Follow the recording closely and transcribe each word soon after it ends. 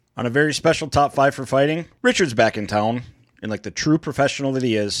On a very special top 5 for fighting, Richard's back in town. And like the true professional that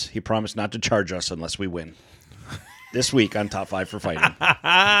he is, he promised not to charge us unless we win. This week on Top 5 for Fighting.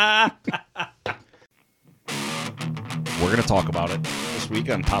 We're going to talk about it this week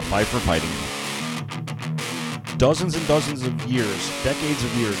on Top 5 for Fighting. Dozens and dozens of years, decades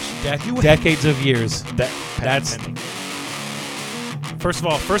of years. Decades of years. That's First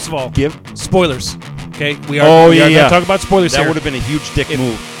of all, give spoilers. Okay, we are going to talk about spoilers That here. would have been a huge dick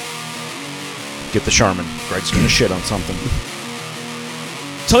move. Get the Charmin. Greg's going to shit on something.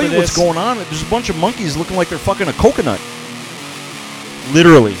 Tell you what's going on. There's a bunch of monkeys looking like they're fucking a coconut.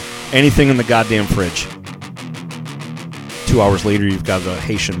 Literally anything in the goddamn fridge. 2 hours later, you've got a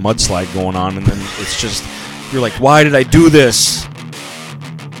Haitian mudslide going on, and then it's just, you're like, why did I do this?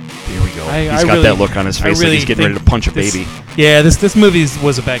 Here we go. He's got that look on his face like he's getting ready to punch a baby. Yeah, this movie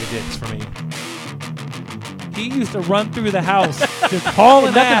was a bag of dicks for me. He used to run through the house just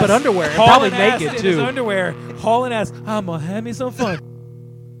hauling nothing ass, but underwear, and hauling probably ass naked in too. his underwear, hauling ass. I'm gonna have me some fun.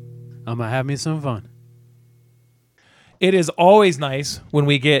 I'm going to have me some fun. It is always nice when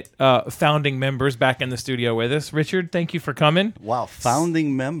we get founding members back in the studio with us. Richard, thank you for coming. Wow,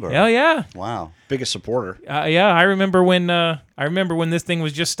 founding member. Hell yeah. Wow. Biggest supporter. Yeah, I remember when this thing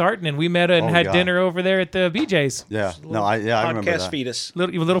was just starting and we met and had God. dinner over there at the BJ's. Yeah. No, I remember Podcast that. fetus.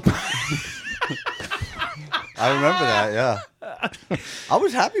 Little I remember that, yeah. I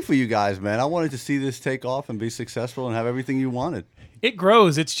was happy for you guys, man. I wanted to see this take off and be successful and have everything you wanted. It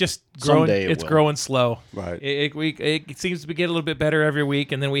grows. It's just growing. Someday it It's will. growing slow. Right. It seems to get a little bit better every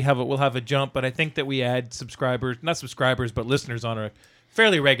week, and then we'll have a jump. But I think that we add not subscribers, but listeners on a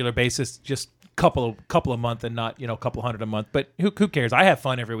fairly regular basis, just couple of month, and not couple hundred a month. But who cares? I have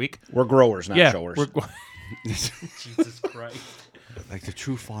fun every week. We're growers, not showers. Jesus Christ. Like the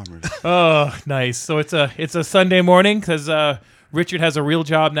true farmers. Oh, nice. So it's a Sunday morning because Richard has a real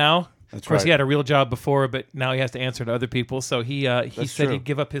job now. That's of course, right. he had a real job before, but now he has to answer to other people. So he said true. he'd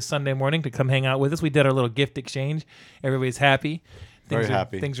give up his Sunday morning to come hang out with us. We did our little gift exchange. Everybody's happy. Very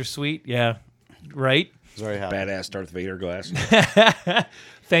happy. Things are sweet. Yeah, right. Very happy. Badass Darth Vader glass.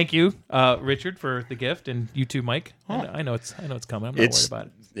 Thank you, Richard, for the gift, and you too, Mike. I know it's coming. I'm not worried about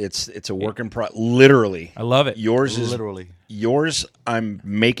it. It's a work in progress. Literally. I love it. Yours is Literally. Yours I'm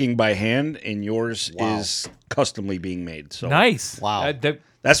making by hand, and yours is customly being made. So Nice. Wow.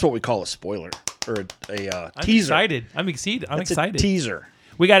 that's what we call a spoiler or a I'm teaser. excited. I'm excited. That's excited. a teaser.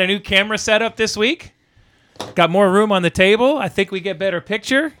 We got a new camera set up this week. Got more room on the table. I think we get better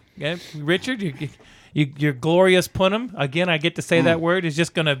picture. Yeah, Richard, your glorious punum. Again, I get to say that word. Is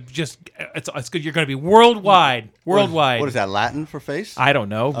just gonna it's good. You're gonna be worldwide. Worldwide. What is that, Latin for face? I don't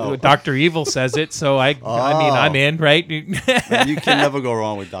know. Dr. Evil says it, so I mean I'm in, right? You can never go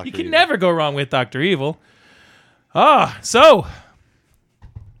wrong with Dr. You can Evil. never go wrong with Dr. Evil. So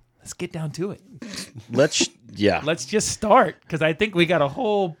let's get down to it. Let's Just start because I think we got a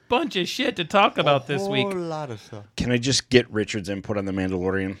whole bunch of shit to talk about this week. A lot of stuff. Can I just get Richard's input on the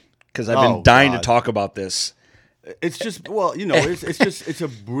Mandalorian? Because I've been dying to talk about this. It's just, it's a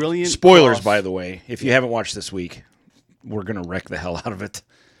brilliant Spoilers, cross. by the way. If you haven't watched this week, we're gonna wreck the hell out of it.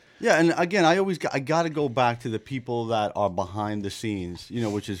 Yeah, and again, I got to go back to the people that are behind the scenes,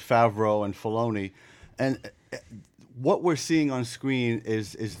 which is Favreau and Filoni, and what we're seeing on screen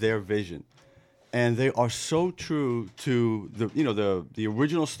is their vision, and they are so true to the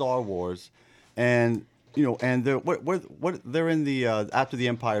original Star Wars, and and they're in the after the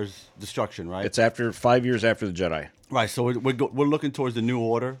Empire's destruction, right? It's after 5 years after the Jedi. Right, so we're looking towards the New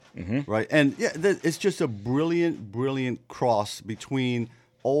Order, right? And yeah, it's just a brilliant cross between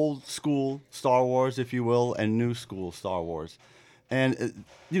old school Star Wars, if you will, and new school Star Wars. And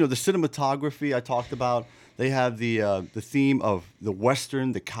the cinematography I talked about. They have the theme of the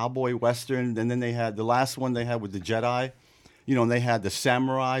Western, the cowboy Western, and then they had the last one they had with the Jedi, and they had the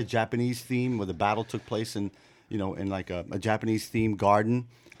samurai Japanese theme where the battle took place in like a Japanese themed garden.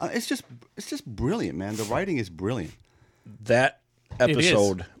 It's just brilliant, man. The writing is brilliant. That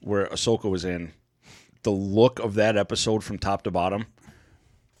episode where Ahsoka was in, the look of that episode from top to bottom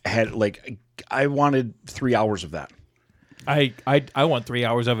had I wanted 3 hours of that. I want 3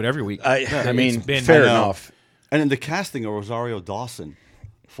 hours of it every week. I mean, fair enough. And then the casting of Rosario Dawson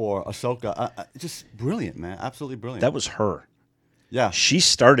for Ahsoka, just brilliant, man. Absolutely brilliant. That was her. Yeah. She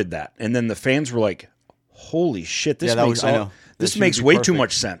started that, and then the fans were like, "Holy shit! This This makes way too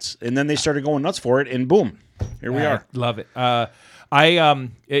much sense." And then they started going nuts for it, and boom, here we are. Love it. So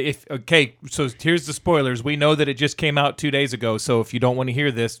here's the spoilers. We know that it just came out 2 days ago. So if you don't want to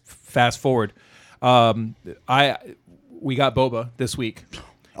hear this, fast forward. We got Boba this week.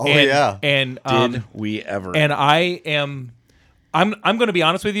 Oh, yeah. And Did we ever? And I am I'm going to be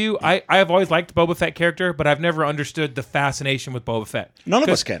honest with you. I have always liked Boba Fett character, but I've never understood the fascination with Boba Fett. None of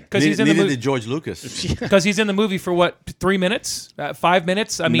us can. Because he's in the Neither movie. did George Lucas. Because he's in the movie for what, 3 minutes, 5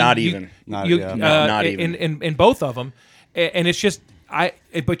 minutes? I mean, Not even. Not even. Not even. in both of them, and it's just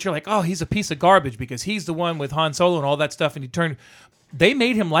but you're like, oh, he's a piece of garbage because he's the one with Han Solo and all that stuff, and they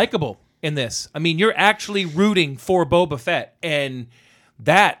made him likable in this. I mean, you're actually rooting for Boba Fett, and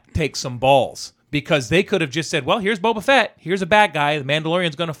that takes some balls. Because they could have just said, "Well, here's Boba Fett. Here's a bad guy. The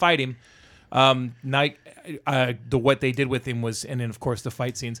Mandalorian's going to fight him." What they did with him was, and then of course the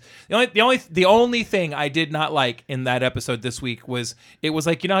fight scenes. The only thing I did not like in that episode this week was it was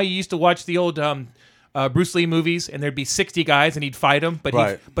like, you know how you used to watch the old Bruce Lee movies and there'd be 60 guys and he'd fight them,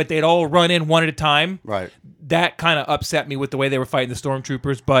 but they'd all run in one at a time. Right. That kind of upset me with the way they were fighting the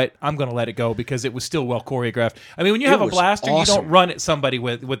stormtroopers, but I'm going to let it go because it was still well choreographed. I mean, when you have a blaster, you don't run at somebody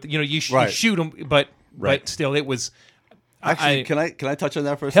with you shoot them, but still it was. Actually, can I touch on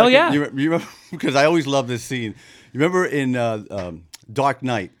that for a hell second? Yeah. You remember, because I always love this scene. You remember in Dark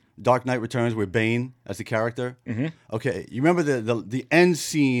Knight Returns with Bane as the character? Mm-hmm. Okay, you remember the end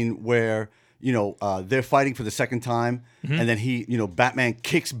scene where they're fighting for the second time, and then Batman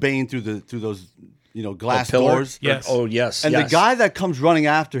kicks Bane through those glass doors. Yes. Oh, yes. And yes. the guy that comes running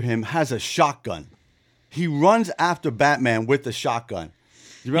after him has a shotgun. He runs after Batman with the shotgun.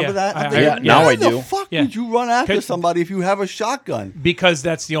 You remember that? Now I do. Why the fuck would you run after somebody if you have a shotgun? Because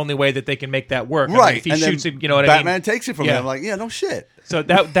that's the only way that they can make that work. Right. I mean, if he shoots him, you know what I mean? Batman takes it from him. Like, no shit. So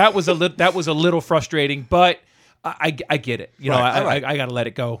that was a little frustrating, but I get it. I got to let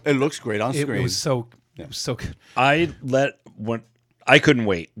it go. It looks great on screen. It was so good. I couldn't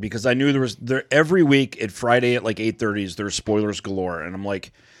wait because I knew there every week at Friday at like 8:30 there's spoilers galore, and I'm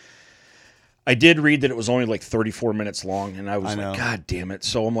like, I did read that it was only like 34 minutes long, and I was like, God damn it!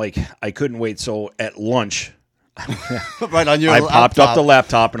 So I'm like, I couldn't wait. So at lunch, right on your I laptop. popped up the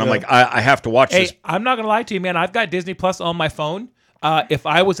laptop, and I'm like, I have to watch this. Hey, I'm not gonna lie to you, man. I've got Disney Plus on my phone. If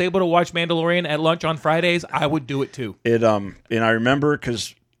I was able to watch Mandalorian at lunch on Fridays, I would do it too. And I remember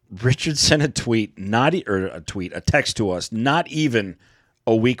because Richard sent a text to us, not even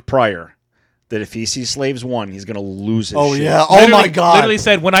a week prior, that if he sees Slaves 1, he's going to lose his shit. Yeah. Oh, my God. Literally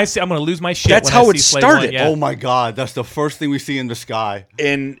said, when I see, I'm going to lose my shit. That's when how I it see Slave started. 1. Yeah. Oh, my God. That's the first thing we see in the sky.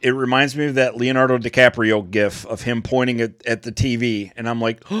 And it reminds me of that Leonardo DiCaprio gif of him pointing at the TV. And I'm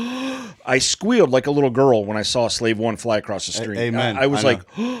like, I squealed like a little girl when I saw Slave 1 fly across the street. Amen. I was like,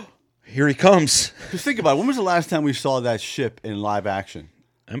 here he comes. Just think about it. When was the last time we saw that ship in live action?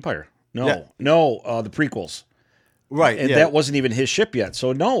 Empire. No. Yeah. No, the prequels. Right. And that wasn't even his ship yet.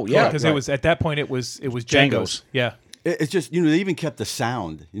 So no, because it was at that point it was Django's. Yeah. It's just, they even kept the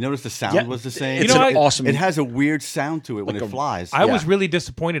sound. You notice the sound was the same? It's awesome. It has a weird sound to it when it flies. I was really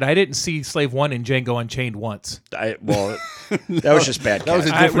disappointed. I didn't see Slave 1 and Django Unchained once. That was just bad. That was a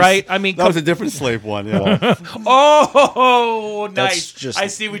casting. different, right? I mean, that was a different Slave one. Yeah. Oh, That's nice! I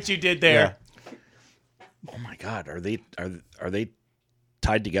see what you did there. Oh my God, are they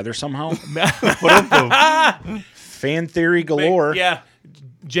tied together somehow? Fan theory galore. Yeah,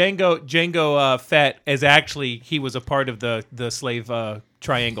 Django Fett is actually he was a part of the slave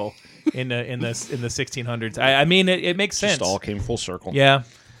triangle in the 1600s. I mean, it makes sense. Just all came full circle. Yeah.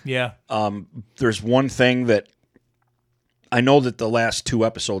 There's one thing that I know that the last 2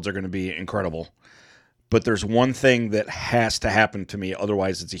 episodes are going to be incredible, but there's one thing that has to happen to me,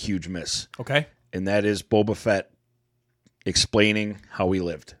 otherwise it's a huge miss. Okay. And that is Boba Fett explaining how he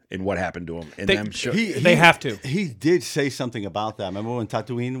lived and what happened to him. And they have to. He did say something about that. Remember when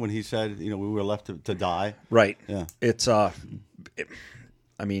Tatooine, when he said, we were left to die? Right. Yeah. It's I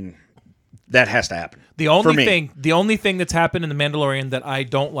mean, that has to happen. The only thing that's happened in The Mandalorian that I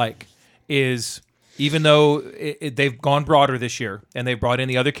don't like is, even though they've gone broader this year and they've brought in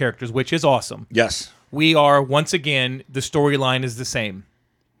the other characters, which is awesome. Yes. We are, once again, the storyline is the same.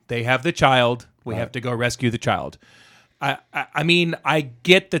 They have the child. We have to go rescue the child. I mean, I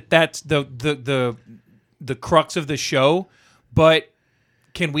get that that's the crux of the show, but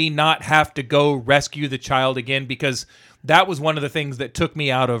can we not have to go rescue the child again? Because that was one of the things that took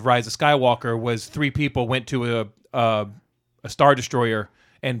me out of Rise of Skywalker was 3 people went to a Star Destroyer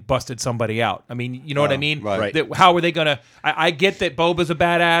and busted somebody out. I mean, you know what I mean? Right. How are they going to... I get that Boba's a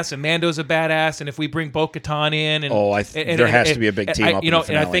badass and Mando's a badass, and if we bring Bo-Katan in... And, there has to be a big team up in the finale.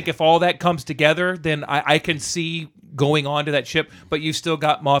 And I think if all that comes together, then I can see going on to that ship, but you've still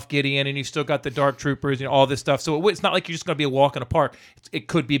got Moff Gideon and you've still got the Dark Troopers and all this stuff. So it's not like you're just going to be a walk in the park. It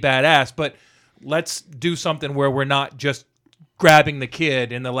could be badass, but let's do something where we're not just grabbing the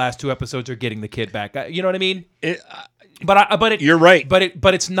kid and the last 2 episodes are getting the kid back. You know what I mean? You're right.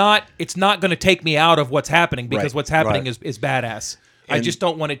 But it's not going to take me out of what's happening because Right. what's happening Right. is badass. I And- just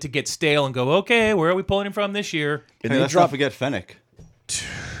don't want it to get stale and go, okay, where are we pulling him from this year? And Hey, they let's drop- not forget Fennec.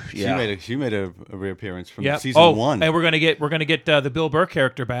 Yeah. She made a reappearance from Yeah. season 1. And we're gonna get the Bill Burr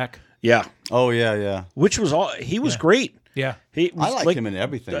character back. Yeah. Oh yeah. Which was all. He was great. Yeah. He was I like him in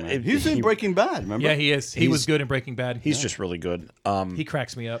everything. Man. He's in Breaking Bad. Remember? Yeah, he is. He was good in Breaking Bad. He's just really good. He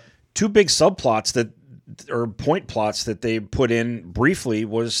cracks me up. Two big subplots or point plots that they put in briefly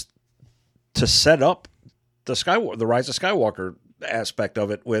was to set up the Rise of Skywalker aspect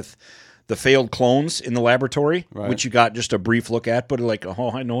of it with the failed clones in the laboratory, Right. which you got just a brief look at, but like,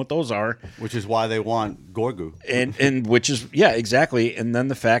 oh, I know what those are. Which is why they want Gorgu. And which is, yeah, exactly. And then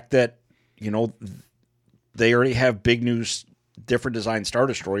the fact that, they already have big new, different design Star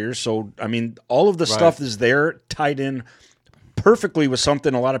Destroyers. So, I mean, all of the stuff is there tied in perfectly with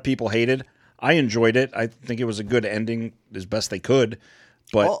something a lot of people hated. I enjoyed it. I think it was a good ending as best they could.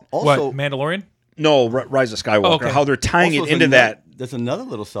 But Also, What, Mandalorian? no, Rise of Skywalker, Oh, okay. how they're tying also it into that. There's another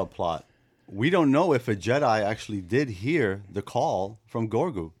little subplot. We don't know if a Jedi actually did hear the call from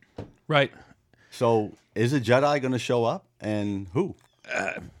Gorgu. Right. So is a Jedi going to show up, and who?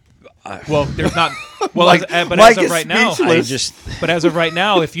 Well, there's not. Well, Mike as of is right now, speechless. but as of right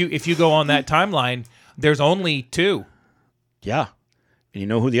now, if you go on that timeline, there's only 2. Yeah. And you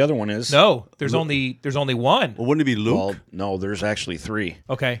know who the other one is? No, there's only one. Well, wouldn't it be Luke? Well, no, there's actually 3.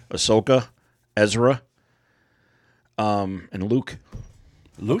 Okay. Ahsoka, Ezra, and Luke.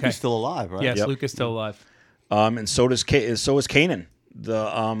 Luke okay. is still alive, right? Yes, Yep. Luke is still alive. And so is Kanan,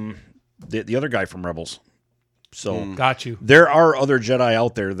 the other guy from Rebels. So Got you. there are other Jedi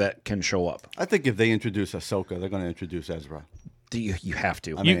out there that can show up. I think if they introduce Ahsoka, they're going to introduce Ezra. You have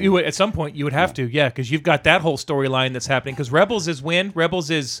to. You would, at some point you would have to, yeah, because you've got that whole storyline that's happening. Because Rebels is when? Rebels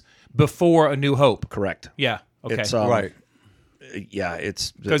is before A New Hope. Correct. Yeah. Okay. It's, Right. Yeah,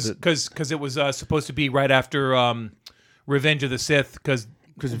 it's Because it was supposed to be right after Revenge of the Sith. Because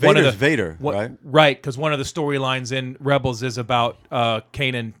Vader's Vader, right? Right. Because one of the storylines in Rebels is about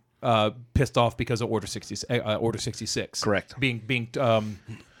Kanan pissed off because of Order 66. Correct. Being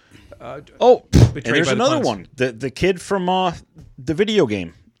and betrayed there's by the another clones. one. The kid from the video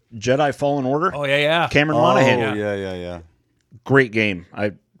game, Jedi Fallen Order. Oh yeah. Cameron Oh, Monaghan. yeah. Great game.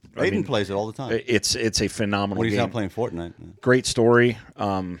 I Aiden mean, plays it all the time. It's a phenomenal when he's game. not playing Fortnite. Great story.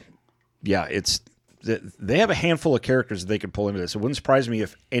 Yeah, they have a handful of characters that they could pull into this. It wouldn't surprise me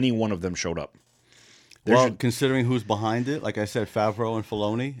if any one of them showed up. Well, considering who's behind it, like I said, Favreau and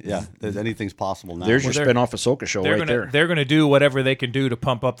Filoni, yeah, anything's possible now. There's your they're- spin-off Ahsoka show right there. They're gonna do whatever they can do to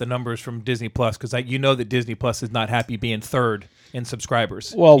pump up the numbers from Disney Plus because you know that Disney Plus is not happy being third in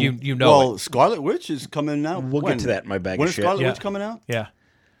subscribers. Well- you know well, it. Scarlet Witch is coming out. We'll when? get to that in my bag When of is shit. Scarlet Yeah. Witch coming out? Yeah.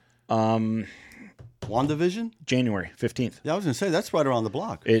 WandaVision? January 15th. Yeah, I was going to say, that's right around the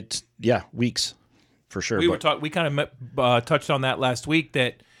block. It's weeks for sure. We kind of touched on that last week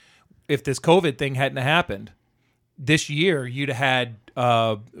that if this COVID thing hadn't happened this year, you'd have had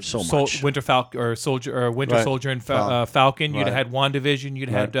So much. Winter Falcon or Soldier or Winter Right. Soldier and Falcon. You'd Right. have had WandaVision. You'd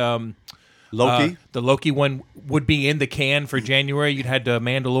have had Loki? the Loki one would be in the can for January. You'd had the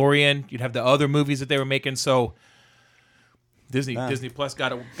Mandalorian. You'd have the other movies that they were making. So Disney Plus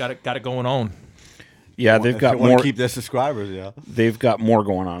got it going on. Yeah, they've If got they want more. to keep their subscribers, yeah. They've got more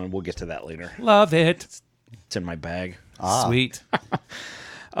going on, and we'll get to that later. Love it. It's in my bag. Sweet.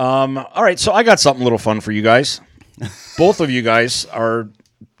 All right, so I got something a little fun for you guys. Both of you guys are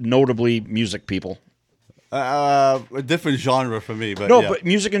notably music people. A different genre for me, but No, yeah. but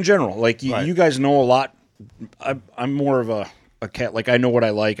music in general. Like Right. you guys know a lot. I'm more of a cat. Like I know what I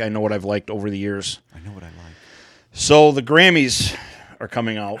like. I know what I've liked over the years. I know what I like. So the Grammys are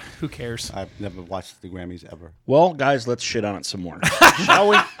coming out. Who cares? I've never watched the Grammys ever. Well, guys, let's shit on it some more, shall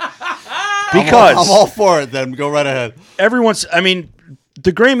we? Because I'm all for it then. Go right ahead.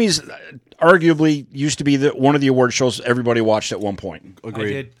 the Grammys arguably used to be one of the award shows everybody watched at one point. Agreed.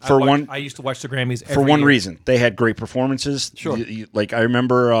 I did. For I used to watch the Grammys For one reason. They had great performances. Sure. Like, I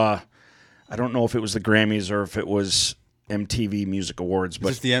remember, I don't know if it was the Grammys or if it was MTV Music Awards, Is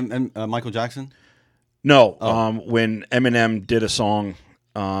but this the Michael Jackson? no, when Eminem did a song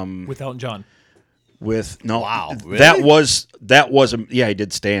with Elton John. with, no, Wow, really? that was, yeah, he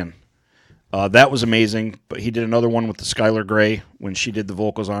did Stan. That was amazing, but he did another one with the Skylar Grey when she did the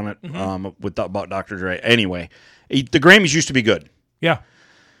vocals on it about Dr. Dre. Anyway, the Grammys used to be good. Yeah.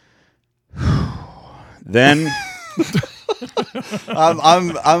 Then,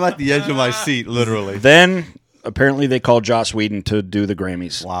 I'm at the edge of my seat, literally. then apparently they called Joss Whedon to do the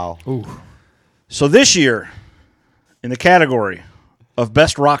Grammys. Wow. So this year, in the category of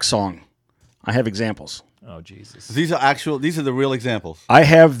Best Rock Song, I have examples. Oh, Jesus. These are the real examples I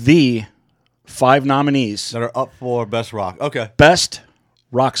have the 5 nominees. that are up for Best Rock. Okay. Best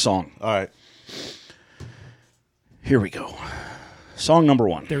rock song. All right. Here we go. Song number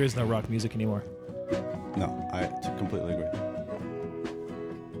 1. There is no rock music anymore. No, I completely agree.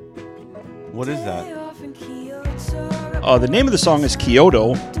 What is that? The name of the song is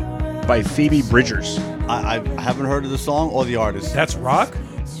Kyoto by Phoebe Bridgers. I haven't heard of the song or the artist. That's rock?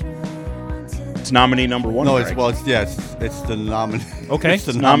 It's nominee number 1. No, Greg. it's the nominee. Okay. It's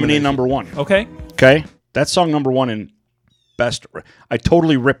the nominee nomination. number 1. Okay. Okay, that's song number 1 in best. I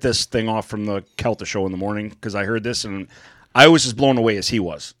totally ripped this thing off from the Kelta show in the morning because I heard this and I was as blown away as he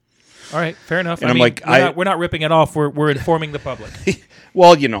was. All right. Fair enough. And I I'm mean, like, we're not ripping it off. We're informing the public.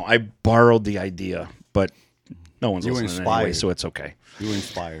 Well, I borrowed the idea, but no one's You were listening anyway, inspired. so it's okay. You were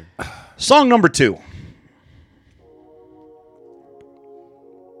inspired. Song number 2.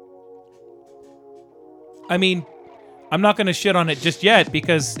 I mean, I'm not going to shit on it just yet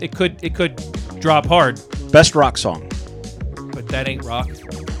because it could drop hard, Best rock song. but that ain't rock.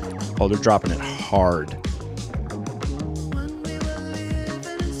 Oh, they're dropping it hard.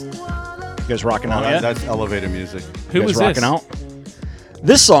 You guys rocking out yet? That's elevator music. Who You was guys this? rocking out?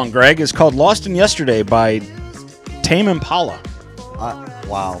 This song, Greg, is called Lost in Yesterday by Tame Impala.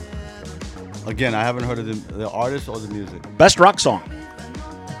 Wow. Again, I haven't heard of the artist or the music. Best rock song.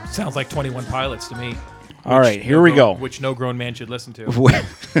 Sounds like 21 Pilots to me. All right, here we go. Which no grown man should listen to.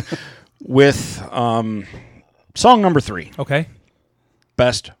 With song number 3. Okay.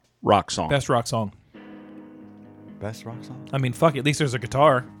 Best rock song. Best rock song. Best rock song? I mean, fuck it. At least there's a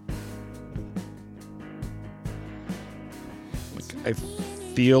guitar. I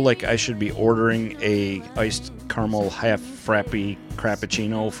feel like I should be ordering a iced caramel half frappy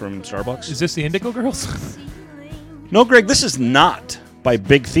crappuccino from Starbucks. Is this the Indigo Girls? No, Greg, this is not by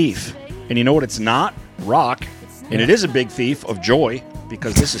Big Thief. And you know what it's not? Rock. And it is a Big Thief of joy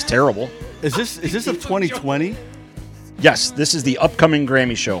because this is terrible. Is this of 2020? Yes, this is the upcoming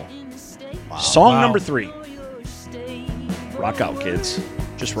Grammy show. Song Wow. number 3. Rock out, kids.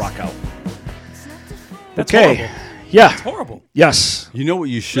 Just rock out. That's Okay. horrible. Yeah. Horrible. Yes. You know what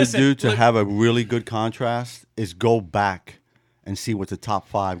you should Listen, do to look- have a really good contrast is go back and see what the top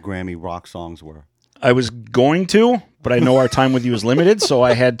 5 Grammy rock songs were. I was going to, but I know our time with you is limited, so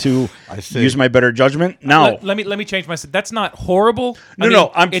I had to I see. use my better judgment. Now, Let me change my. That's not horrible.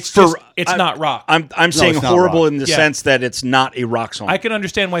 No, I'm It's for- just, it's I'm- not rock. I'm saying it's not horrible rock. in the Yeah. sense that it's not a rock song. I can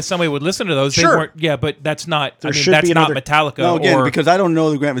understand why somebody would listen to those. They Sure. weren't, yeah, but that's not. There I mean, should that's be not another- Metallica. No, again, or, because I don't know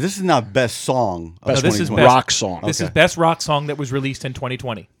the Grammy. This is not best song of Best this is 2020. best rock song. This is Okay. best rock song that was released in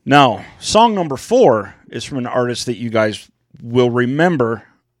 2020. Now, song number 4 is from an artist that you guys will remember.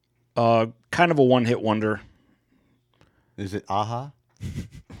 Kind of a one-hit wonder. Is it Aha?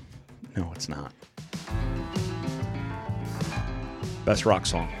 No, it's not. Best rock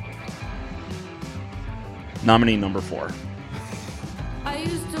song. Nominee number 4. I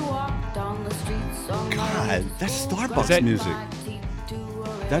used to walk down the streets on my God, that's Starbucks that- music.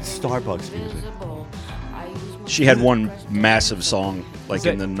 That's Starbucks music. She had one massive song, like Is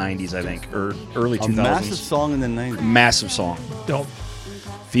that- in the 90s, I think, or early A 2000s. massive song in the 90s. Massive song. Don't.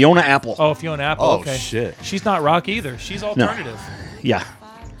 Fiona Apple. Oh, Fiona Apple. Oh, okay. shit. She's not rock either. She's alternative. Yeah.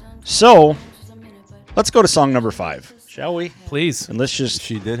 So, let's go to song number 5, shall we? Please. And let's just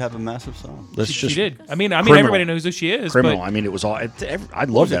She did have a massive song. She just did. I mean, Criminal. everybody knows who she is. Criminal. But, I mean, it was all. I love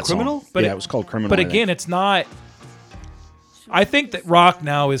Was it that Criminal? song. But Yeah, it- it was called Criminal. but I think. again, it's not. I think that rock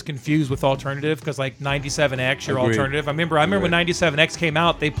now is confused with alternative because like 97X, you're Agreed. alternative. I remember when 97X came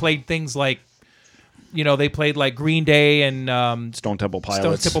out, they played things like, they played like Green Day and Stone Temple Pilots.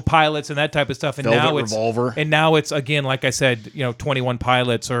 Stone Temple Pilots and that type of stuff. And Velvet now it's Revolver. And now it's again, like I said, 21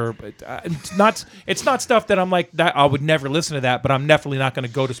 Pilots or it's not stuff that I'm like that. I would never listen to that, but I'm definitely not going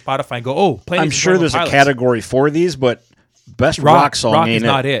to go to Spotify and go, oh, play. I'm these sure 21 there's Pilots. a category for these, but best rock song Rock ain't is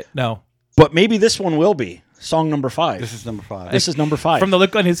not it. No. But maybe this one will be song number 5. This is number 5. This is number 5. From the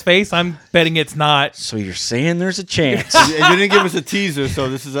look on his face, I'm betting it's not. So you're saying there's a chance? You didn't give us a teaser, so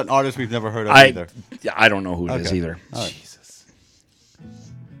this is an artist we've never heard of either. I don't know who it is Okay. either. All right. Jesus.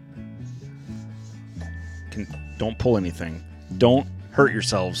 Don't pull anything. Don't hurt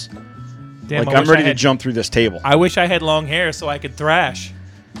yourselves. Damn, Like I I'm wish ready I to had- jump through this table. I wish I had long hair so I could thrash.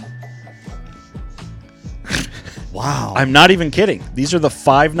 Wow. I'm not even kidding. These are the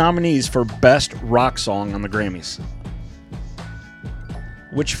 5 nominees for best rock song on the Grammys.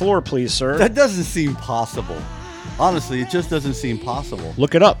 Which floor, please, sir? That doesn't seem possible. Honestly, it just doesn't seem possible.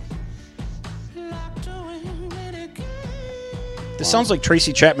 Look it up. This sounds like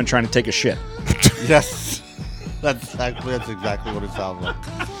Tracy Chapman trying to take a shit. Yes. That's exactly what it sounds like.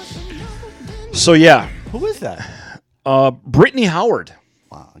 So yeah, Who is that? Brittany Howard.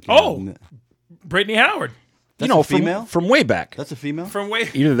 Wow. Oh. Brittany Howard That's you know, a female? from way back. That's a female? from way.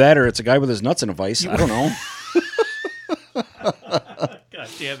 Either that or it's a guy with his nuts in a vice. I don't know. God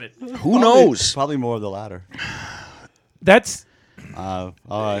damn it. Who knows? Probably more of the latter. That's All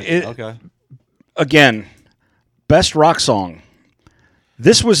right. It- Okay. Again, best rock song.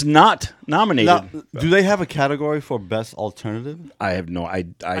 This was not nominated. Now, do they have a category for best alternative? I have no. I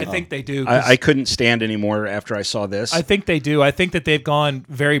think they do. 'cause I couldn't stand anymore after I saw this. I think they do. I think that they've gone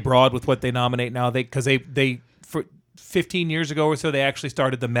very broad with what they nominate now. Because they for 15 years ago or so they actually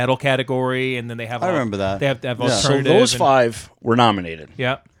started the metal category, and then they have. I remember that. They have Yeah. so alternative. those and- 5 were nominated.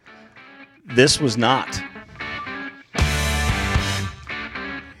 Yeah. This was not.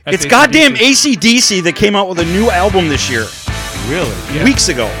 That's It's goddamn AC/DC. AC/DC that came out with a new album this year, Really? Yeah. weeks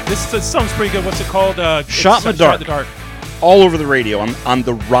ago, This song's pretty good. What's it called? Shot in the Shot Dark. all over the radio on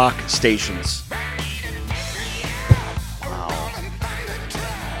the rock stations.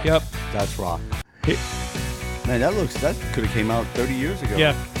 Yep. That's rock. Man, that could have came out 30 years ago.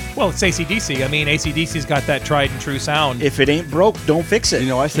 Yeah. Well, it's AC/DC. I mean, AC/DC's got that tried and true sound. If it ain't broke, don't fix it. You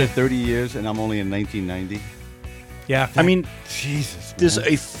know, I said 30 years, and I'm only in 1990. Yeah. I mean, Jesus. there's man.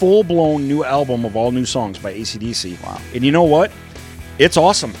 a full-blown new album of all new songs by AC/DC. Wow. And you know what? It's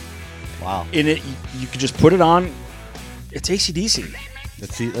awesome. Wow. And you could just put it on. It's AC/DC.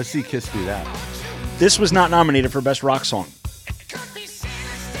 Let's see Kiss do that. This was not nominated for Best Rock Song.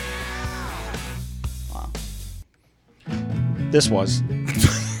 Wow. This was.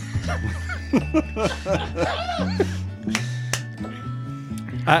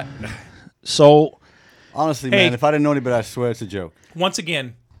 So, Honestly, Hey. man, if I didn't know any better, I swear it's a joke. Once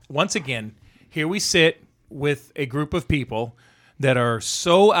again, here we sit with a group of people that are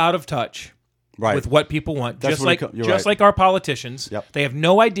so out of touch Right. with what people want. That's Just what like you're just right. like our politicians. Yep. They have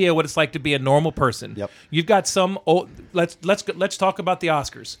no idea what it's like to be a normal person. Yep. You've got some old, let's talk about the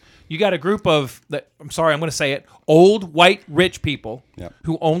Oscars. You got a group of I'm going to say it, old white rich people Yep.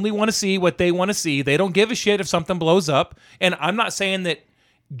 who only want to see what they want to see. They don't give a shit if something blows up. And I'm not saying that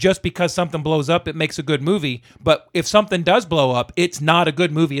just because something blows up, it makes a good movie. But if something does blow up, it's not a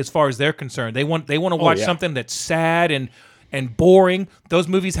good movie as far as they're concerned. They want to watch yeah. something that's sad and boring. Those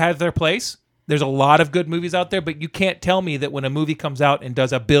movies have their place. There's a lot of good movies out there, but you can't tell me that when a movie comes out and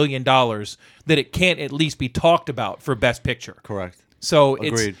does $1 billion, that it can't at least be talked about for Best Picture. Correct. So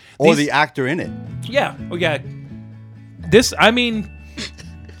Agreed. it's Or these- the actor in it. yeah, oh yeah. This, I mean,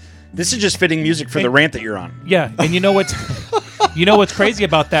 this is just fitting music for the rant that you're on. yeah, and you know what's crazy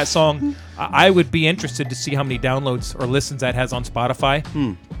about that song? I would be interested to see how many downloads or listens that has on Spotify.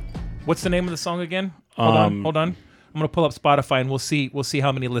 What's the name of the song again? Hold on. I'm gonna pull up Spotify and we'll see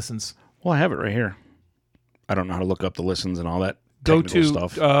how many listens. Well, I have it right here. I don't know how to look up the listens and all that Go technical to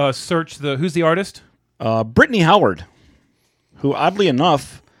stuff. search who's the artist? Brittany Howard, who oddly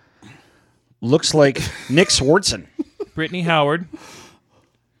enough looks like Nick Swardson. Brittany Howard.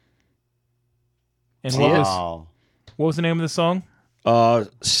 And Wow. what was the name of the song?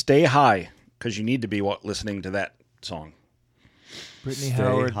 Stay High, because you need to be listening to that song. Brittany Stay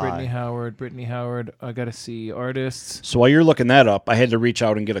Howard, High. Brittany Howard. I gotta see artists. So while you're looking that up, I had to reach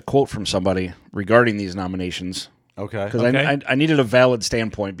out and get a quote from somebody regarding these nominations. Okay. Because Okay. I needed a valid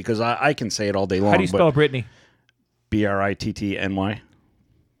standpoint, because I can say it all day long. How do you spell Brittany? Brittny,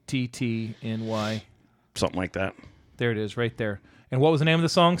 TTNY. something like that. There it is, right there. And what was the name of the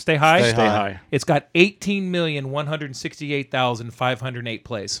song? Stay High. Stay Stay High. High. It's got 18,168,508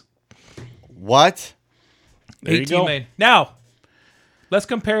 plays. What? There you 18 go. million. Now, let's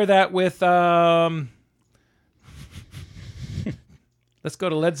compare that with. Let's go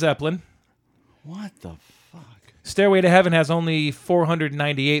to Led Zeppelin. What the fuck? Stairway to Heaven has only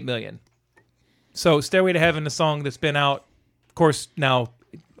 498 million. So Stairway to Heaven, the song that's been out, of course, now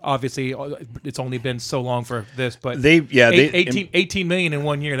obviously it's only been so long for this, but 18 million in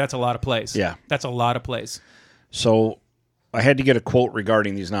 1 year, that's a lot of plays. Yeah. That's a lot of plays. So I had to get a quote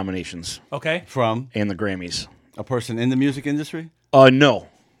regarding these nominations Okay. From and the Grammys. a person in the music industry? No,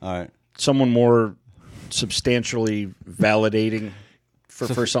 All right. someone more substantially validating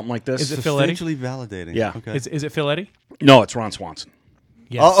for something like this. Is it Phil Eddy? Substantially validating. Yeah. Okay. Is it Phil Eddy? No, it's Ron Swanson.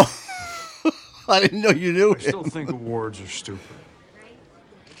 Yes. Oh, I didn't know you knew I still it. think awards are stupid.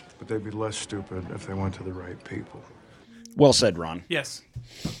 But they'd be less stupid if they went to the right people. Well said, Ron. Yes.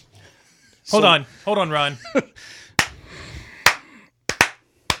 Hold on, Ron.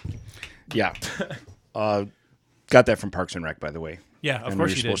 Yeah. Got that from Parks and Rec, by the way. Yeah, of I know course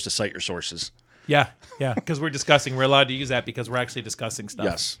you're you supposed did. to cite your sources. Yeah, because we're discussing. We're allowed to use that because we're actually discussing stuff.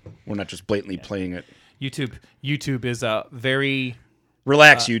 Yes. We're not just blatantly playing it. YouTube is a very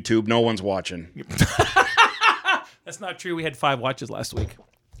Relax, YouTube. No one's watching. That's not true. We had 5 watches last week.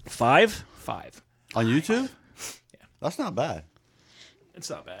 5? 5. On YouTube? Yeah. That's not bad. It's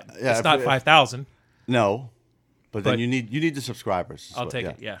not bad. Yeah, it's not if- 5,000. No. But then But- you need the subscribers. I'll take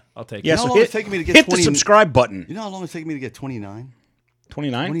it. Yeah, I'll take Yeah, it. how so long it's taking me to get hit 20 the subscribe button. You know how long it's taking me to get 29?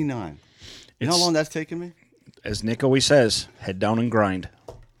 29? 29. You know how It's- long that's taking me? As Nick always says, head down and grind.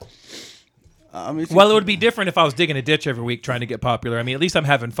 I mean, Well, it would be different if I was digging a ditch every week trying to get popular. I mean, at least I'm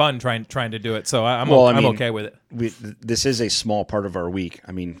having fun trying to do it. So I'm okay with it. This is a small part of our week.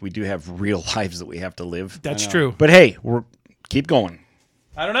 I mean, we do have real lives that we have to live. That's true. But hey, keep going.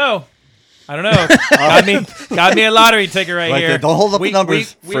 I don't know. got me a lottery ticket right here. there. Don't hold up the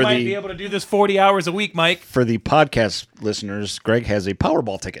numbers. We For might the- be able to do this 40 hours a week, Mike. For the podcast listeners, Greg has a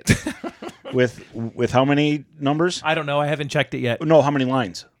Powerball ticket with how many numbers? I don't know. I haven't checked it yet. No, how many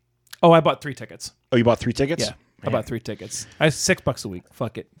lines? Oh, I bought 3 tickets. Oh, you bought 3 tickets? Yeah, I bought 3 tickets. I $6 a week.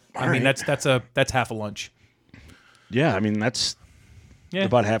 Fuck it. I mean, right. that's half a lunch. Yeah, I mean that's Yeah.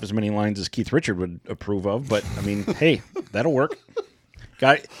 about half as many lines as Keith Richard would approve of. But I mean, hey, that'll work.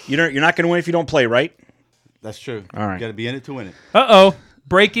 You're not going to win if you don't play, right? That's true. All right. You got to be in it to win it. Uh-oh.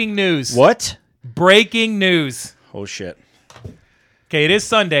 Breaking news. What? Breaking news. Oh shit! Okay, it is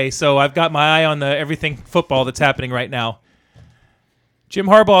Sunday, so I've got my eye on the everything football that's happening right now. Jim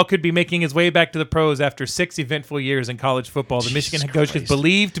Harbaugh could be making his way back to the pros after 6 eventful years in college football. The Michigan head coach is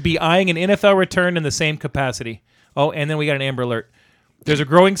believed to be eyeing an NFL return in the same capacity. Oh, and then we got an Amber Alert. There's a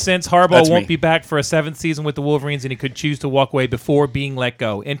growing sense Harbaugh That's won't me. be back for a 7th season with the Wolverines, and he could choose to walk away before being let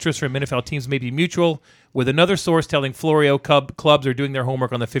go. Interest from NFL teams may be mutual, with another source telling Florio clubs are doing their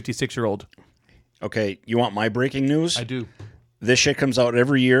homework on the 56-year-old. Okay, you want my breaking news? I do. This shit comes out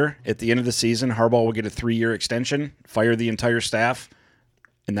every year. At the end of the season, Harbaugh will get a 3-year extension, fire the entire staff,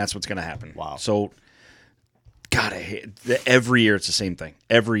 and that's what's going to happen. Wow. So, God, every year it's the same thing.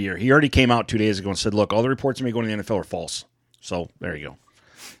 Every year. He already came out 2 days ago and said, look, all the reports of me going to the NFL are false. So, there you go.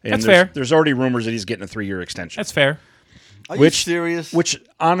 And That's fair. There's already rumors that he's getting a 3-year extension. That's fair. Are you serious? Which,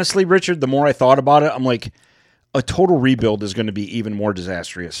 honestly, Richard, the more I thought about it, I'm like, a total rebuild is going to be even more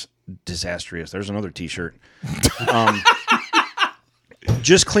disastrous. Disastrous. There's another T-shirt.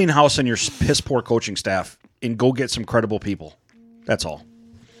 Just clean house on your piss-poor coaching staff and go get some credible people. That's all.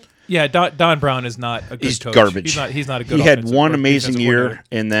 Yeah, Don Brown is not a good He's coach. garbage. He's not a good He had offensive one or amazing defensive year, coordinator.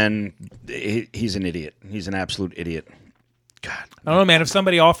 and then he's an idiot. He's an absolute idiot. God. I don't know, man. If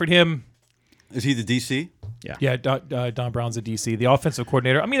somebody offered him, Is he the DC? yeah, Don Brown's a DC, the offensive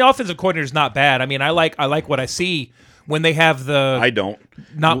coordinator. I mean, the offensive coordinator is not bad. I mean, I like what I see when they have I don't.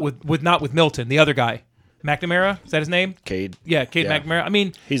 not with Milton, the other guy, McNamara. Is that his name? Cade. Yeah, Cade Yeah. McNamara. I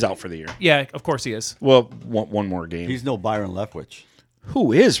mean, He's out for the year. yeah, of course he is. Well, one more game. He's no Byron Leftwich.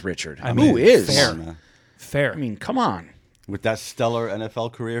 Who is Richard? mean, Who is? fair. Come on, man. Fair. I mean, come on. With that stellar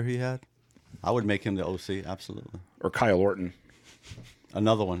NFL career he had, I would make him the OC. Absolutely. Or Kyle Orton.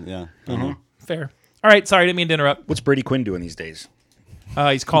 Another one. Yeah. fair. All right. Sorry, didn't mean to interrupt. What's Brady Quinn doing these days?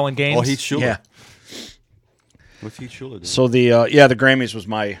 He's calling games. Oh, Heath Schuler. Yeah. What's Heath Schuler doing? So the Grammys was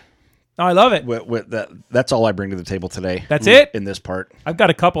my Oh, I love it. that's all I bring to the table today. That's it? in this part. I've got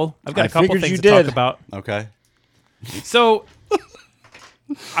a couple. I've got I a couple figured things you to talk did. about. Okay. So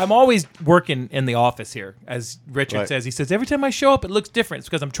I'm always working in the office here, as Richard Right. says. He says every time I show up, it looks different. It's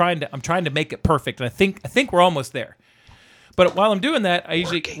because I'm trying to make it perfect, and I think we're almost there. But while I'm doing that, I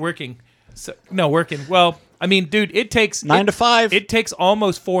usually working. Well, I mean, dude, it takes 9 to 5. It takes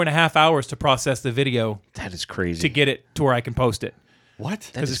almost 4.5 hours to process the video That is crazy. to get it to where I can post it.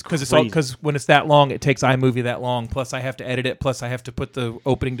 What? That is Because when it's that long, it takes iMovie that long. Plus, I have to edit it. Plus, I have to put the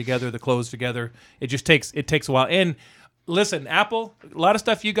opening together, the close together. It takes a while. And listen, Apple, a lot of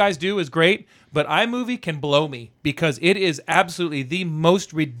stuff you guys do is great, but iMovie can blow me because it is absolutely the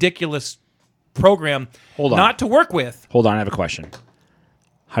most ridiculous program Hold on. not to work with. Hold on, I have a question.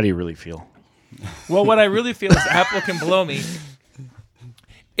 How do you really feel? Well, what I really feel is Apple can blow me.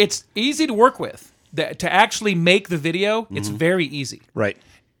 It's easy to work with. To actually make the video, it's very easy. Right.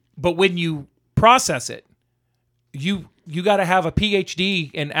 But when you process it, you got to have a PhD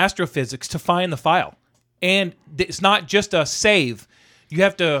in astrophysics to find the file. And it's not just a save. You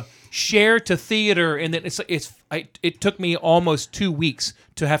have to share to theater, and then it took me almost 2 weeks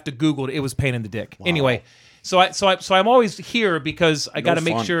to have to Google it. It was a pain in the dick. Wow. Anyway, so I'm always here because I got to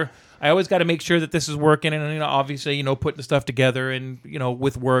make fun. sure. I always got to make sure that this is working, and obviously putting the stuff together, and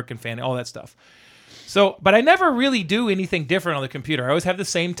with work and family, all that stuff. So, but I never really do anything different on the computer. I always have the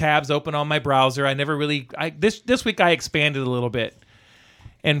same tabs open on my browser. I never really. This week I expanded a little bit,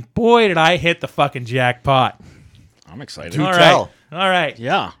 and boy, did I hit the fucking jackpot! I'm excited. Dude. All tell. right.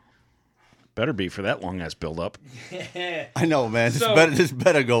 Yeah. Better be for that long ass build up. I know, man. So- This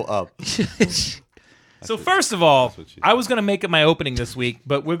better go up. So first of all, what she I was going to make it my opening this week,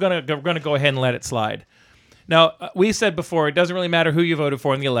 but we're going to go ahead and let it slide. Now, we said before, it doesn't really matter who you voted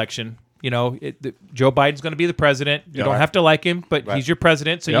for in the election. You know, Joe Biden's going to be the president. You don't have to like him, but he's your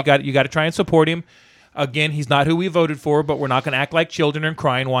president, so you got to try and support him. Again, he's not who we voted for, but we're not going to act like children and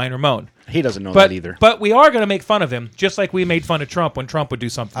cry and whine or moan. He doesn't know that either. But we are going to make fun of him, just like we made fun of Trump when Trump would do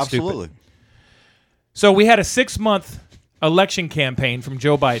something Absolutely. stupid. So we had a 6-month election campaign from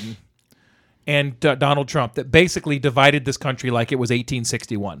Joe Biden and Donald Trump that basically divided this country like it was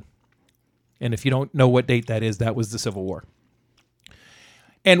 1861. And if you don't know what date that is, that was the Civil War.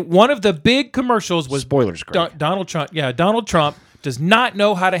 And one of the big commercials was Spoilers, Greg. Donald Trump. Yeah, Donald Trump does not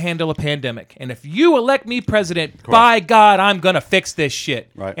know how to handle a pandemic. And if you elect me president, by God, I'm going to fix this shit.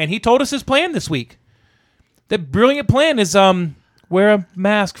 Right. And he told us his plan this week. The brilliant plan is wear a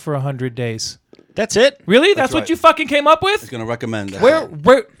mask for 100 days. That's it? Really? That's what right. you fucking came up with? He's going to recommend that.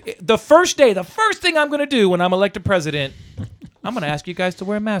 Where the first thing I'm going to do when I'm elected president, I'm going to ask you guys to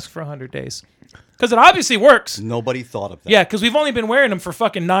wear a mask for 100 days. Because it obviously works. Nobody thought of that. Yeah, because we've only been wearing them for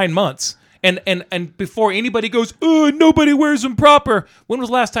fucking 9 months. And before anybody goes, oh, nobody wears them proper. When was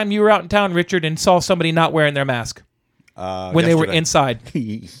the last time you were out in town, Richard, and saw somebody not wearing their mask? When they were inside.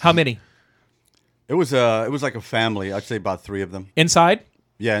 How many? It was like a family. I'd say about 3 of them. Inside?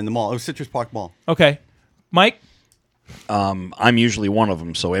 Yeah, in the mall. It was Citrus Park Mall. Okay. Mike? I'm usually one of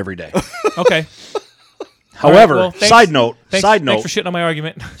them, so every day. Okay. However, All right, well, thanks. side note. Thanks for shitting on my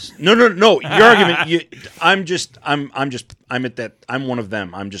argument. No. Your argument. I'm at that. I'm one of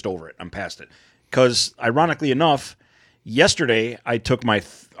them. I'm just over it. I'm past it. Because ironically enough, yesterday I took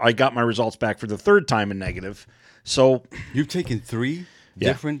I got my results back for the 3rd time in negative. So You've taken 3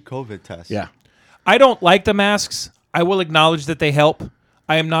 different COVID tests. yeah, I don't like the masks. I will acknowledge that they help.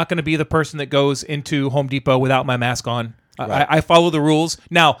 I am not going to be the person that goes into Home Depot without my mask on. Right. I follow the rules.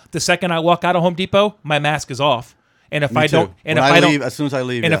 Now, the second I walk out of Home Depot, my mask is off. And if Me I too. don't, and When if I I don't, leave, as soon as I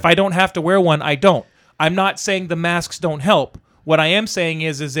leave, and if I don't have to wear one, I don't. I'm not saying the masks don't help. What I am saying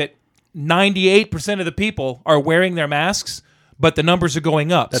is that 98% of the people are wearing their masks, but the numbers are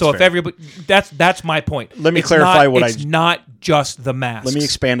going up. So if fair. everybody, that's my point. Let me It's clarify not, what it's not just the masks. let me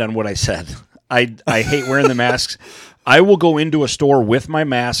expand on what I said. I hate wearing the masks. I will go into a store with my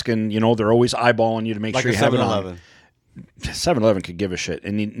mask, and they're always eyeballing you to make like sure a you have it 7-Eleven. on. 7-Eleven could give a shit,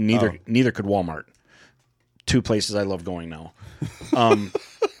 and neither could Walmart. 2 places I love going now.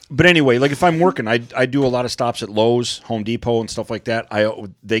 But anyway, like if I'm working, I do a lot of stops at Lowe's, Home Depot, and stuff like that.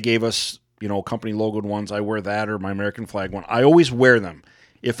 They gave us company logoed ones. I wear that or my American flag one. I always wear them.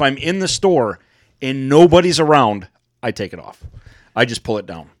 If I'm in the store and nobody's around, I take it off. I just pull it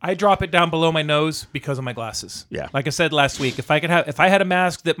down. I drop it down below my nose because of my glasses. Yeah. Like I said last week, if I had a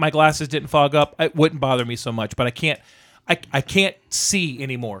mask that my glasses didn't fog up, it wouldn't bother me so much. But I can't see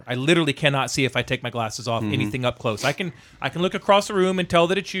anymore. I literally cannot see if I take my glasses off anything up close. I can look across the room and tell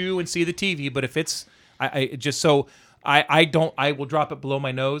that it's you and see the TV, but if it's I will drop it below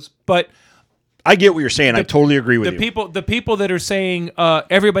my nose. But I get what you're saying. I totally agree with you. The people that are saying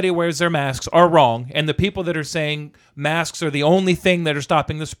everybody wears their masks are wrong, and the people that are saying masks are the only thing that are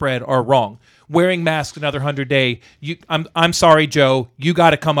stopping the spread are wrong. Wearing masks another 100 days. I'm sorry, Joe. You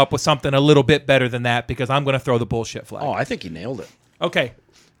got to come up with something a little bit better than that because I'm going to throw the bullshit flag. Oh, I think you nailed it. Okay,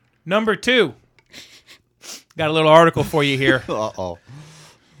 number 2. Got a little article for you here. Uh-oh.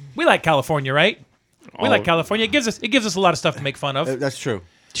 We like California, right? We like California. It gives us a lot of stuff to make fun of. That's true.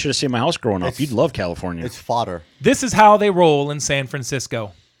 Should have seen my house growing up. You'd love California. It's fodder. This is how they roll in San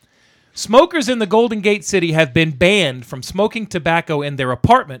Francisco. Smokers in the Golden Gate City have been banned from smoking tobacco in their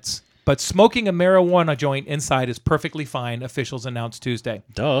apartments, but smoking a marijuana joint inside is perfectly fine, officials announced Tuesday.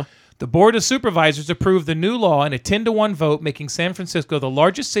 Duh. The Board of Supervisors approved the new law in a 10-1 vote, making San Francisco the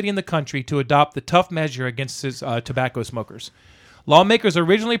largest city in the country to adopt the tough measure against tobacco smokers. Lawmakers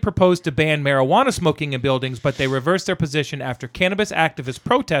originally proposed to ban marijuana smoking in buildings, but they reversed their position after cannabis activists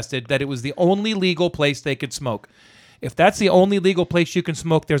protested that it was the only legal place they could smoke. If that's the only legal place you can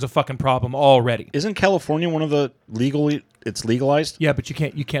smoke, there's a fucking problem already. Isn't California one of the it's legalized? Yeah, but you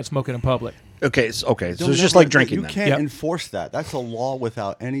can't smoke it in public. Okay. So it's You'll just never- like drinking. You then. can't Yep. enforce that. That's a law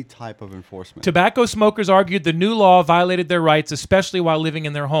without any type of enforcement. Tobacco smokers argued the new law violated their rights, especially while living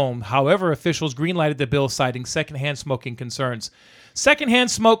in their home. However, officials greenlighted the bill, citing secondhand smoking concerns. Secondhand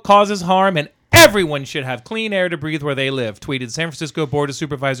smoke causes harm, and everyone should have clean air to breathe where they live, tweeted San Francisco Board of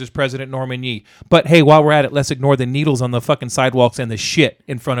Supervisors President Norman Yee. But hey, while we're at it, let's ignore the needles on the fucking sidewalks and the shit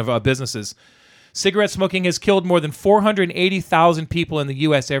in front of businesses. Cigarette smoking has killed more than 480,000 people in the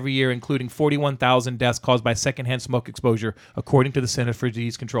U.S. every year, including 41,000 deaths caused by secondhand smoke exposure, according to the Center for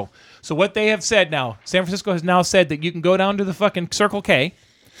Disease Control. So what they have said now, San Francisco has now said that you can go down to the fucking Circle K,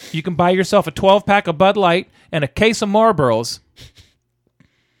 You can buy yourself a 12-pack of Bud Light and a case of Marlboros,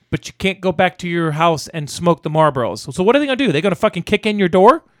 but you can't go back to your house and smoke the Marlboros. So what are they going to do? They're going to fucking kick in your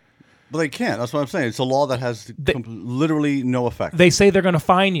door? But they can't. That's what I'm saying. It's a law that has literally no effect. They say they're going to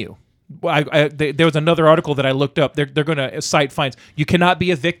fine you. There was another article that I looked up. They're going to cite fines. You cannot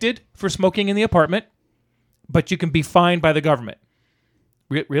be evicted for smoking in the apartment, but you can be fined by the government.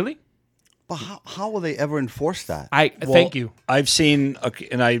 Really? But how will they ever enforce that? Thank you. I've seen,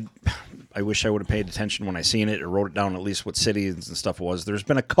 and I wish I would have paid attention when I seen it or wrote it down at least what cities and stuff it was. There's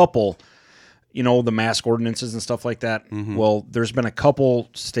been a couple, the mask ordinances and stuff like that. Mm-hmm. Well, there's been a couple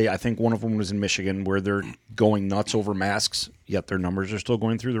I think one of them was in Michigan where they're going nuts over masks, yet their numbers are still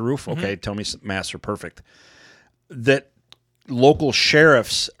going through the roof. Okay, tell me masks are perfect. That local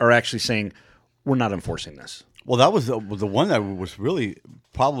sheriffs are actually saying, we're not enforcing this. Well, that was the one that was really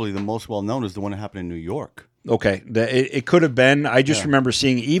probably the most well-known is the one that happened in New York. Okay, it could have been. I just remember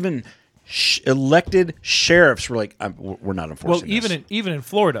seeing even elected sheriffs were like, we're not enforcing this. Well, even in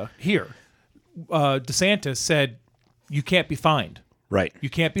Florida, here, DeSantis said you can't be fined. Right. You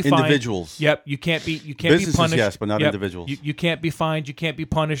can't be fined. Individuals. Yep. You can't be Businesses, punished. yes, but not individuals. You can't be fined. You can't be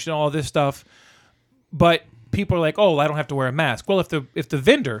punished and all this stuff. But people are like, oh, I don't have to wear a mask. Well, if the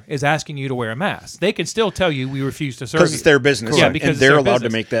vendor is asking you to wear a mask, they can still tell you we refuse to serve you. Because it's their business. Yeah, and because they're it's their allowed to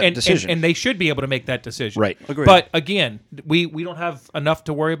make that decision. And they should be able to make that decision. Right. Agreed. But again, we don't have enough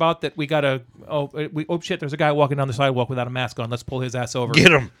to worry about that we got to, shit, there's a guy walking down the sidewalk without a mask on. Let's pull his ass over.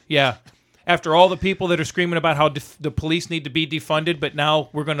 Get him. Yeah. After all the people that are screaming about how the police need to be defunded, but now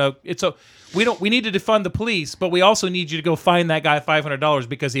we're gonna. We need to defund the police, but we also need you to go find that guy $500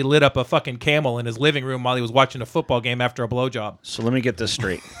 because he lit up a fucking Camel in his living room while he was watching a football game after a blowjob. So let me get this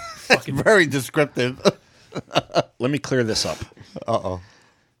straight. Very descriptive. Let me clear this up. Uh-oh.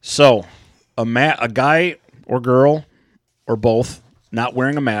 So a guy or girl or both not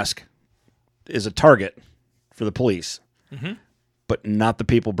wearing a mask is a target for the police. Mm-hmm. But not the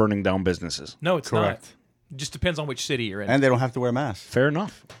people burning down businesses. No, it's Correct. not. It just depends on which city you're in. And they don't have to wear masks. Fair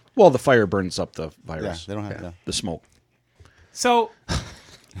enough. Well, the fire burns up the virus. Yeah, they don't have the smoke. So,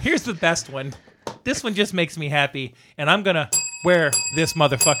 here's the best one. This one just makes me happy, and I'm gonna wear this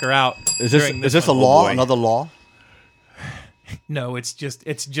motherfucker out. Is this a law? Another law? No, it's just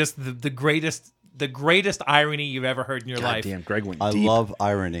the greatest irony you've ever heard in your life. Damn, Greg went I deep. love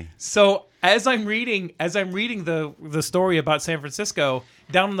irony. So as I'm reading the story about San Francisco,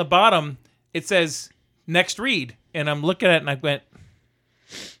 down on the bottom it says next read, and I'm looking at it and I went,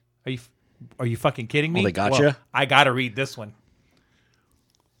 Are you fucking kidding me? Oh, they got you? I gotta read this one.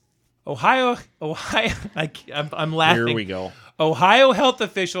 Ohio. I'm laughing. Here we go. Ohio health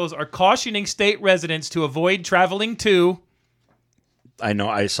officials are cautioning state residents to avoid traveling to I know.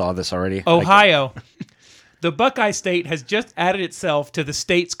 I saw this already. Ohio. The Buckeye State has just added itself to the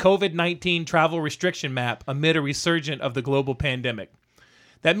state's COVID-19 travel restriction map amid a resurgence of the global pandemic.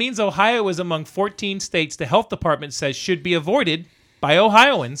 That means Ohio is among 14 states the health department says should be avoided by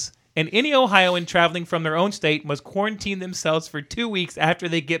Ohioans, and any Ohioan traveling from their own state must quarantine themselves for 2 weeks after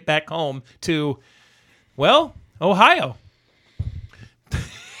they get back home to, well, Ohio.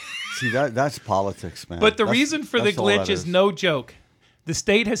 See, that's politics, man. But the That's- reason for the that's all glitch that is no joke. The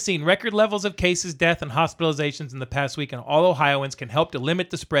state has seen record levels of cases, death, and hospitalizations in the past week, and all Ohioans can help to limit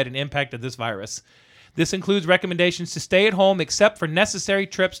the spread and impact of this virus. This includes recommendations to stay at home except for necessary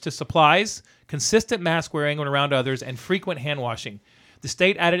trips to supplies, consistent mask wearing when around others, and frequent hand washing. The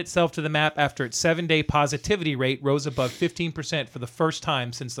state added itself to the map after its 7-day positivity rate rose above 15% for the first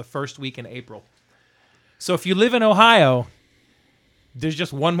time since the first week in April. So if you live in Ohio, there's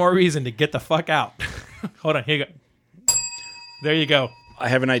just one more reason to get the fuck out. Hold on, here you go. There you go. I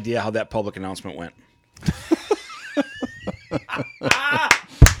have an idea how that public announcement went.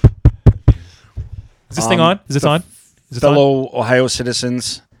 Is this thing on? Is this on? Is this Fellow Ohio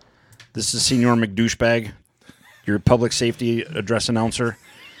citizens, this is Senior McDouchebag, your public safety address announcer.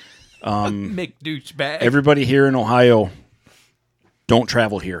 McDouchebag. Everybody here in Ohio, don't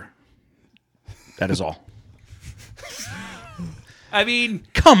travel here. That is all. I mean,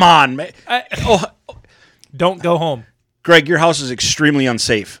 Come on, man. don't go home. Greg, your house is extremely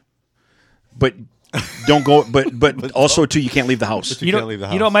unsafe. But don't go. But also too, you can't leave the house. You can't leave the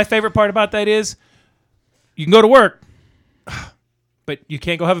house. You know what my favorite part about that is? You can go to work, but you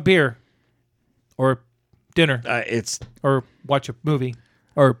can't go have a beer or dinner It's or watch a movie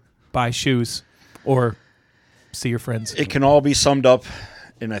or buy shoes or see your friends. It can all be summed up,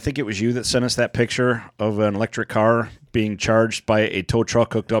 and I think it was you that sent us that picture of an electric car being charged by a tow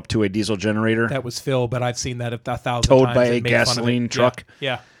truck hooked up to a diesel generator. That was Phil, but I've seen that 1,000 Towed times. by and a made fun of it. gasoline truck.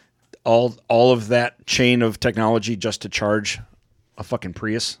 Yeah. All of that chain of technology just to charge a fucking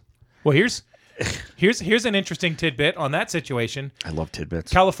Prius. Well, here's an interesting tidbit on that situation. I love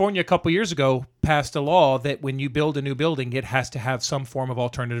tidbits. California a couple years ago passed a law that when you build a new building, it has to have some form of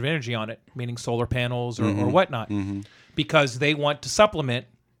alternative energy on it, meaning solar panels or whatnot, because they want to supplement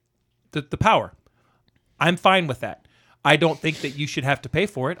the power. I'm fine with that. I don't think that you should have to pay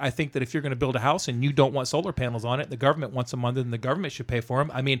for it. I think that if you're going to build a house and you don't want solar panels on it, the government wants them on, then the government should pay for them.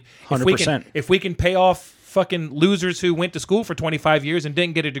 I mean, 100%. If we can pay off fucking losers who went to school for 25 years and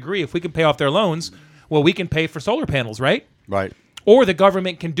didn't get a degree, if we can pay off their loans, well, we can pay for solar panels, right? Right. Or the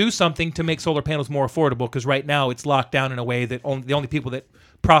government can do something to make solar panels more affordable, because right now it's locked down in a way that the only people that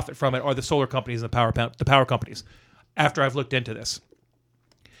profit from it are the solar companies and the power companies. After I've looked into this,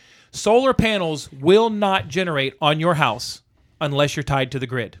 solar panels will not generate on your house unless you're tied to the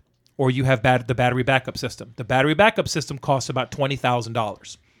grid or you have the battery backup system. The battery backup system costs about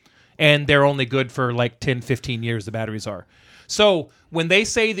 $20,000, and they're only good for like 10, 15 years, the batteries are. So when they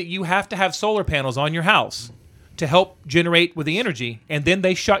say that you have to have solar panels on your house to help generate with the energy, and then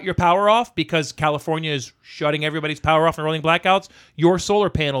they shut your power off because California is shutting everybody's power off and rolling blackouts, your solar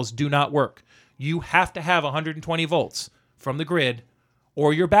panels do not work. You have to have 120 volts from the grid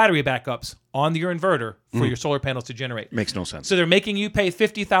or your battery backups on your inverter for your solar panels to generate. Makes no sense. So they're making you pay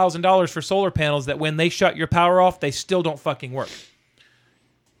 $50,000 for solar panels that when they shut your power off, they still don't fucking work.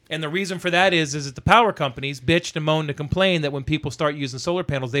 And the reason for that is that the power companies bitched and moaned and complained that when people start using solar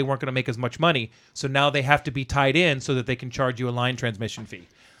panels, they weren't going to make as much money. So now they have to be tied in so that they can charge you a line transmission fee.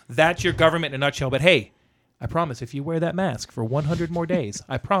 That's your government in a nutshell. But hey, I promise, if you wear that mask for 100 more days,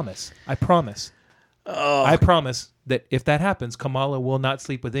 I promise that if that happens, Kamala will not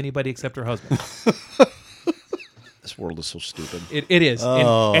sleep with anybody except her husband. This world is so stupid. It is.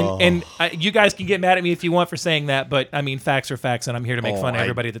 And you guys can get mad at me if you want for saying that, but I mean, facts are facts, and I'm here to make fun of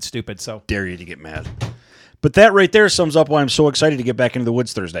everybody that's stupid. So Dare you to get mad. But that right there sums up why I'm so excited to get back into the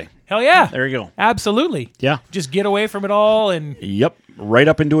woods Thursday. hell yeah. There you go. Absolutely. Yeah. Just get away from it all. And Yep. Right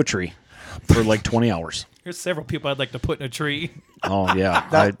up into a tree for like 20 hours. there's several people I'd like to put in a tree. Oh,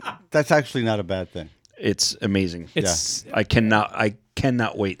 yeah. That's actually not a bad thing. It's amazing. It's I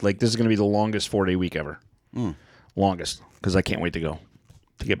cannot wait. Like, this is going to be the longest 4-day week ever. Longest, because I can't wait to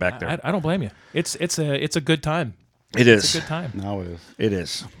get back there. I don't blame you. It's a good time. It is. It's a good time. Now it is. It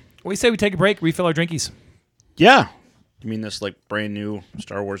is. We say we take a break, refill our drinkies. Yeah. You mean this like brand new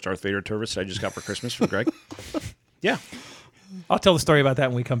Star Wars Darth Vader turvis that I just got for Christmas from Greg? Yeah. I'll tell the story about that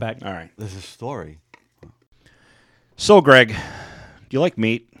when we come back. All right. There's a story. So, Greg, do you like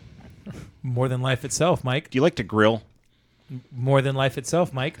meat? More than life itself, Mike. Do you like to grill? More than life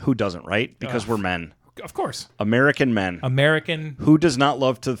itself, Mike. Who doesn't, right? Because we're men. Of course. American men. American. Who does not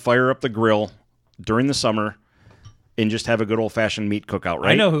love to fire up the grill during the summer and just have a good old-fashioned meat cookout,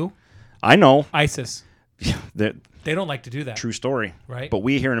 right? I know who. I know. ISIS. That They don't like to do that. true story. Right. But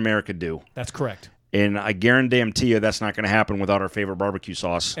we here in America do. That's correct. And I guarantee you that's not going to happen without our favorite barbecue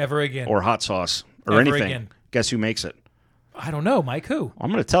sauce. Ever again. Or hot sauce. Or Ever anything. again. Guess who makes it? I don't know, Mike. Who?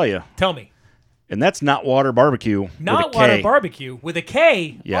 I'm going to tell you. Tell me. And that's Not Water Barbecue. Not with a Water K. Barbecue with a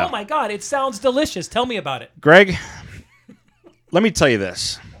K. Yeah. Oh my God, it sounds delicious. Tell me about it. Greg, let me tell you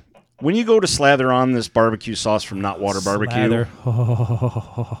this. When you go to slather on this barbecue sauce from Not Water Barbecue, Slather.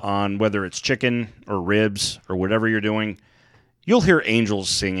 on whether it's chicken or ribs or whatever you're doing, you'll hear angels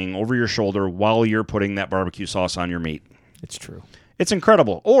singing over your shoulder while you're putting that barbecue sauce on your meat. It's true. It's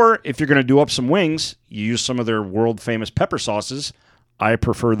incredible. Or if you're going to do up some wings, you use some of their world-famous pepper sauces. I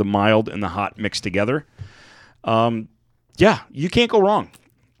prefer the mild and the hot mixed together. Yeah, you can't go wrong.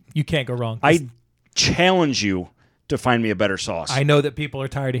 You can't go wrong. I challenge you to find me a better sauce. I know that people are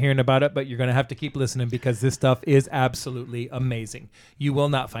tired of hearing about it, but you're going to have to keep listening because this stuff is absolutely amazing. You will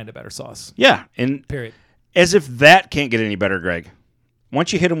not find a better sauce. Yeah, and Period. as if that can't get any better, Greg. Why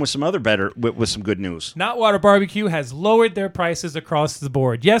don't you hit them with some other better, with some good news? Not Water Barbecue has lowered their prices across the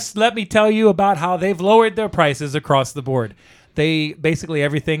board. Yes, let me tell you about how they've lowered their prices across the board. They basically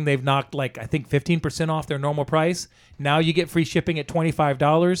everything they've knocked like I think 15% off their normal price. Now you get free shipping at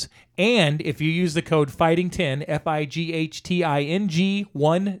 $25, and if you use the code FIGHTING10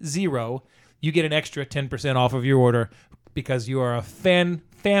 FIGHTING10, you get an extra 10% off of your order because you are a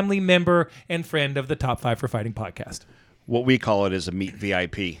family member and friend of the Top 5 for Fighting podcast. What we call it is a meat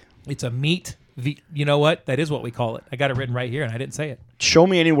VIP. It's a meat. You know what? That is what we call it. I got it written right here, and I didn't say it. Show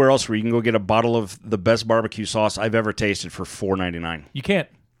me anywhere else where you can go get a bottle of the best barbecue sauce I've ever tasted for $4.99. You can't.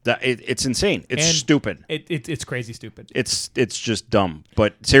 It's insane. It's And stupid. It's crazy stupid. It's just dumb.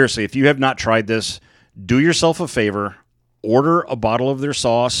 But seriously, if you have not tried this, do yourself a favor. Order a bottle of their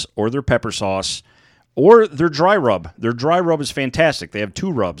sauce or their pepper sauce or their dry rub. Their dry rub is fantastic. They have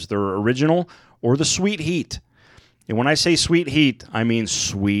two rubs, their original or the sweet heat. And when I say sweet heat, I mean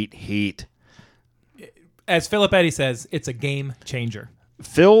sweet heat. As Philip Eddy says, it's a game changer.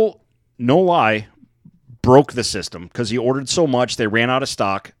 Phil, no lie, broke the system because he ordered so much, they ran out of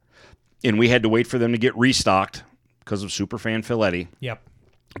stock, and we had to wait for them to get restocked because of Superfan Phil Eddy. Yep.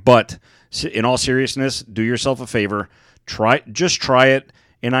 But in all seriousness, do yourself a favor. Just try it,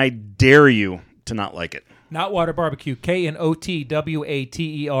 and I dare you to not like it. Not Water Barbecue,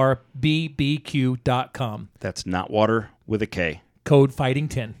 KNOTWATERBBQ.com. That's Not Water with a K. Code Fighting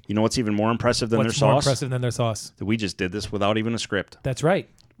 10. You know what's even more impressive than What's their more sauce? impressive than their sauce? That we just did this without even a script. That's right.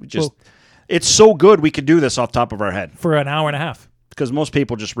 It's so good we could do this off the top of our head. For an hour and a half. Because most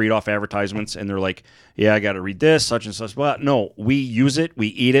people just read off advertisements and they're like, yeah, I got to read this, such and such. But no, we use it, we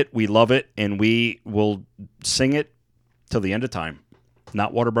eat it, we love it, and we will sing it till the end of time.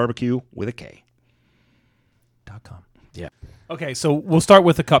 Not Water Barbecue with a K. .com. Yeah. Okay, so we'll start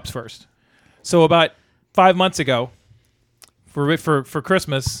with the cups first. So about 5 months ago, for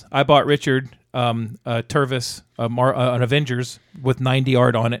Christmas, I bought Richard a Tervis, an Avengers with 90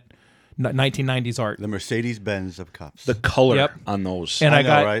 art on it, 1990s art. The Mercedes-Benz of cups. The color Yep. on those. And I I know,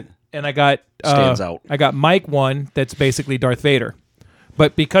 got right? and I got Stands out. I got Mike one that's basically Darth Vader.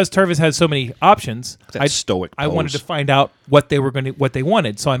 But because Tervis has so many options, That stoic I wanted to pose. find out what they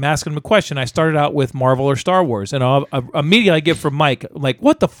wanted. So I'm asking them a question. I started out with Marvel or Star Wars, and immediately I get from Mike like,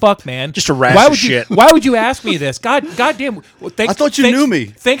 "What the fuck, man? Just a rash why of would shit." Why would you ask me this? Goddamn! Well, thanks, I thought you thanks- knew me.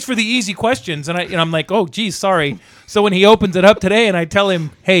 Thanks for the easy questions, and I'm like, "Oh, geez, sorry." So when he opens it up today, and I tell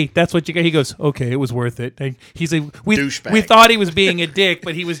him, "Hey, that's what you got," he goes, "Okay, it was worth it." And he's like, Douchebag. we thought he was being a dick,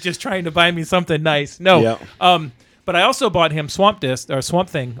 but he was just trying to buy me something nice. No, Yeah. But I also bought him Swamp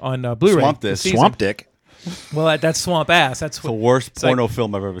Thing on Blu-ray. Swamp this Disc. season. Swamp Dick. Well, that's Swamp Ass. That's The worst it's like- porno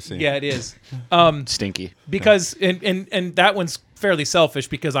film I've ever seen. Yeah, it is. Stinky. Because and that one's fairly selfish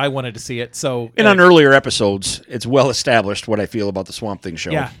because I wanted to see it. So And on earlier episodes, it's well established what I feel about the Swamp Thing show.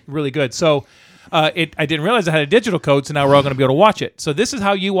 yeah, really good. So I didn't realize I had a digital code, so now we're all going to be able to watch it. So this is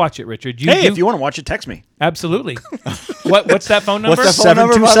how you watch it, Richard. Hey, if you want to watch it, text me. Absolutely. What's that phone number? What's that phone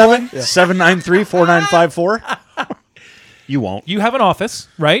number, by the way? 727-793-4954. You won't. You have an office,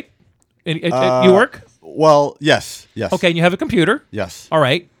 right? You work? Well, yes. Okay, and you have a computer. Yes. All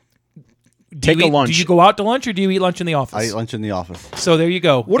right. Take a lunch. Do you go out to lunch or do you eat lunch in the office? I eat lunch in the office. So there you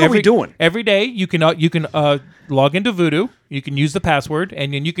go. What are we doing? Every day you can log into Vudu. You can use the password,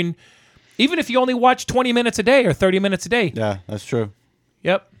 and then you can, even if you only watch 20 minutes a day or 30 minutes a day. Yeah, that's true.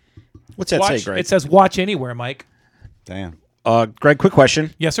 Yep. What's that Watch, say, Greg? it says watch anywhere, Mike. Damn. Greg, quick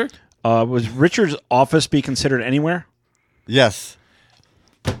question. Yes, sir. Was Richard's office be considered anywhere? Yes.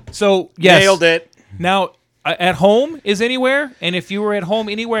 So yes. Nailed it. Now at home is anywhere, and if you were at home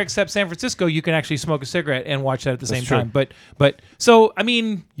anywhere except San Francisco, you can actually smoke a cigarette and watch that at the same true. time. But so I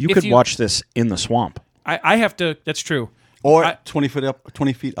mean, You if could watch this in the swamp. I have to. That's true. Or 20 feet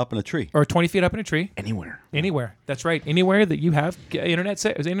up in a tree. Or 20 feet up in a tree. Anywhere. Anywhere. That's right. Anywhere that you have internet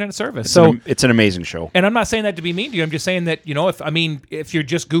service. It's an amazing show. And I'm not saying that to be mean to you. I'm just saying that, if you're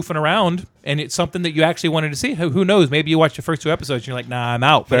just goofing around and it's something that you actually wanted to see, who knows? Maybe you watched the first two episodes and you're like, nah, I'm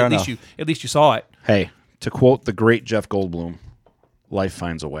out. But Fair at least you saw it. Hey, to quote the great Jeff Goldblum, life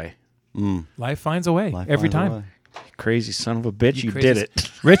finds a way. Life finds a way Life every finds a time. way. Crazy son of a bitch, you crazy did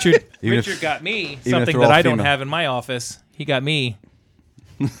it. Richard Even if- Richard got me if something they're that all I don't female. have in my office. He got me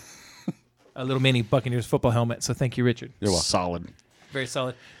a little mini Buccaneers football helmet. So thank you, Richard. You're welcome. Solid. Very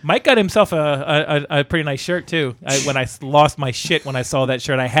solid. Mike got himself a pretty nice shirt too. When I lost my shit when I saw that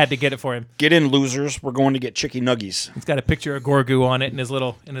shirt, I had to get it for him. Get in, losers. We're going to get chicky nuggies. He's got a picture of Gorgu on it in his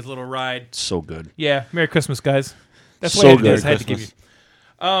little ride. So good. Yeah, Merry Christmas, guys. That's So what I good. had to give you.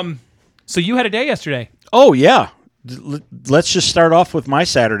 Christmas. So you had a day yesterday. Oh, yeah. Let's just start off with my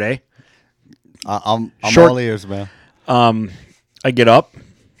Saturday. I'm Short- all ears, man. I get up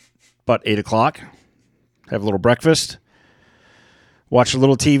about 8 o'clock, have a little breakfast, watch a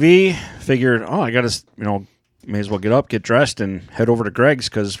little TV, figured, I got to, may as well get up, get dressed, and head over to Greg's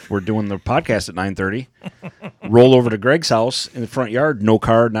because we're doing the podcast at 9:30. Roll over to Greg's house in the front yard, no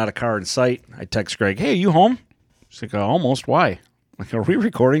car, not a car in sight. I text Greg, hey, you home? He's like, almost. Why? Like, are we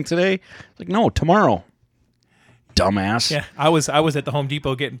recording today? Like, no, tomorrow. Dumbass. Yeah, I was at the Home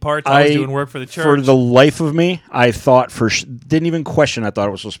Depot getting parts. I was doing work for the church. For the life of me, I thought didn't even question. I thought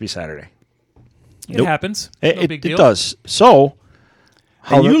it was supposed to be Saturday. it Nope. happens. No It big deal. does. So,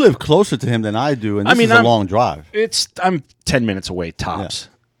 And you live closer to him than I do, and this is a long drive. I'm 10 minutes away tops,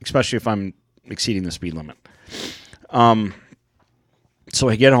 especially if I'm exceeding the speed limit. So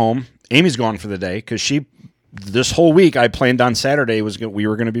I get home. Amy's gone for the day because this whole week I planned on Saturday we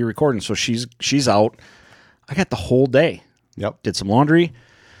were going to be recording. So she's out. I got the whole day. Yep. Did some laundry,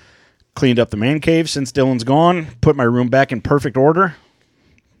 Cleaned up the man cave since Dylan's gone. Put my room back in perfect order.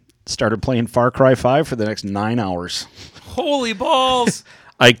 Started playing Far Cry 5 for the next 9 hours. Holy balls!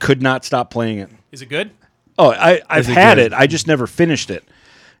 I could not stop playing it. Is it good? Oh, I've had good? it. I just never finished it.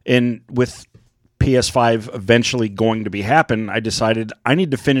 And with PS5 eventually going to be happen, I decided I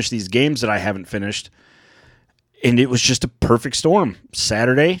need to finish these games that I haven't finished. And it was just a perfect storm.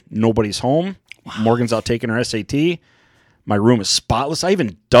 Saturday, nobody's home. Morgan's out taking her SAT. My room is spotless. I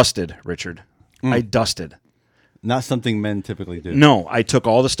even dusted, Richard. I dusted. Not something men typically do. No, I took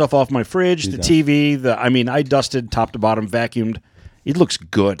all the stuff off my fridge, the TV. I dusted top to bottom, vacuumed. It looks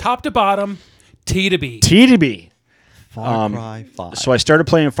good. Top to bottom, T to B. T to B. Far Cry 5. So I started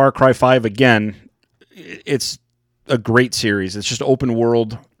playing Far Cry 5 again. It's a great series. It's just open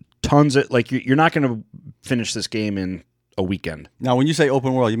world. Tons of, like, you're not going to finish this game in a weekend. Now, when you say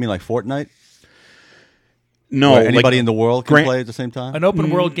open world, you mean like Fortnite? No, Where anybody like, in the world can play at the same time? An open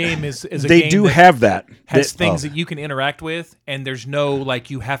world game is a they game do that have that. has That- things that you can interact with, and there's no, like,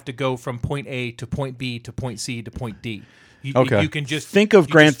 you have to go from point A to point B to point C to point D. Okay. You can just Think of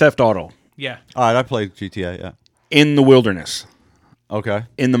you Grand just- Theft Auto Yeah. All right, I played GTA, yeah. in the wilderness, Okay.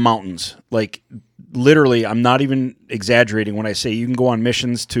 in the mountains. Like, literally, I'm not even exaggerating when I say you can go on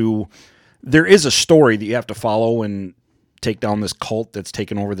missions to... There is a story that you have to follow and take down this cult that's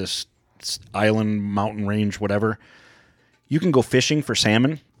taken over this island, mountain range, whatever. You can go fishing for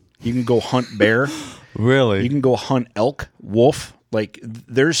salmon. You can go hunt bear. Really? You can go hunt elk, wolf. Like,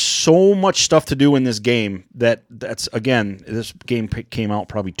 there's so much stuff to do in this game that's, again, this game came out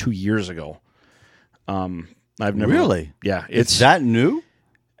probably 2 years ago. I've never... Really? Yeah. It's that new?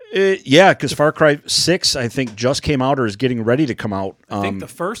 Yeah, because Far Cry 6, I think, just came out or is getting ready to come out. I think the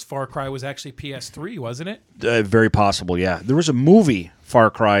first Far Cry was actually PS3, wasn't it? Very possible, yeah. There was a movie, Far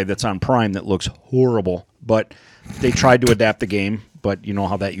Cry, that's on Prime that looks horrible, but they tried to adapt the game, but you know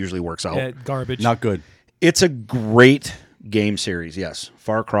how that usually works out. Yeah, garbage. Not good. It's a great game series, yes.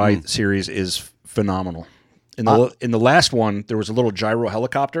 Far Cry series is phenomenal. In the last one, there was a little gyro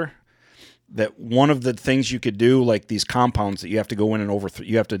helicopter that one of the things you could do, like these compounds that you have to go in and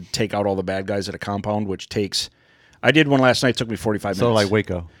you have to take out all the bad guys at a compound, which takes... I did one last night. It took me 45 minutes. So like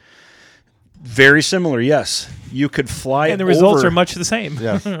Waco. Very similar, yes. You could fly and the results over- are much the same.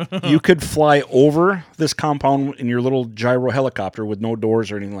 Yeah. You could fly over this compound in your little gyro helicopter with no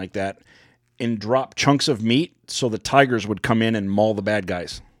doors or anything like that and drop chunks of meat so the tigers would come in and maul the bad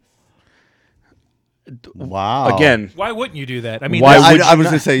guys. Wow. Again, Why wouldn't you do that? I mean, Why that's- would I you was not-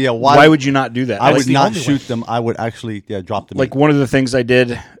 going to say, yeah, why would you not do that? I Like, would the not only shoot way. them. I would actually drop them. like one of the things I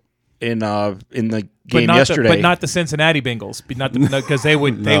did in the game yesterday. but not the Cincinnati Bengals, because they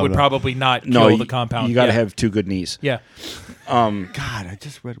would No. probably not no, kill the compound. You got to Yeah. have two good knees. Yeah. God, I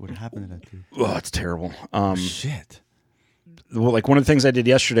just read what happened to that dude. Oh, it's terrible. Shit. Well, like one of the things I did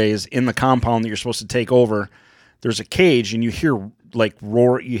yesterday is in the compound that you're supposed to take over, there's a cage and you hear like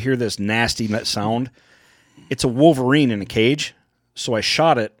roar, you hear this nasty sound. It's a Wolverine in a cage. So I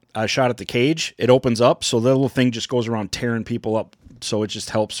shot it. I shot at the cage. It opens up. So the little thing just goes around tearing people up. So it just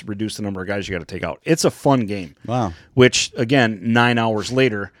helps reduce the number of guys you got to take out. It's a fun game. Wow. Which, again, 9 hours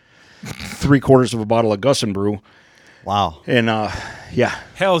later, 3/4 of a bottle of Gus and Brew. Wow. And, yeah.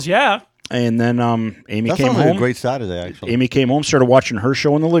 Hells yeah. And then Amy That came sounds home. like a great Saturday, actually. Amy came home, started watching her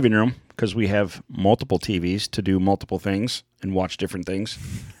show in the living room because we have multiple TVs to do multiple things and watch different things.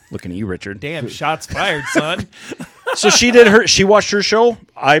 Looking at you, Richard. Damn, shots fired, son. So she watched her show.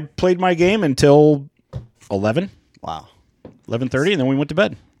 I played my game until 11, Wow. 11:30, and then we went to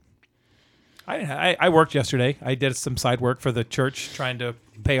bed. I worked yesterday. I did some side work for the church, trying to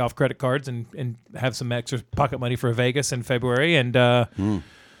pay off credit cards and have some extra pocket money for Vegas in February. And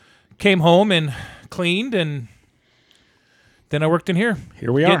came home and cleaned, and then I worked in here.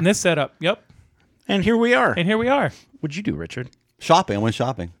 Here we are. Getting this set up. Yep. And here we are. And here we are. What'd you do, Richard? Shopping. I went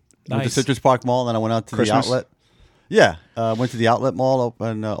shopping. Went to Nice. Citrus Park Mall, then I went out to Christmas? the outlet. Yeah. Went to the outlet mall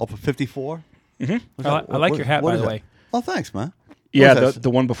open 54. Mm-hmm. I like your hat, by the way. Oh, thanks, man. Yeah, What was that? the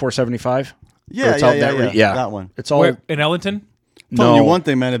one before 75? Yeah, Or it's yeah, out yeah, that yeah. That one. It's all Where, in Ellington? Telling you no, one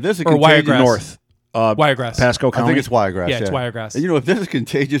thing, man. If there's a Or contagious Wiregrass. north. Wiregrass. Pasco I County. think it's Wiregrass. Yeah, it's Wiregrass. And you know, if there's a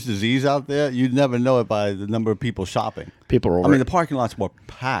contagious disease out there, you'd never know it by the number of people shopping. People are over I mean, it. the parking lot's more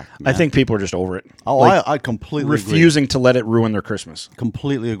packed. I Man. think people are just over it. Oh, Like, I completely refusing to let it ruin their Christmas,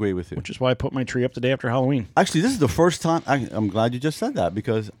 completely agree with you. which is why I put my tree up the day after Halloween. Actually, this is the first time. I'm glad you just said that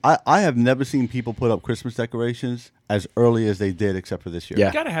because I have never seen people put up Christmas decorations as early as they did, except for this year. Yeah.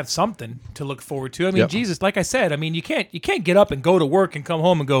 You got to have something to look forward to. I mean, Yep. Jesus, like I said, I mean, you can't get up and go to work and come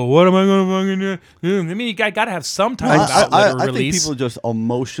home and go, what am I going to fucking do? I mean, you got to have some type of outlet or I think release. people are just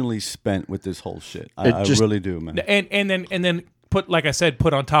emotionally spent with this whole shit. I It just- really do, man. and then like I said,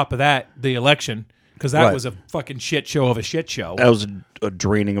 put on top of that the election, because that Right. was a fucking shit show of a shit show. That was a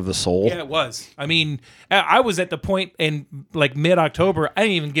draining of the soul. Yeah, it was. I mean, I was at the point in like mid-October, I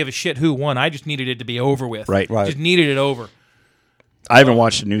didn't even give a shit who won. I just needed it to be over with. Right. Just needed it over. I haven't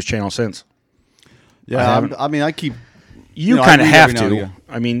watched the news channel since. Yeah, I mean, I keep. You know, I kind of read have every now and to. again.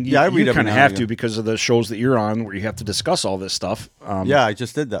 I mean, Yeah, I read you every kind of now and have again. to because of the shows that you're on where you have to discuss all this stuff. Yeah, I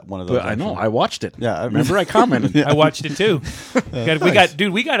just did that one of those. But I know. actually. I watched it. Yeah, I remember I commented. I watched it too.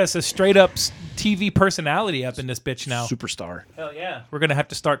 We got us a straight up TV personality up in this bitch now. Superstar. Hell yeah. We're going to have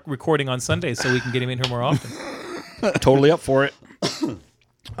to start recording on Sundays so we can get him in here more often. Totally up for it. So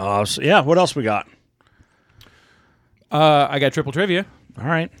yeah, what else we got? I got triple trivia. All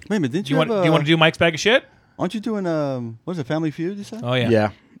right. Wait a minute, didn't Do you, you want to do Mike's bag of shit? Aren't you doing what is it, Family Feud? You said Oh yeah.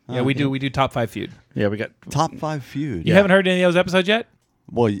 Yeah. Yeah, we do top 5 feud. Yeah, we got. top 5 feud. You haven't heard any of those episodes yet?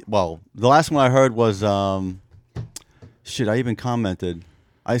 Well, the last one I heard was shit. I even commented.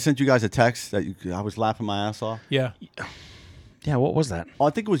 I sent you guys a text that I was laughing my ass off. Yeah. Yeah, what was that? Oh, I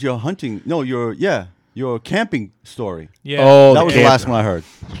think it was your hunting. No, your camping story. Yeah. Oh, That was the last one I heard.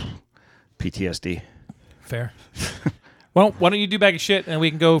 PTSD. Fair. Well, why don't you do bag of shit and we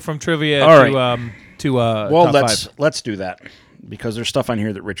can go from trivia All to right. top let's do that because there's stuff on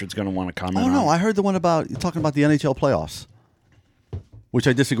here that Richard's going to want to comment Oh on. no, I heard the one about you're talking about the NHL playoffs, which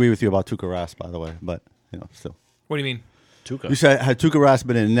I disagree with you about Tuukka Rask, by the way. But still, 5. What do you mean? Tuukka. you said had Tuukka Rask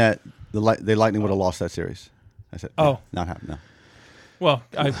been in net, the Lightning would have lost that series. I said, Oh. not happening. No. Well,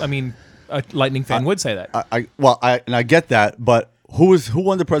 I mean, a Lightning fan would say that. I get that, but who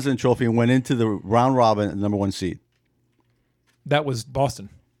won the President Trophy and went into the round robin at the number 1 seed? That was Boston.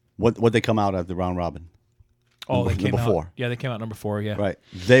 What they come out at the round robin? Oh, they came number out. 4. Yeah, they came out number 4. Yeah. Right.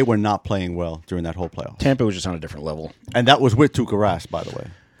 They were not playing well during that whole playoff. Tampa was just on a different level. And that was with Tuukka Rask, by the way.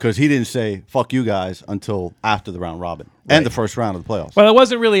 Because he didn't say, fuck you guys, until after the round robin. And the first round of the playoffs. Well, it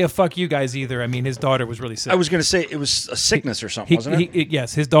wasn't really a fuck you guys either. I mean, his daughter was really sick. I was going to say it was a sickness or something, wasn't it?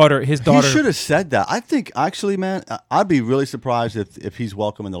 Yes, his daughter. He should have said that. I think, actually, man, I'd be really surprised if he's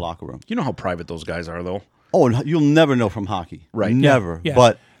welcome in the locker room. You know how private those guys are, though. Oh, and you'll never know from hockey. Right. Never. Yeah.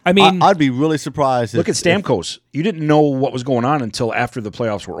 But I mean- I'd be really surprised. Look at Stamkos. You didn't know what was going on until after the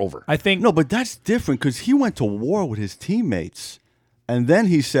playoffs were over. I think. No, but that's different because he went to war with his teammates. And then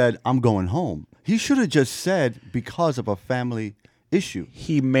he said, I'm going home. He should have just said because of a family issue.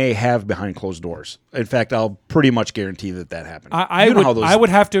 He may have behind closed doors. In fact, I'll pretty much guarantee that happened. I would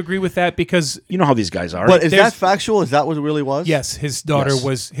have to agree with that because You know how these guys are. But is that There's- factual? Is that what it really was? yes, his daughter Yes.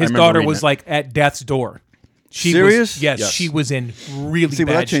 was I remember reading it. like at death's door. She Serious? Was, yes, Yes. she was in really See,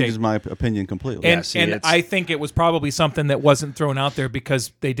 but bad that changes shape. my opinion completely. And, Yeah, see, and it's- I think it was probably something that wasn't thrown out there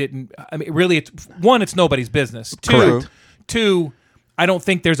because they didn't. I mean, really, it's nobody's business. Correct. Two, I don't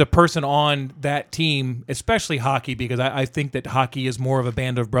think there's a person on that team, especially hockey, because I think that hockey is more of a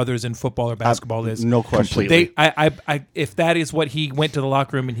band of brothers than football or basketball is. No question. Completely. If that is what he went to the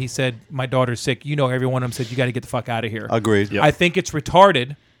locker room and he said, "My daughter's sick," every one of them said, "You got to get the fuck out of here." Agreed. Yep. I think it's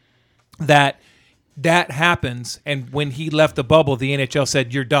retarded that happens, and when he left the bubble, the NHL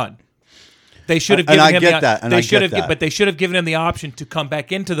said, "You're done." They should have And given I him get that, and they I should get have, that. but they should have given him the option to come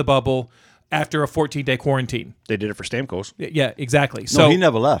back into the bubble after a 14-day quarantine. They did it for Stamkos. Yeah, exactly. No, So he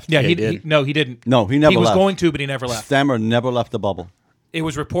never left. Yeah, he did. no, he didn't. No, he never He was left. going to, but he never left. Stammer never left the bubble. It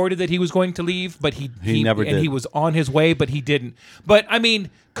was reported that he was going to leave, but he never and did. he was on his way, but he didn't. But I mean,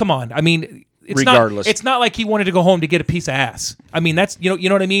 come on. I mean, Regardless. it's not like he wanted to go home to get a piece of ass. I mean, that's you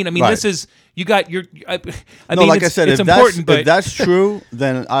know what I mean. I mean, Right. this is you got your. I No, mean, like I it's, said, it's if important, that's, but if that's true,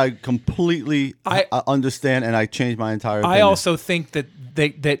 then I completely I understand and I changed my entire opinion. I also think that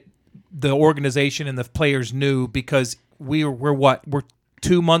that the organization and the players knew because we're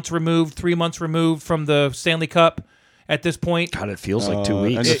 2 months removed, 3 months removed from the Stanley Cup at this point. God, it feels like 2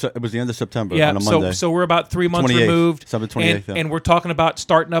 weeks. It was the end of September Yeah, on a Monday. so we're about 3 months 28th, removed, 7/28th, yeah. and we're talking about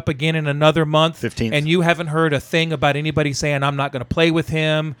starting up again in another month. 15th. And you haven't heard a thing about anybody saying I'm not going to play with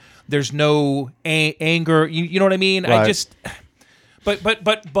him. There's no anger. You know what I mean? I Right. just,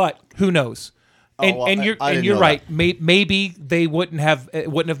 but who knows? And well, and you're I didn't you're know right. Maybe they wouldn't have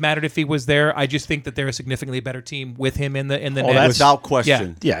it wouldn't have mattered if he was there. I just think that they're a significantly better team with him in the net. that's- without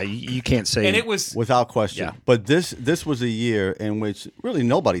question. Yeah, you can't say. And it was Without question. Yeah. But this was a year in which really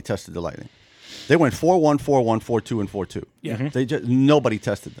nobody tested the Lightning. They went 4-1, 4-1, 4-2, and 4-2. Yeah. Mhm. They just nobody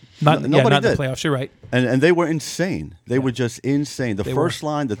tested them. not Nobody not in did. the playoffs. You're right. And they were insane. They were just insane. The They first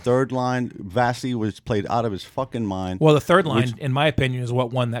line, the third line, Vasi was played out of his fucking mind. Well, the third line, in my opinion, is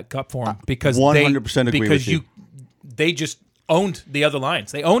what won that cup for him because 100% agree because with you. they just owned the other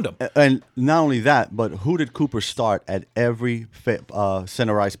lines. They owned them. And not only that, but who did Cooper start at every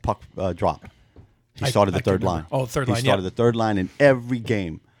center ice puck drop? He started the I third can't line. remember. Oh, third He line, started yeah. the third line in every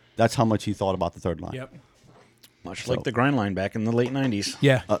game. That's how much he thought about the third line. Yep. Much like the grind line back in the late 90s.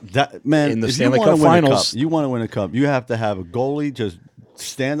 Yeah. That man, In the if Stanley you wanna Cup win a Finals- cup, you want to win a cup. You have to have a goalie just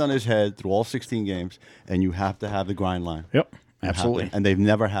stand on his head through all 16 games, and you have to have the grind line. Yep, You have absolutely. to. And they've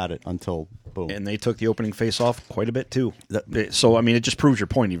never had it until boom. And they took the opening face-off quite a bit, too. So, I mean, it just proves your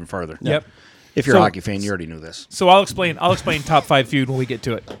point even farther. Yep. If you're a So- hockey fan, you already knew this. So I'll explain top 5 feud when we get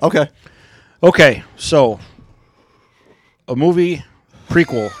to it. Okay. Okay, so a movie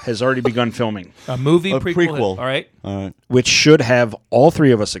prequel has already begun filming, A movie A prequel. prequel. All right. All right. which should have all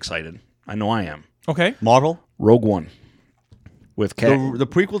three of us excited. I know I am. Okay. Marvel, Rogue One with the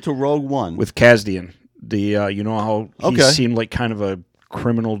prequel to Rogue One. with Kasdian. You know how he Okay. seemed like kind of a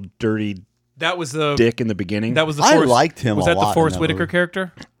criminal, dirty That was the dick in the beginning. That was the I Forrest, liked him Was a that lot the in Forrest that Whitaker movie.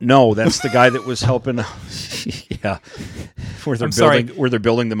 character? No, that's the guy that was helping. Yeah, where they're I'm sorry.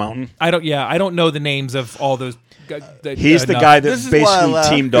 building the mountain. I don't know the names of all those. He's the guy that This is why I basically laugh,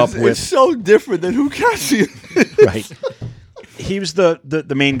 teamed up 'cause with. It's so different than who Cassian. Right. He was the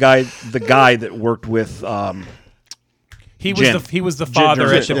main guy, the guy that worked with. He was Jin. he was the father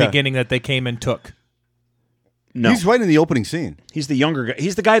Jin at the yeah. beginning that they came and took. No, He's right in the opening scene. he's the younger guy.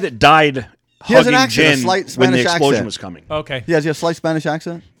 He's the guy that died He has an hugging accent, a Jin slight when the Spanish explosion accent. was coming. Okay. He has a slight Spanish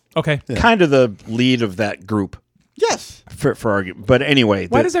accent. Okay. Kind of the lead of that group Yes. for argument. But anyway,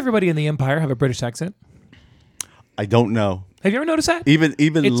 Why does everybody in the Empire have a British accent? I don't know. Have you ever noticed that? Even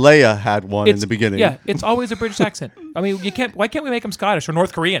It's- Leia had one in It's- the beginning. Yeah, it's always a British accent. I mean, you can't. Why can't we make them Scottish or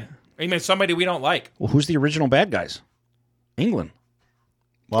North Korean? I mean, somebody we don't like. well, who's the original bad guys? England.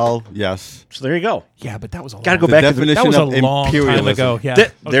 Well, yes. So there you go. Yeah, but that was a Got to long, go The back to the. definition that was a of long time imperialism. ago. Yeah.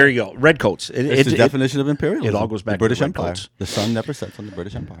 There you go. Redcoats. It's the definition of imperialism. it all goes back the British to the Empire. redcoats. The sun never sets on the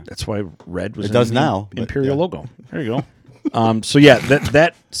British Empire. That's why red was It does in the now, but imperial yeah. logo. There you go. So yeah,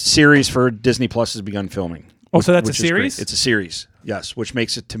 that series for Disney Plus has begun filming. Oh, so that's a which is great. series? It's a series, yes, which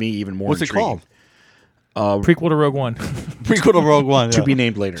makes it to me even more. What's intriguing. it called? Prequel to Rogue One. Prequel to Rogue One. To yeah. be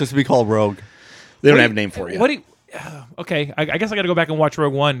named later. Just to be called Rogue. They don't have a name for it yet. What do you, okay, I guess I got to go back and watch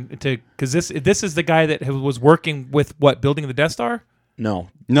Rogue One because this is the guy that was working with building the Death Star. No,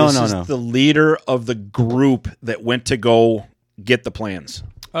 No, This no, is no. the leader of the group that went to go get the plans.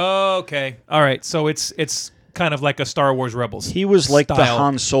 Okay, all right. So it's kind of like a Star Wars Rebels. He was like the style.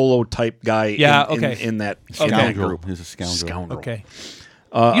 Han Solo type guy. Yeah, in okay. that Scoundrel. group. He's a scoundrel. Scoundrel. Okay,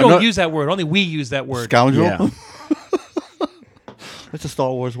 you don't ano- use that word. Only we use that word. Scoundrel? Yeah. That's a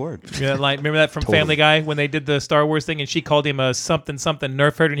Star Wars word. Yeah, like remember that from Family Guy when they did the Star Wars thing and she called him a something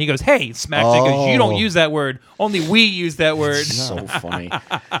nerf herder and he goes, "Hey, smacks it." He goes, "You don't Oh. use that word. Only we use that word." So funny.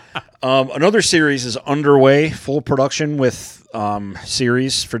 Another series is underway, full production with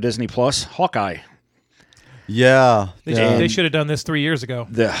series for Disney Plus. Hawkeye. Yeah. They should have done this 3 years ago.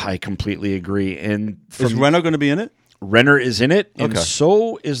 I completely agree. And Is Renner going to be in it? Renner is in it, and Okay.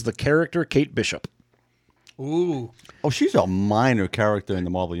 so is the character Kate Bishop. Ooh, Oh, she's a minor character in the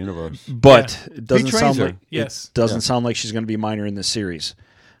Marvel Universe. But it doesn't trains sound her. like Yes. it doesn't sound like she's going to be minor in this series.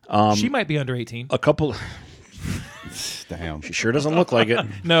 she might be under 18. A couple. Damn. She sure doesn't look like it.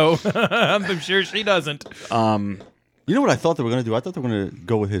 No, I'm sure she doesn't. You know what I thought they were going to do? I thought they were going to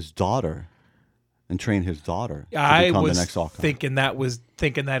go with his daughter and train his daughter to I become was the next Hawkeye. thinking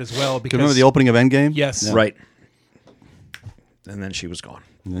that as well because Remember the opening of Endgame? Yes. Yeah. Right. And then she was gone.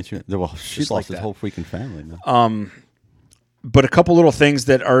 And then she Just lost like his that. whole freaking family. Now. But a couple little things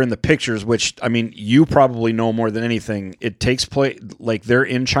that are in the pictures, which I mean, you probably know more than anything. It takes place like they're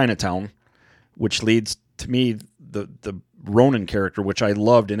in Chinatown, which leads to me the Ronin character, which I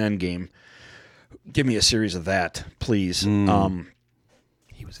loved in Endgame. Give me a series of that, please.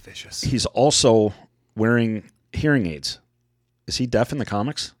 He was vicious. He's also wearing hearing aids. Is he deaf in the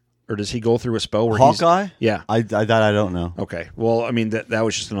comics, or does he go through a spell where Hawkeye? he's yeah? I don't know. Okay. Well, I mean, that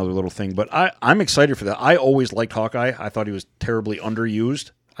was just another little thing. But I'm excited for that. I always liked Hawkeye. I thought he was terribly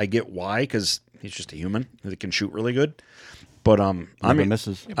underused. I get why, because he's just a human that can shoot really good. But Never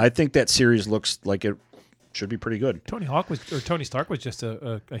misses. I think that series looks like it should be pretty good. Tony Stark was just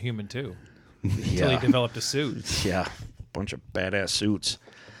a human too until he Yeah. developed a suit. Yeah. Bunch of badass suits.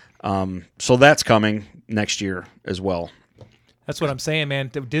 So that's coming next year as well. That's what I'm saying, man.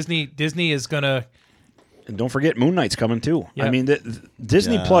 Disney is gonna. And don't forget, Moon Knight's coming too. Yep. I mean,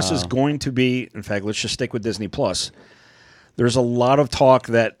 Disney Plus is Yeah. going to be. In fact, let's just stick with Disney Plus. There's a lot of talk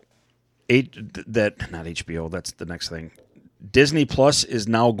that not HBO. That's the next thing. Disney Plus is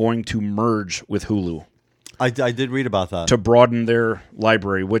now going to merge with Hulu I did read about that. to broaden their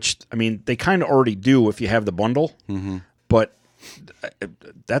library. Which I mean, they kind of already do if you have the bundle. But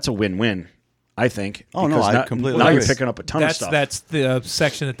that's a win-win. I think. Oh, no, because I now, completely Now you're agree. picking up a ton of stuff. That's the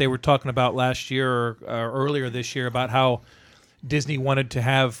section that they were talking about last year or earlier this year about how Disney wanted to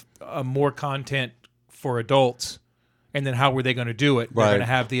have more content for adults, and then how were they going to do it? They're Right. going to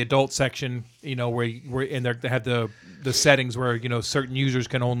have the adult section, where and they have the settings where certain users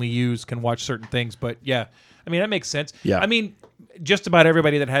can watch certain things. But yeah, I mean that makes sense. Yeah. I mean, just about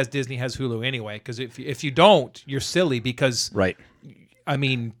everybody that has Disney has Hulu anyway. Because if you don't, you're silly. Because right. I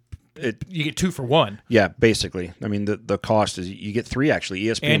mean, you get 2 for 1. Yeah, basically. I mean, the cost is you get 3 actually.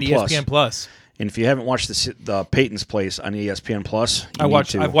 ESPN And Plus. ESPN Plus. And if you haven't watched the Peyton's Place on ESPN Plus, I've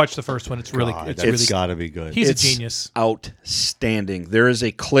watched the first one. It's really It's got to be good. He's It's a genius. outstanding. There is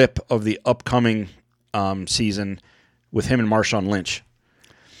a clip of the upcoming season with him and Marshawn Lynch,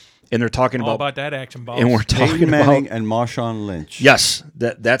 and they're talking All about that action ball. and we're Peyton talking Manning about and Marshawn Lynch. yes,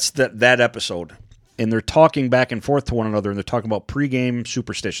 that's that episode, and they're talking back and forth to one another, and they're talking about pregame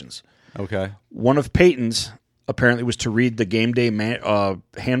superstitions. Okay. One of Peyton's apparently was to read the game day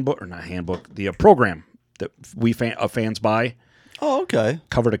handbook, or not handbook, the program that fans buy Oh, okay.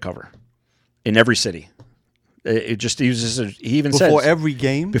 cover to cover in every city. It just he even Before says every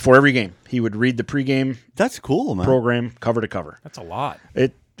game? before every game he would read the pregame That's cool, man. program cover to cover. That's a lot.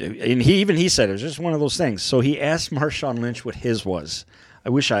 And he said it was just one of those things. So he asked Marshawn Lynch what his was. I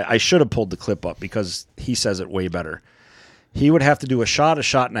wish I should have pulled the clip up because he says it way better. He would have to do a shot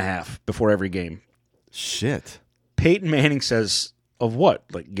and a half before every game. Shit. Peyton Manning says, of what?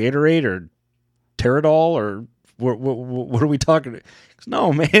 Like Gatorade or Teradol or what are we talking about?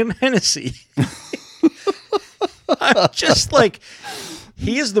 No, man, Hennessy. I'm just like,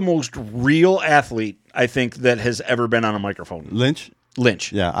 he is the most real athlete, I think, that has ever been on a microphone. Lynch?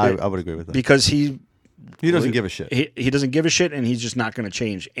 Lynch. Yeah, I would agree with that. Because he doesn't give a shit. He doesn't give a shit, and he's just not going to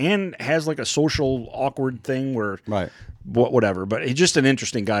change. And has like a social awkward thing where, Right. whatever. But he's just an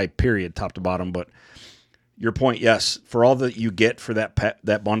interesting guy, period, top to bottom. But your point, yes, for all that you get for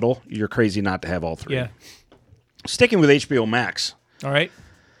that bundle, you're crazy not to have all 3. Yeah. Sticking with HBO Max, All right.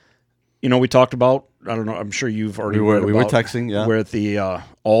 we talked about, I don't know, I'm sure you've already read we were about texting, yeah. where the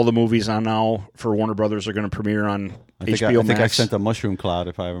all the movies on now for Warner Brothers are going to premiere on HBO I think I Max. sent a mushroom cloud,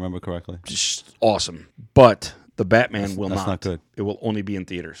 if I remember correctly. Just awesome. But the Batman will that's not good. It will only be in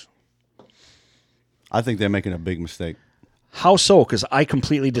theaters. I think they're making a big mistake. How so? Because I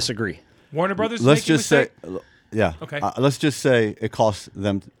completely disagree. Warner Brothers. is Let's making a just say, mistake? yeah. Okay. Let's just say it costs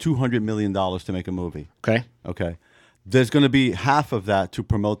them $200 million to make a movie. Okay? Okay. There's going to be half of that to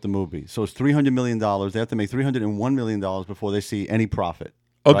promote the movie. So it's $300 million. They have to make $301 million before they see any profit.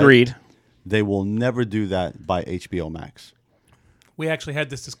 right? Agreed. They will never do that by HBO Max. We actually had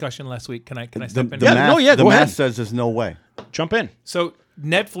this discussion last week. Can I The, step in? the Yeah, math, no, yeah, the go math ahead. says there's no way. Jump in. So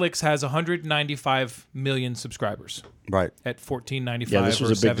Netflix has 195 million subscribers Right. at $14.95 Yeah, this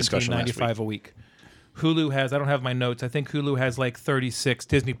was or a big discussion last $17.95 a week. Hulu has, I don't have my notes. I think Hulu has like 36.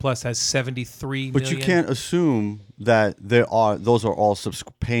 Disney Plus has 73 But million. you can't assume that those are all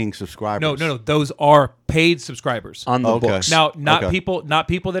paying subscribers. No. Those are paid subscribers. On the Okay. books. Now, not Okay.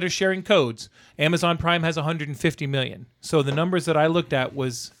 people that are sharing codes. Amazon Prime has 150 million. So the numbers that I looked at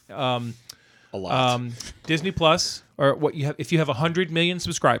was a lot. Disney Plus, or what you have if you have 100 million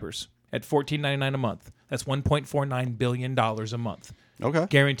subscribers at $14.99 a month. That's $1.49 billion a month. Okay.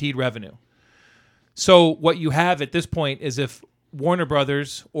 Guaranteed revenue. So what you have at this point is if Warner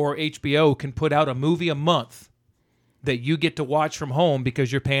Brothers or HBO can put out a movie a month that you get to watch from home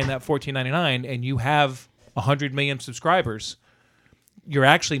because you're paying that $14.99 and you have 100 million subscribers, you're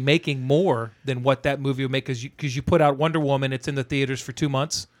actually making more than what that movie would make because you put out Wonder Woman, it's in the theaters for 2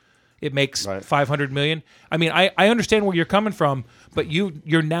 months. It makes Right. 500 million. I mean, I understand where you're coming from, but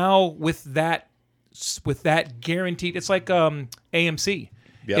you're now with that guaranteed. It's like AMC.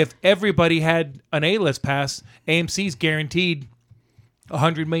 Yep. If everybody had an A-list pass, AMC's guaranteed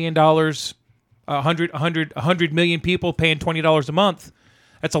 $100 million, 100 million people paying $20 a month.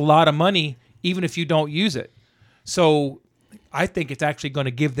 That's a lot of money, even if you don't use it. So I think it's actually going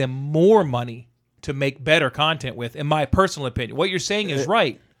to give them more money to make better content with, in my personal opinion. What you're saying is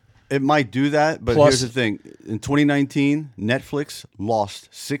right. It might do that, but Plus- here's the thing. In 2019, Netflix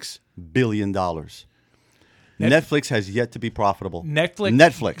lost $6 billion. Netflix has yet to be profitable.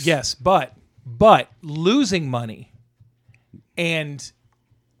 Netflix. Yes, but losing money and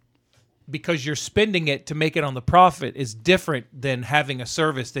because you're spending it to make it on the profit is different than having a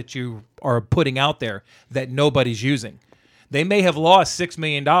service that you are putting out there that nobody's using. They may have lost $6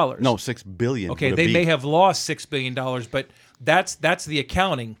 million. No, $6 billion. Okay, with a they B. may have lost $6 billion, but that's the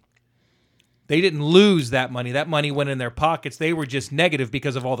accounting. They didn't lose that money. That money went in their pockets. They were just negative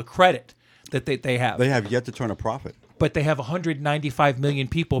because of all the credit that they have. They have yet to turn a profit. but they have 195 million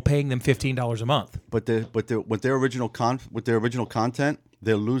people paying them $15 a month. But with their original content,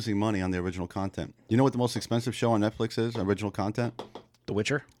 they're losing money on their original content. You know what the most expensive show on Netflix is? Original content? The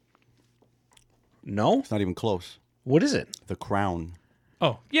Witcher? No? It's not even close. What is it? The Crown.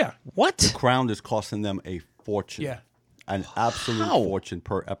 Oh, yeah. What? Crown is costing them a fortune. Yeah. An absolute How? fortune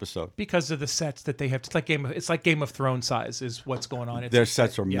per episode. Because of the sets that they have. It's like Game of Thrones size is what's going on. Their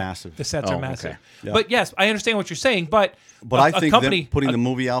sets are massive. The sets Oh, are massive. okay. Yeah. But yes, I understand what you're saying. But I think company them putting the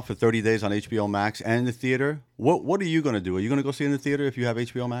movie out for 30 days on HBO Max and in the theater, what are you going to do? Are you going to go see it in the theater if you have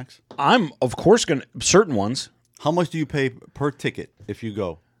HBO Max? I'm, of course, going to... Certain ones, How much do you pay per ticket if you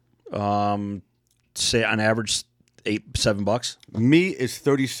go? say on average, $7. Me is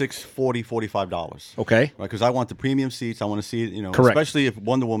 $36, $40, $45. Okay. Right, because I want the premium seats. I want to see it, Correct. especially if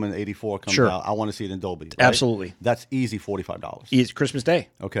Wonder Woman 84 comes Sure. out. I want to see it in Dolby. Right? Absolutely. That's easy $45. It's Christmas Day.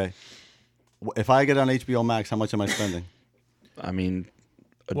 Okay. If I get on HBO Max, how much am I spending? I mean,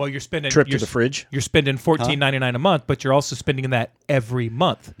 well, you're spending trip to you're the fridge. You're spending $14.99 a month, but you're also spending that every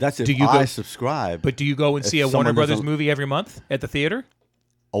month. That's if do you I go, subscribe. But do you go and see a someone Warner Brothers doesn't- movie every month at the theater?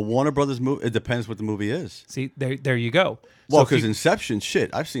 A Warner Brothers movie, it depends what the movie is. See, there you go. Well, So if because you- Inception,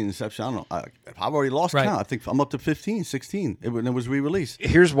 I've seen Inception. I don't know. I've already lost Right. count. I think I'm up to 15, 16. When it was re-released.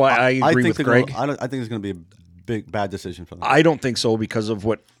 Here's why I agree with Greg. I think it's going to be a bad decision for them. I don't think so because of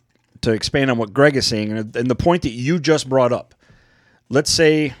what, to expand on what Greg is saying, and the point that you just brought up. Let's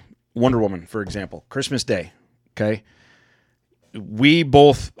say Wonder Woman, for example, Christmas Day, okay? We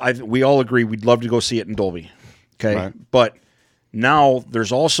all agree we'd love to go see it in Dolby, okay? Right. But now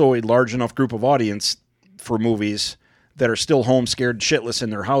there's also a large enough group of audience for movies that are still home scared shitless in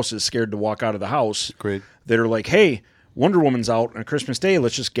their houses, scared to walk out of the house. Agreed. That are like, hey, Wonder Woman's out on Christmas Day.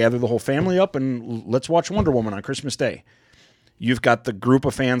 Let's just gather the whole family up and let's watch Wonder Woman on Christmas Day. You've got the group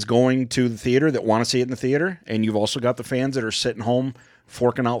of fans going to the theater that want to see it in the theater, and you've also got the fans that are sitting home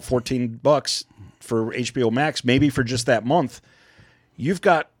forking out $14 for HBO Max, maybe for just that month. You've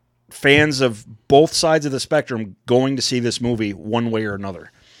got fans of both sides of the spectrum going to see this movie one way or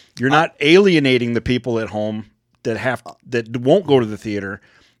another. You're not alienating the people at home that won't go to the theater.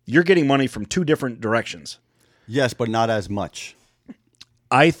 You're getting money from two different directions. Yes, but not as much.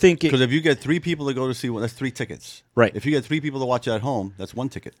 I think Because if you get 3 people to go to see one, that's 3 tickets. Right. If you get 3 people to watch it at home, that's 1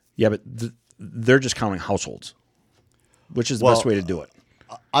 ticket. yeah, but they're just counting households, which is the best way to do it.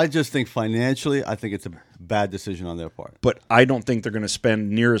 I just think financially, I think it's a bad decision on their part. But I don't think they're going to spend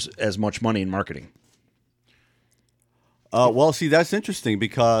near as much money in marketing. Well, see, that's interesting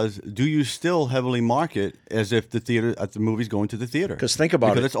because do you still heavily market as if the movie's going to the theater? 'Cause think about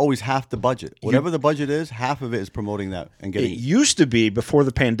because it. it's always half the budget. Whatever the budget is, half of it is promoting that and It getting. used to be before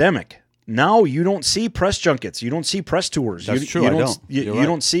the pandemic. Now you don't see press junkets. You don't see press tours. That's you, true, You I don't, don't. You, You're you right.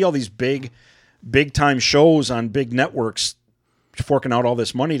 don't see all these big time shows on big networks forking out all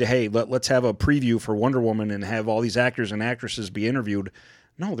this money to, hey, let's have a preview for Wonder Woman and have all these actors and actresses be interviewed.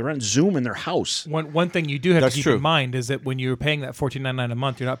 No, they're on Zoom in their house. One thing you do have That's to keep true. in mind is that when you're paying that $14.99 a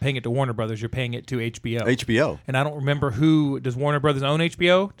month, you're not paying it to Warner Brothers. You're paying it to HBO. HBO. And I don't remember does Warner Brothers own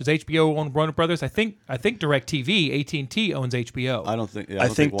HBO? Does HBO own Warner Brothers? I think DirecTV, AT&T owns HBO. I don't think. Yeah, I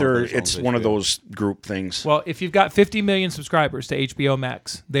don't think Warner Brothers it's owns one of HBO. those group things. Well, if you've got 50 million subscribers to HBO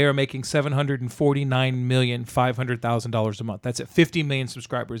Max, they are making $749,500,000 a month. That's at 50 million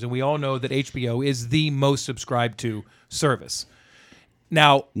subscribers, and we all know that HBO is the most subscribed to service.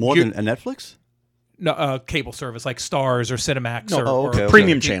 Now, More you're- than a Netflix. no, cable service like Stars or Cinemax No, or, okay, or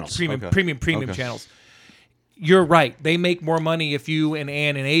Premium channels. premium Okay. channels. You're right. They make more money if you and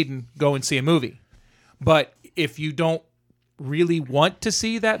Ann and Aiden go and see a movie. But if you don't really want to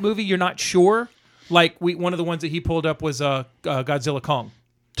see that movie, you're not sure. Like one of the ones that he pulled up was Godzilla Kong.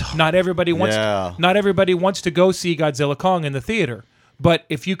 Not everybody wants. Yeah. Not everybody wants to go see Godzilla Kong in the theater. But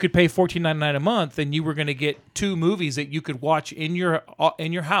if you could pay $14.99 a month, then you were going to get 2 movies that you could watch in your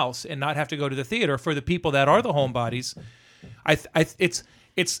house and not have to go to the theater. For the people that are the homebodies, I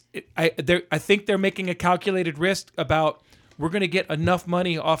think they're making a calculated risk about we're going to get enough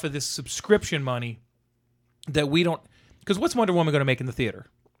money off of this subscription money that we don't. Because what's Wonder Woman going to make in the theater?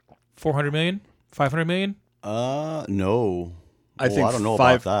 400 million, 500 million. No. I think I don't know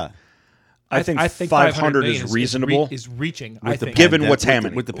five- about that. I think 500 500 million is reasonable. Is reaching. With I the think. Given what's with the-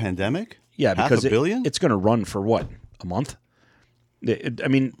 happening. with the pandemic. Yeah, because $500 million. it's going to run for what, a month? I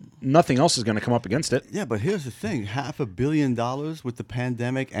mean, nothing else is going to come up against it. Yeah, but here's the thing: $500 million with the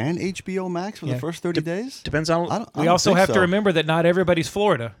pandemic and HBO Max for Yeah. the first 30 days. Depends on. I don't We also think have so. to remember that not everybody's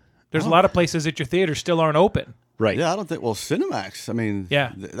Florida. There's a lot of places that your theaters still aren't open. Right. Yeah, I don't think. Well, Cinemax. I mean,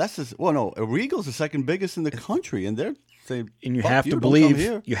 Yeah. that's just. Well, no, Regal's the second biggest in the country, and they're saying, And you "Fuck have to don't come believe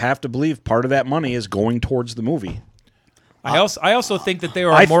here." part of that money is going towards the movie. I also think that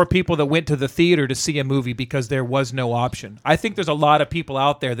there are more people that went to the theater to see a movie because there was no option. I think there's a lot of people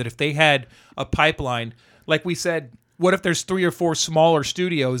out there that if they had a pipeline, like we said, what if there's 3 or 4 smaller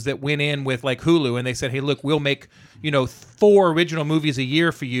studios that went in with like Hulu and they said, hey, look, we'll make 4 original movies a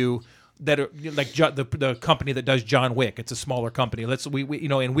year for you that are like the company that does John Wick. It's a smaller company. We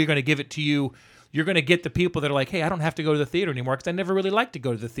and we're going to give it to you. You're going to get the people that are like, hey, I don't have to go to the theater anymore because I never really liked to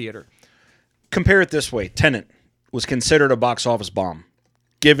go to the theater. Compare it this way. Tenet was considered a box office bomb,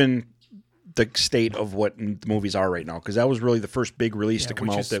 given the state of what the movies are right now, because that was really the first big release to come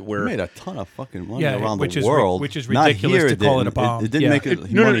out that It made a ton of fucking money around the world. Which is Not ridiculous here, to call it a bomb. It didn't make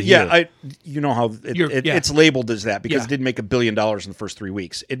it. No, money here. you know how it's labeled as that because it didn't make $1 billion in the first 3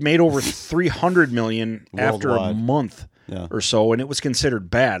 weeks. It made over $300 million after a month or so, and it was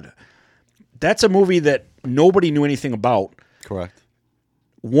considered bad. That's a movie that nobody knew anything about. Correct.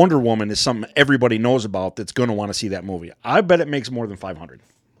 Wonder Woman is something everybody knows about that's going to want to see that movie. I bet it makes more than 500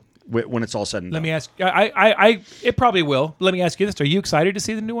 when it's all said and done. Let me ask. It probably will. Let me ask you this: are you excited to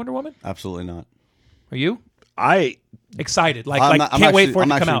see the new Wonder Woman? Absolutely not. Are you? Excited, I'm can't wait for it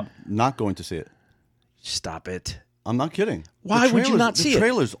to come out. Not going to see it. Stop it. I'm not kidding. Why would you not see it? The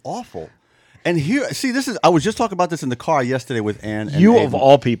trailer's awful. And here, see, this is. I was just talking about this in the car yesterday with Ann. And you Aiden. of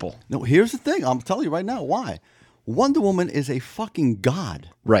all people. No, here's the thing. I'm telling you right now why. Wonder Woman is a fucking god.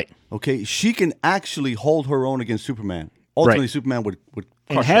 Right. Okay? She can actually hold her own against Superman. Ultimately, Superman would and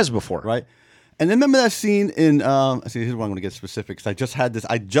crush has her, before. Right? And then remember that scene in, here's where I'm going to get specific, because I just had this,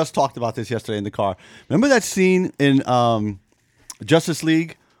 I just talked about this yesterday in the car. Remember that scene in Justice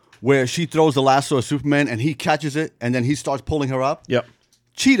League where she throws the lasso at Superman and he catches it and then he starts pulling her up? Yep.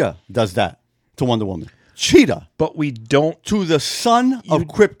 Cheetah does that to Wonder Woman. Cheetah. But we don't. To the son of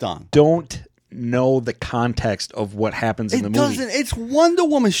Krypton. Don't know the context of what happens in the movie. It doesn't. It's Wonder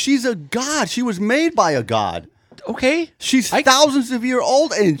Woman. She's a god. She was made by a god. Okay. She's thousands of years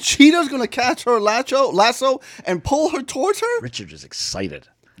old, and Cheetah's going to catch her lasso and pull her towards her? Richard is excited.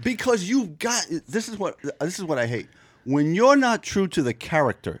 Because you've got... This is what I hate. When you're not true to the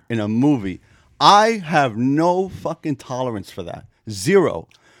character in a movie, I have no fucking tolerance for that. Zero.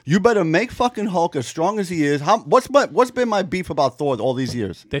 You better make fucking Hulk as strong as he is. What's been my beef about Thor all these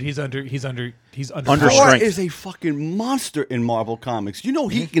years? That he's under Under Thor strength. is a fucking monster in Marvel Comics. You know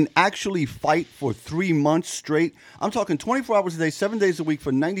he can actually fight for 3 months straight. I'm talking 24 hours a day, 7 days a week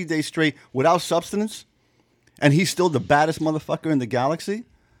for 90 days straight without substance, and he's still the baddest motherfucker in the galaxy.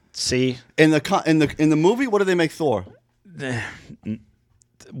 See, in the movie, what do they make Thor?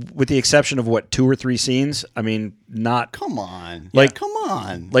 With the exception of 2 or 3 scenes, I mean, not. Come on, come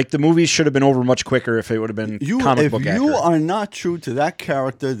on. Like the movies should have been over much quicker if it would have been comic book accurate. If you are not true to that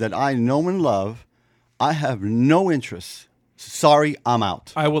character that I know and love, I have no interest. Sorry, I'm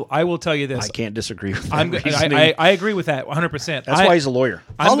out. I will tell you this. I can't disagree with that. I agree with that 100%. That's why he's a lawyer.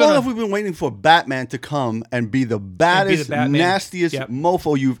 How long have we been waiting for Batman to come and be the baddest, nastiest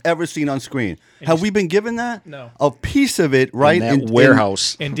mofo you've ever seen on screen? Have we been given that? No. A piece of it, right? In that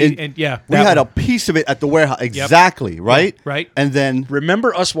warehouse. We had a piece of it at the warehouse. Exactly, right? Yeah, right. And then...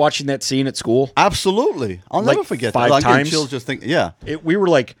 Remember us watching that scene at school? Absolutely. I'll never forget 5 that. I'm times? getting chills just thinking, yeah. We were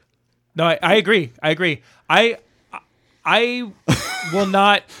like... No, I agree. I will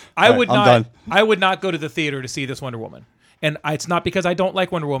not. I would not go to the theater to see this Wonder Woman, and it's not because I don't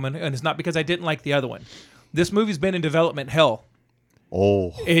like Wonder Woman, and it's not because I didn't like the other one. This movie's been in development hell.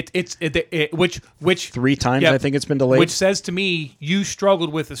 Oh, which 3 times I think it's been delayed. Which says to me you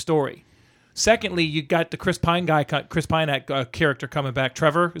struggled with the story. Secondly, you got the Chris Pine character coming back.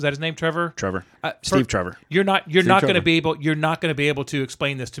 Trevor, is that his name? Trevor. Steve Trevor. You're not going to be able to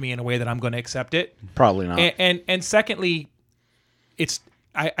explain this to me in a way that I'm going to accept it. Probably not. And secondly,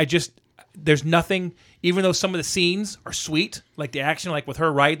 there's nothing. Even though some of the scenes are sweet, like the action, like with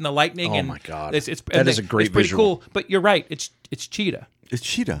her riding the lightning. Oh my god, that is a great It's pretty visual. cool. But you're right. It's Cheetah. It's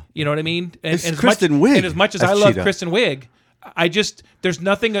Cheetah. You know what I mean? And, it's Kristen Wiig. And as much as I love Kristen Wiig, there's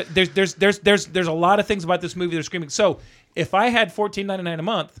nothing. There's a lot of things about this movie that are screaming. So if I had $14.99 a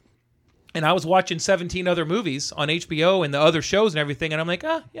month, and I was watching 17 other movies on HBO and the other shows and everything, and I'm like,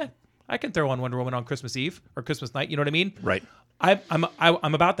 yeah, I can throw on Wonder Woman on Christmas Eve or Christmas night. You know what I mean? Right. I'm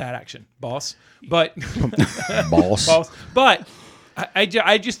about that action, boss. But boss. But I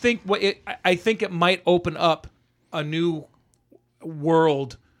just think I think it might open up a new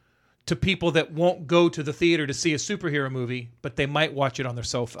world to people that won't go to the theater to see a superhero movie, but they might watch it on their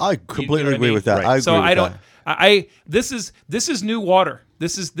sofa. I completely agree with that. Right. I agree with that. This is new water.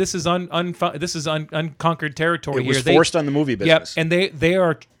 This is unconquered territory It was here. forced on the movie business. Yep, and they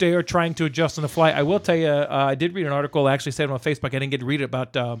are trying to adjust on the fly. I will tell you, I did read an article. I actually said it on Facebook. I didn't get to read it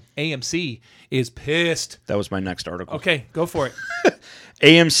about AMC is pissed. That was my next article. Okay, go for it.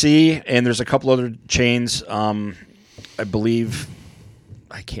 AMC, and there's a couple other chains. I believe,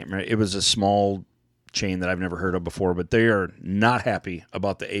 I can't remember. It was a small chain that I've never heard of before, but they are not happy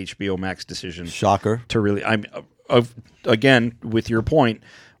about the HBO Max decision. Shocker. To really, again, with your point,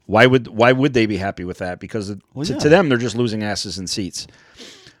 why would they be happy with that? Because to them, they're just losing asses in seats.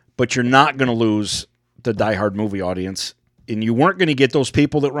 But you're not going to lose the diehard movie audience, and you weren't going to get those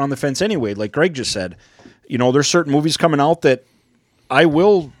people that were on the fence anyway. Like Greg just said, there's certain movies coming out that I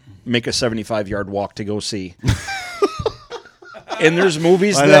will make a 75-yard walk to go see. And there's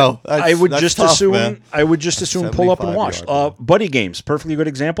movies I would just assume pull up and watch. Buddy Games, perfectly good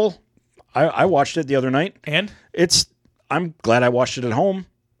example. I watched it the other night, And I'm glad I watched it at home.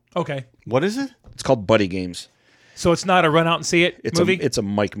 okay, What is it? It's called Buddy Games. so it's not a run out and see it movie. It's a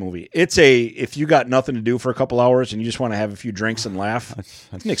Mike movie. If you got nothing to do for a couple hours and you just want to have a few drinks and laugh,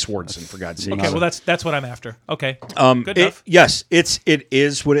 it's Nick Swardson, for God's sake. Okay, well that's what I'm after. Okay, good enough. Yes, it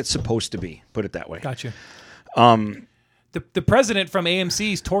is what it's supposed to be. Put it that way. Gotcha. The president from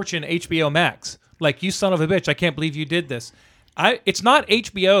AMC's torching HBO Max. Like, you son of a bitch! I can't believe you did this. It's not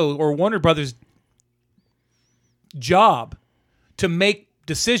HBO or Warner Brothers' job to make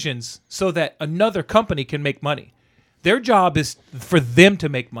decisions so that another company can make money. Their job is for them to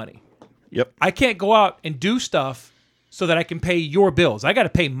make money. Yep. I can't go out and do stuff so that I can pay your bills. I got to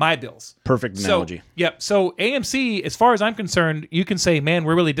pay my bills. Perfect analogy. So AMC, as far as I'm concerned, you can say, man,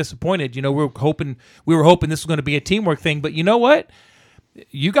 we're really disappointed. We were hoping this was going to be a teamwork thing, but you know what?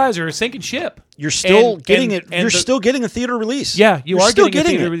 You guys are a sinking ship. You're still getting it. You're still getting a theater release. Yeah, you You're are still getting a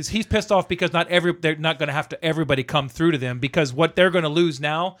theater it. release. He's pissed off because they're not going to have to everybody come through to them, because what they're going to lose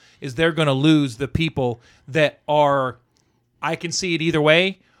now is they're going to lose the people that are, I can see it either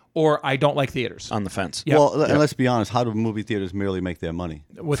way, or I don't like theaters. On the fence. Yep. Well, and let's be honest. How do movie theaters merely make their money?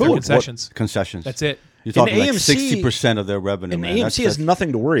 With their concessions. Concessions. That's it. You're talking like AMC 60% of their revenue. And man. AMC has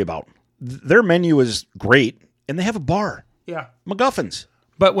nothing to worry about. Their menu is great, and they have a bar. Yeah. MacGuffins.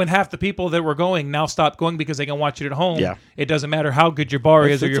 But when half the people that were going now stop going because they can watch it at home, Yeah. it doesn't matter how good your bar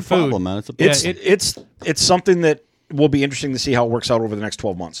is or your a food. problem, man. It's a problem. It's something that will be interesting to see how it works out over the next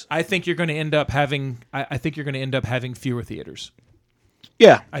 12 months. I think you're going to end up having. I think you're going to end up having fewer theaters.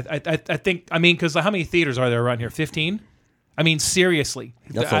 Yeah. I think. I mean, because how many theaters are there around here? 15. I mean, seriously.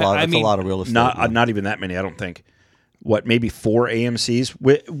 That's a lot. That's a lot of real estate. Not even that many, I don't think. What, maybe 4 AMCs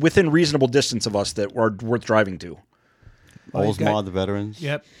within reasonable distance of us that are worth driving to. Oldsmar, the veterans.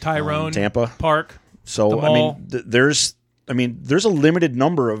 Yep. Tyrone, Tampa. Park. So The mall. there's a limited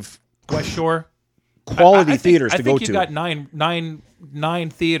number of West Shore. quality I think, theaters I to think go you to. got nine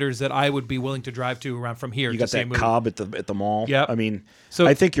theaters that I would be willing to drive to around from here. You to got see a that movie. Cobb at the mall. Yep. I mean, So-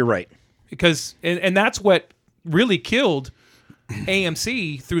 I think you're right. Because and that's what really killed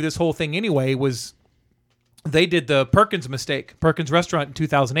AMC through this whole thing anyway, was they did the Perkins mistake. Perkins Restaurant in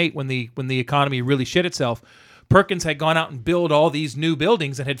 2008, when the economy really shit itself. Perkins had gone out and built all these new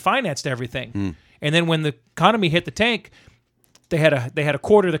buildings and had financed everything. And then when the economy hit the tank, they had a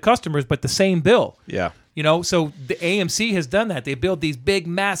quarter of the customers, but the same bill. Yeah. So the AMC has done that. They build these big,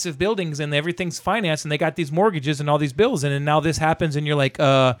 massive buildings, and everything's financed, and they got these mortgages and all these bills, and now this happens, and you're like,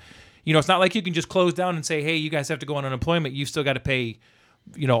 it's not like you can just close down and say, hey, you guys have to go on unemployment. You've still got to pay,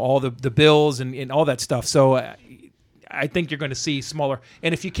 all the bills and all that stuff. So I think you're going to see smaller.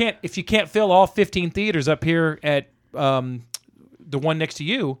 And if you can't fill all 15 theaters up here at the one next to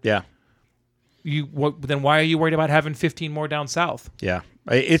you, Yeah. then why are you worried about having 15 more down south? Yeah.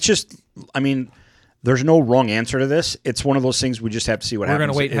 It's just, there's no wrong answer to this. It's one of those things we just have to see what We're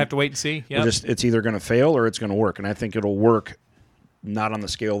happens. going to have to wait and see. Yeah. It's either going to fail or it's going to work. And I think it'll work not on the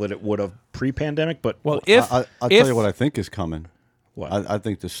scale that it would have pre-pandemic, but Well, I'll tell you what I think is coming. What? I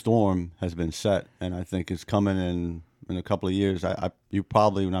think the storm has been set, and I think it's coming in a couple of years. You're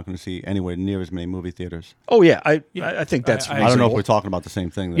probably not going to see anywhere near as many movie theaters. Oh yeah, I think that's. I I don't know if reasonable. we're talking about the same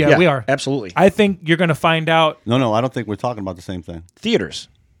thing. Though. Yeah, we are. Absolutely. I think you're going to find out. No, I don't think we're talking about the same thing. Theaters.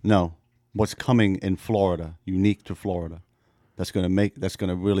 No, what's coming in Florida, unique to Florida, that's going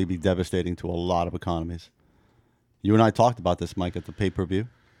to really be devastating to a lot of economies. You and I talked about this, Mike, at the pay-per-view.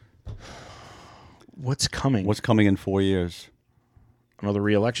 What's coming? What's coming in 4 years? Another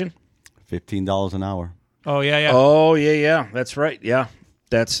re-election? $15 an hour. Oh yeah. Oh yeah. That's right. Yeah,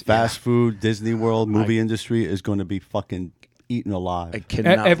 that's Fast food, Disney World, movie industry is going to be fucking eaten alive. I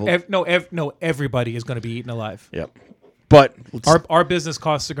cannot. Everybody is going to be eaten alive. Yep. But Our business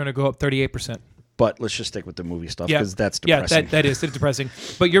costs are going to go up 38%. But let's just stick with the movie stuff Yeah, because that's depressing. that is depressing.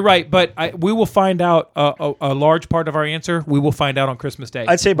 But you're right. But we will find out a large part of our answer. We will find out on Christmas Day.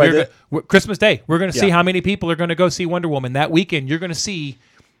 I'd say by Christmas Day, we're going to see Yeah. how many people are going to go see Wonder Woman that weekend. You're going to see,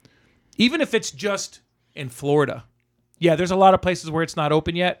 even if it's just in Florida. Yeah, there's a lot of places where it's not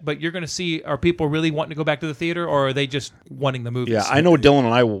open yet, but you're going to see, are people really wanting to go back to the theater, or are they just wanting the movies? Yeah, I know Dylan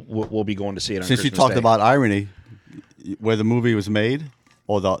and I will be going to see it on Since Christmas you talked Day. about irony, where the movie was made,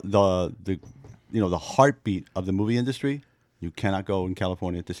 or the heartbeat of the movie industry, you cannot go in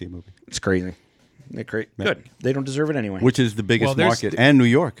California to see a movie, It's crazy. They're great. Good. They don't deserve it anyway. which is the biggest Well, there's- market, and New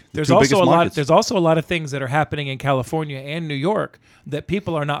York. The There's two also biggest a lot. markets. There's also a lot of things that are happening in California and New York that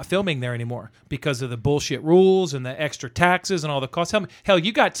people are not filming there anymore because of the bullshit rules and the extra taxes and all the costs. Hell,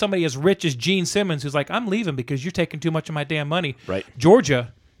 you got somebody as rich as Gene Simmons who's like, "I'm leaving because you're taking too much of my damn money." Right.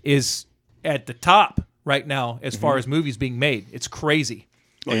 Georgia is at the top right now as Mm-hmm. far as movies being made. It's crazy.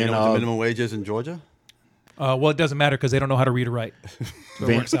 Oh, you know what the minimum wage is in Georgia? Well, it doesn't matter because they don't know how to read or write. So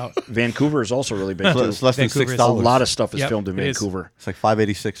it works out. Vancouver is also really big too. It's less than Vancouver is A $6. lot of stuff is Yep, filmed in it is. Vancouver. It's like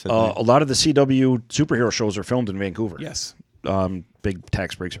 $5.86. A lot of the CW superhero shows are filmed in Vancouver. Yes. Big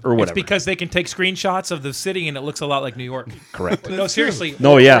tax breaks or It's whatever. because they can take screenshots of the city and it looks a lot like New York. Correct. No, seriously.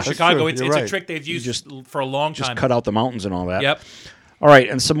 No, yeah. Or That's Chicago. true. It's You're a right. trick they've used just- for a long Just time. cut out the mountains and all that. Yep. All right,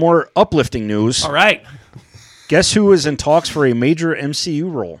 and some more uplifting news. All right. Guess who is in talks for a major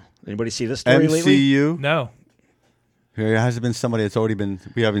MCU role? Anybody see this story lately? MCU. No. There hasn't been somebody that's already been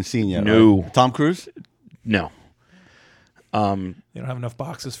we haven't seen yet. No. right? Tom Cruise. No. They don't have enough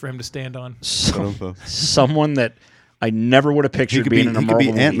boxes for him to stand on. Someone that I never would have He pictured could being be in a he could Marvel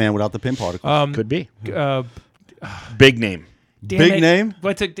be movie. Ant-Man without the pin particles. Could be. Uh, Big name. damn Big it. name?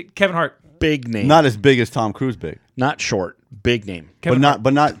 What's it? Kevin Hart. Big name. Not as big as Tom Cruise big, Not short. Big name. Kevin Hart.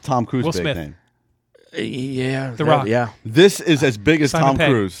 but not Tom Cruise Will big Smith. name. Yeah. The Rock. Yeah. This is as big as Simon Tom Pegg.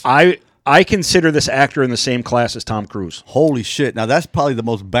 Cruise. I consider this actor in the same class as Tom Cruise. Holy shit! Now that's probably the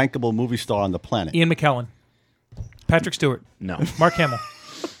most bankable movie star on the planet. Ian McKellen. Patrick Stewart. No. Mark Hamill.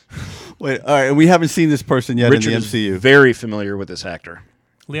 Wait, all right, and we haven't seen this person yet Richard in is the MCU. very familiar with this actor.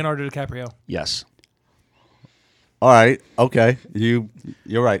 Leonardo DiCaprio. Yes. All right, okay, you're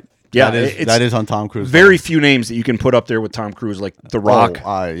right. Yeah, that is on Tom Cruise. Very few names that you can put up there with Tom Cruise, like The Rock.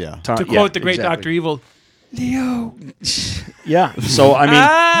 Yeah. Tom- To yeah, quote the great exactly. Dr. Evil, Leo. Yeah. So I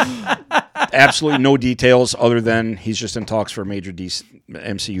mean, absolutely no details other than he's just in talks for a major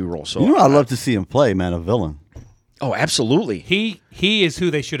MCU role. So You know, I'd love to see him play, man, a villain. oh, absolutely. He is who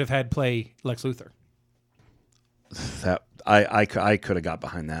they should have had play Lex Luthor. That I could have got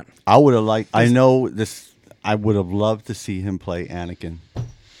behind that. I would have liked. I know this. I would have loved to see him play Anakin.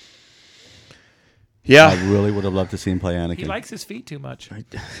 Yeah. I really would have loved to see him play Anakin. He likes his feet too much.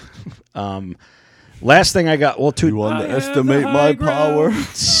 Last thing I got. Well, You underestimate my power.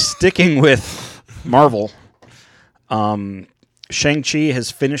 sticking with Marvel, Shang-Chi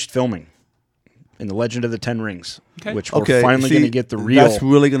has finished filming in The Legend of the Ten Rings, Okay. which we're Okay, finally see, going to get the real. That's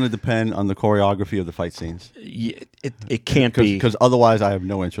really going to depend on the choreography of the fight scenes. It can't be. Because otherwise, I have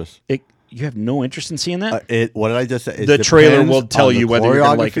no interest. You have no interest in seeing that? What did I just say? It The trailer depends will tell on you the whether you're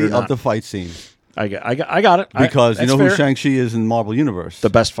gonna like it or choreography not. of the fight scenes. I got it. Because you That's know who fair. Shang-Chi is in Marvel Universe? The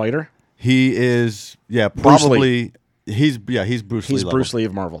best fighter? He is, Bruce Lee. probably. He's Bruce Lee. He's level. Bruce Lee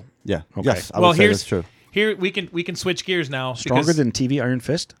of Marvel. Yeah. Okay. Yes, I Well, would say here's that's true. here we can switch gears now. Stronger because than TV Iron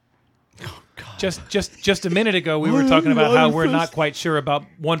Fist? just a minute ago we were talking about how we're not quite sure about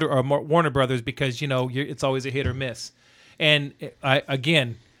Warner Brothers because it's always a hit or miss, and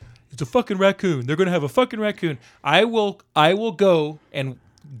again, it's a fucking raccoon. They're gonna have a fucking raccoon. I will go and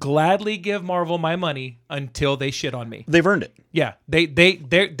gladly give Marvel my money until they shit on me. They've earned it. Yeah, their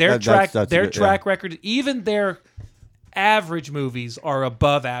track that's good, track record, even their average movies are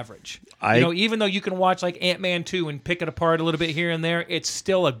above average. Even though you can watch like Ant-Man 2 and pick it apart a little bit here and there, it's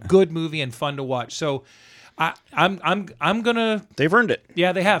still a good movie and fun to watch. So I'm gonna. They've earned it.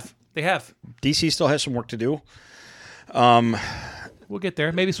 Yeah, they have. DC still has some work to do. We'll get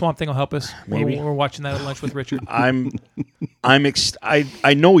there. Maybe Swamp Thing will help us. Maybe. We're watching that at lunch with Richard.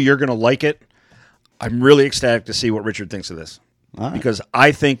 I know you're going to like it. I'm really ecstatic to see what Richard thinks of this. All right. Because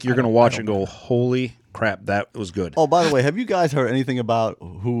I think you're going to watch and go, holy crap, that was good. Oh, by the way, have you guys heard anything about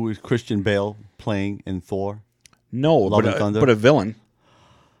who is Christian Bale playing in Thor? No, Love and Thunder? but a villain.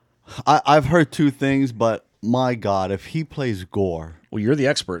 I've heard two things, but my God, if he plays Gore, Well, you're the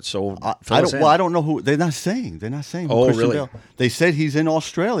expert, so fill I us don't. in. Well, I don't know who. They're not saying. Who Oh, Christian really? Bale. They said he's in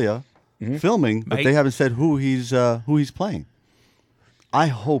Australia filming, but Mate. they haven't said who he's playing. I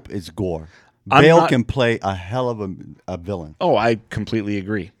hope it's Gore. I'm Bale not- can play a hell of a villain. Oh, I completely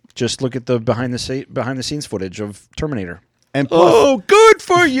agree. Just look at the behind the scenes footage of Terminator. And plus, Oh, good. Good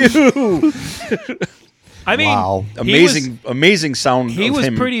for you. I mean, Wow. Amazing sound. He of was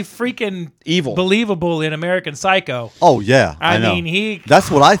him. pretty freaking Evil. believable in American Psycho. Oh yeah, I know. mean, That's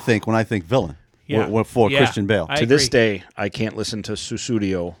what I think when I think villain. Yeah. For Yeah. Christian Bale. I To this agree. day, I can't listen to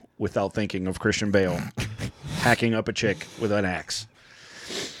Susudio without thinking of Christian Bale hacking up a chick with an axe.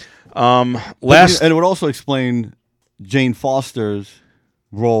 Last, And it would also explain Jane Foster's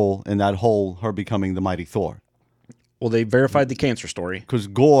role in that whole her becoming the mighty Thor. well, they verified the cancer story. Because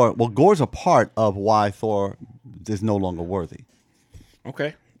Gore's a part of why Thor is no longer worthy.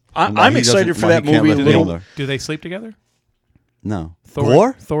 Okay, And why I'm he excited doesn't- for why that he can't movie. live They don't- Mjolnir. Do they sleep together? No.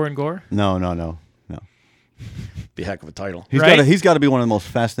 Thor and Gore? No. Be a heck of a title. Right? He's got to be one of the most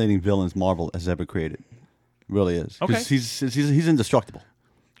fascinating villains Marvel has ever created. Really is. 'Cause Okay. he's indestructible.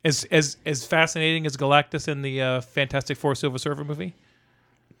 As fascinating as Galactus in the Fantastic Four Silver Surfer movie?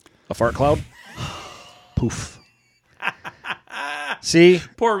 A fart cloud. Poof. See,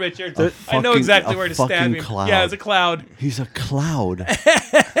 Poor Richard. A I know fucking- exactly a where to stab fucking him. cloud. Yeah, it's a cloud. He's a cloud.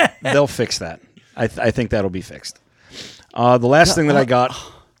 they'll fix that. I think that'll be fixed. The last thing that I got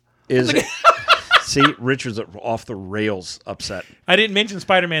is see, Richard's off the rails upset. I didn't mention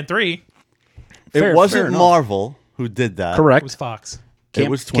Spider-Man 3. Fair It wasn't enough. Marvel who did that. It Correct. was Fox. It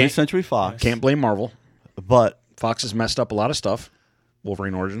was 20th can't- Century Fox. Can't blame Marvel. But Fox has messed up a lot of stuff.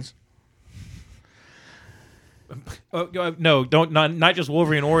 Wolverine Origins. No, not just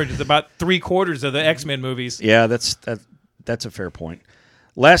Wolverine Origins. About 3/4 of the X-Men movies. Yeah, that's a fair point.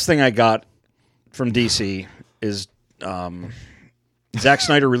 Last thing I got from DC is Zack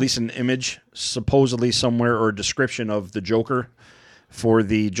Snyder released an image, supposedly somewhere, or a description of the Joker for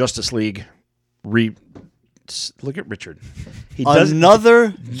the Justice League. Look at Richard. He does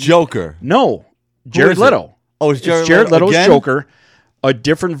another Joker. no Jared is it? Leto. Oh, it's Jared Jared Leto Leto's again? Joker. A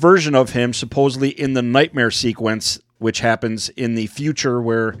different version of him, supposedly in the nightmare sequence, which happens in the future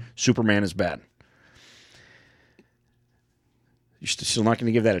where Superman is bad. You're still not going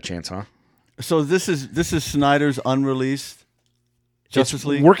to give that a chance, huh? So this is Snyder's unreleased Justice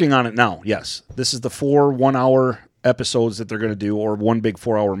League. Working on it now, yes. This is the 4 1-hour episodes that they're going to do, or one big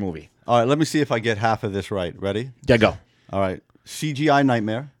 4-hour movie. All right, let me see if I get half of this right. Ready? Yeah, go. All right. CGI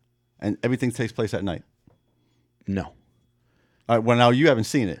nightmare, and everything takes place at night. No. All right. Well, now you haven't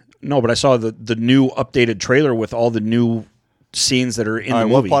seen it. No, but I saw the new updated trailer with all the new scenes that are in All the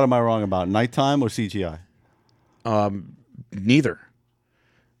right. movie. What part am I wrong about? Nighttime or CGI? Neither.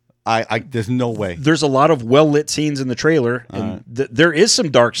 There's no way. There's a lot of well-lit scenes in the trailer, and there is some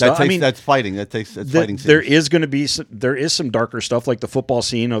dark stuff. That's fighting. That's fighting. Scenes. There is going to be there is some darker stuff, like the football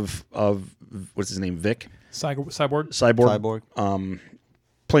scene of what's his name, Vic Cyborg. Cyborg.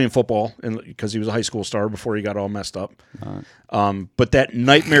 Playing football because he was a high school star before he got all messed up. But that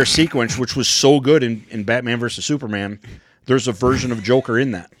nightmare sequence, which was so good in Batman versus Superman, there's a version of Joker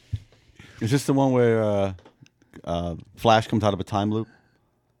in that. Is this the one where Flash comes out of a time loop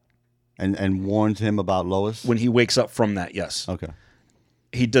and warns him about Lois? When he wakes up from that, yes. Okay.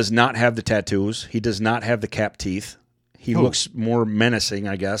 He does not have the tattoos. He does not have the cap teeth. He looks more menacing,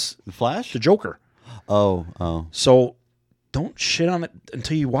 I guess. The Flash? The Joker. Oh. So don't shit on it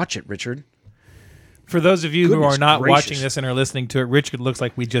until you watch it, Richard. For those of you who Goodness are not gracious. watching this and are listening to it, Richard looks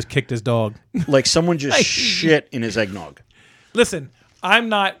like we just kicked his dog. Like someone just shit in his eggnog. Listen, I'm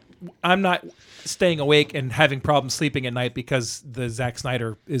not staying awake and having problems sleeping at night because the Zack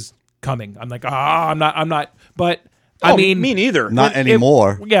Snyder is coming. I'm like, I'm not. But I Oh, mean, me neither. Not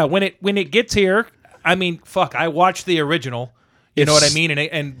anymore. when it gets here, I mean, fuck. I watched the original. You know what I mean?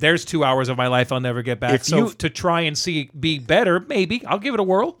 And there's 2 hours of my life I'll never get back. If So you- to try and be better, maybe I'll give it a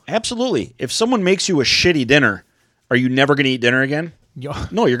whirl. Absolutely. If someone makes you a shitty dinner, are you never going to eat dinner again? Yeah.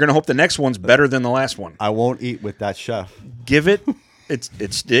 No, you're going to hope the next one's better than the last one. I won't eat with that chef. Give it.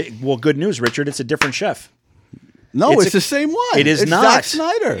 Well, good news, Richard. It's a different chef. No, it's a- the same one. It is it's not. Zack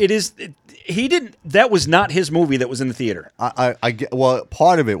Snyder. It is. He didn't. That was not his movie that was in the theater. I get. Well,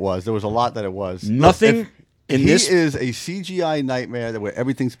 part of it was. There was a lot that it was. Nothing Look, in he this. is a CGI nightmare where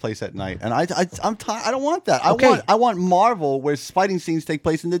everything's placed at night, and I'm tired. I don't want that. Okay. I want Marvel where fighting scenes take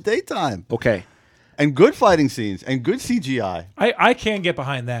place in the daytime Okay. and good fighting scenes and good CGI. I can get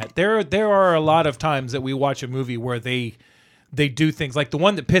behind that. There are a lot of times that we watch a movie where they do things like the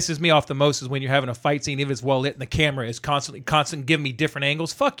one that pisses me off the most is when you're having a fight scene if it's well lit and the camera is constant giving me different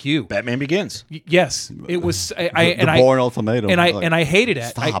angles. Fuck you. Batman Begins. Yes, it was. The Bourne Ultimatum. And Like, I hated it.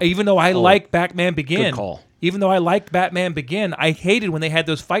 stop. Even though I like Batman Begin. Good call. Even though I liked Batman Begin, I hated when they had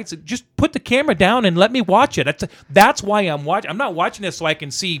those fights. Just put the camera down and let me watch it. That's why I'm watching. I'm not watching this so I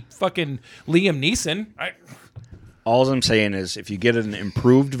can see fucking Liam Neeson. All I'm saying is, if you get an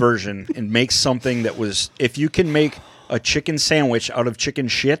improved version and make something that was, if you can make a chicken sandwich out of chicken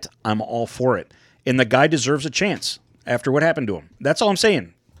shit, I'm all for it. And the guy deserves a chance after what happened to him. That's all I'm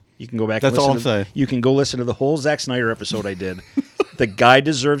saying. You can go back. That's and listen all I'm saying. You can go listen to the whole Zack Snyder episode I did. The guy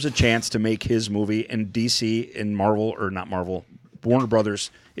deserves a chance to make his movie, and DC and Marvel, or not Marvel, Warner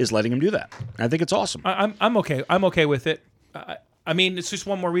Brothers is letting him do that. I think it's awesome. I'm okay. I'm okay with it. I mean, it's just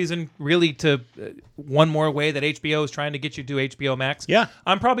one more reason, really, to one more way that HBO is trying to get you to do HBO Max. Yeah.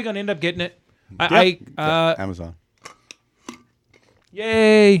 I'm probably going to end up getting it. Amazon.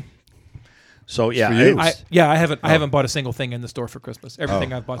 Yay! So yeah, for you. I haven't bought a single thing in the store for Christmas.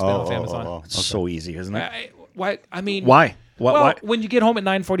 Everything I've bought's been off Amazon. it's so easy, isn't it? Why? I mean, Why? Why? When you get home at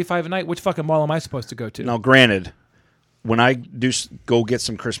 9:45 at night, which fucking mall am I supposed to go to? Now, granted, when I do go get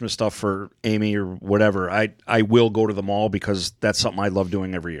some Christmas stuff for Amy or whatever, I will go to the mall because that's something I love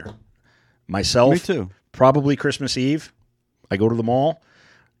doing every year. Myself, Me too. Probably Christmas Eve, I go to the mall,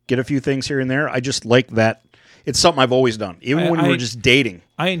 get a few things here and there. I just like that. It's something I've always done, even when we were just dating.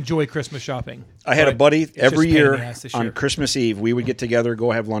 I enjoy Christmas shopping. I had a buddy every year on year. Christmas Eve. We would get together, go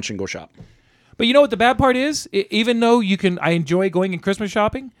have lunch, and go shop. But you know what the bad part is? Even though I enjoy going and Christmas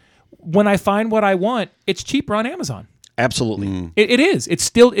shopping, when I find what I want, it's cheaper on Amazon. Absolutely. It is. It's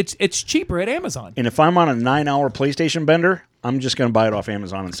still it's cheaper at Amazon. And if I'm on a 9-hour PlayStation bender, I'm just going to buy it off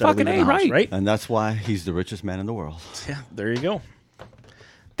Amazon instead of leaving the house, right? And that's why he's the richest man in the world. Yeah, there you go.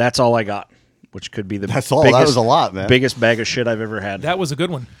 That's all I got, which could be the That's all. biggest, That was a lot, man. biggest bag of shit I've ever had. That was a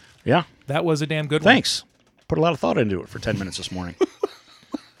good one. Yeah. That was a damn good Thanks. Put a lot of thought into it for 10 minutes this morning.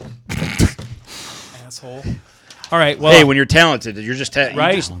 one. Asshole. All right. Well, Hey, when you're talented, you're just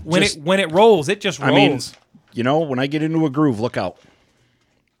right when it rolls, it just rolls. I mean, you know, when I get into a groove, look out.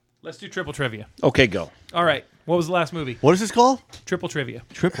 Let's do triple trivia. Okay, go. All right. What was the last movie? What is this called? Triple trivia.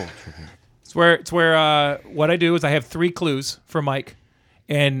 Triple. It's where what I do is I have 3 clues for Mike,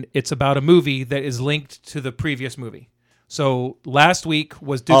 and it's about a movie that is linked to the previous movie. So last week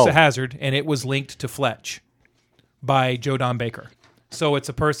was Dukes of Hazzard, and it was linked to Fletch by Joe Don Baker. So it's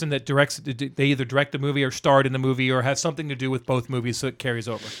a person that directs. They either direct the movie or starred in the movie or has something to do with both movies, so it carries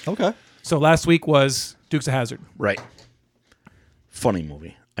over. Okay. So last week was Dukes of Hazzard. Right. Funny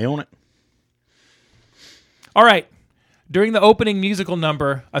movie. I own it. All right. During the opening musical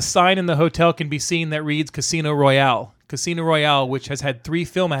number, a sign in the hotel can be seen that reads Casino Royale. Casino Royale, which has had 3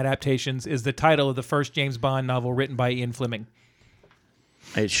 film adaptations, is the title of the first James Bond novel written by Ian Fleming.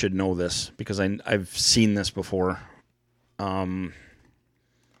 I should know this because I've seen this before.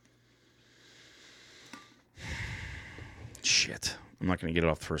 Shit. I'm not going to get it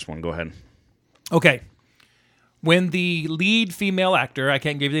off the first one. Go ahead. Okay. When the lead female actor, I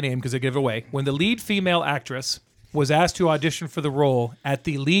can't give you the name because I give it away, when the lead female actress was asked to audition for the role at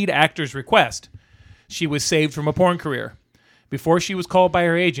the lead actor's request, she was saved from a porn career. Before she was called by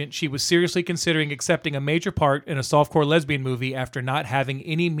her agent, she was seriously considering accepting a major part in a softcore lesbian movie after not having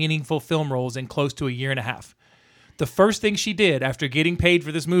any meaningful film roles in close to a year and a half. The first thing she did after getting paid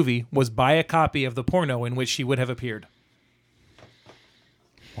for this movie was buy a copy of the porno in which she would have appeared.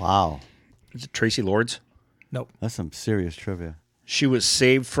 Wow. Is it Tracy Lords? Nope. That's some serious trivia. She was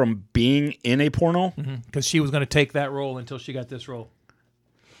saved from being in a porno? Because she was going to take that role until she got this role.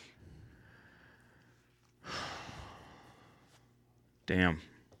 Damn.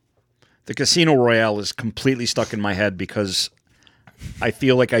 The Casino Royale is completely stuck in my head because I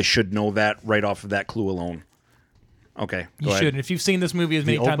feel like I should know that right off of that clue alone. Okay, go You ahead. should. If you've seen this movie as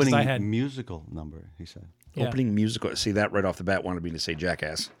many The times as opening I had. musical number, he said. Yeah. Opening musical. See, that right off the bat wanted me to say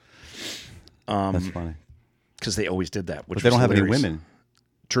Jackass. That's funny. Because they always did that. Which But they don't was have any hilarious. women.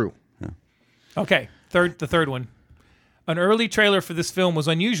 True. Okay, the third one. An early trailer for this film was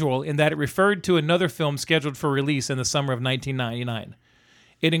unusual in that it referred to another film scheduled for release in the summer of 1999.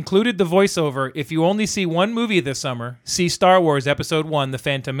 It included the voiceover, "If you only see one movie this summer, see Star Wars Episode 1, The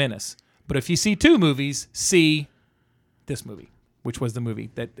Phantom Menace. But if you see 2 movies, see this movie," which was the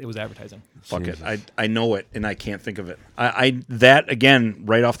movie that it was advertising. Fuck it. I know it, and I can't think of it. That, again,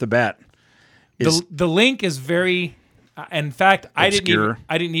 right off the bat. Is, The link is very... in fact, I Obscure.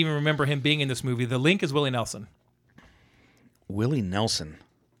 didn't even remember him being in this movie. The link is Willie Nelson. Willie Nelson.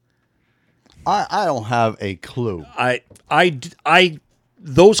 I don't have a clue.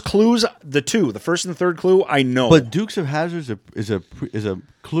 Those clues, the first and the third clue, I know. But Dukes of Hazzard is a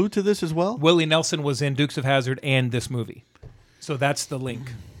clue to this as well? Willie Nelson was in Dukes of Hazzard and this movie. So that's the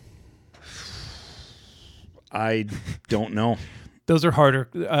link. I don't know. Those are harder.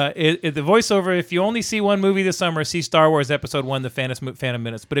 The voiceover, "If you only see one movie this summer, see Star Wars Episode 1, The Phantom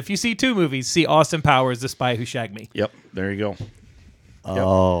Menace. But if you see 2 movies, see Austin Powers, The Spy Who Shagged Me." Yep, there you go.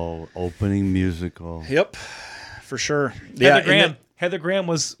 Oh, opening musical. Yep, for sure. Heather Graham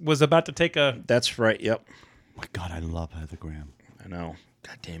was about to take a... That's right, yep. My God, I love Heather Graham. I know.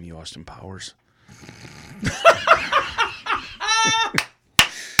 God damn you, Austin Powers.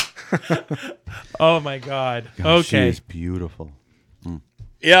 Oh my God. God, she Okay. is beautiful.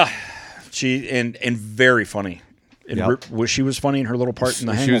 Yeah, she and very funny. And Yep. she was funny in her little part in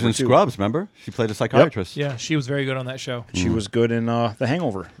The She Hangover was in too. Scrubs, remember? She played a psychiatrist. Yeah, she was very good on that show. She was good in The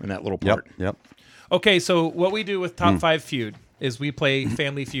Hangover in that little Yep. part. Yep. Okay, so what we do with Top 5 Feud is we play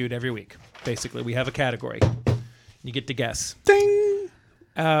Family Feud every week. Basically, we have a category. You get to guess. Ding.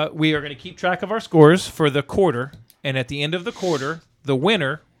 We are going to keep track of our scores for the quarter, and at the end of the quarter, the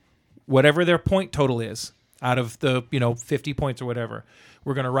winner, whatever their point total is, out of the 50 points or whatever,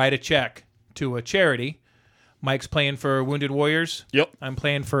 we're going to write a check to a charity. Mike's playing for Wounded Warriors. Yep. I'm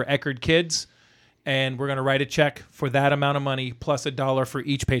playing for Eckerd Kids, and we're going to write a check for that amount of money plus $1 for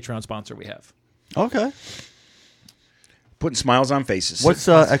each Patreon sponsor we have. Okay. Putting smiles on faces. What's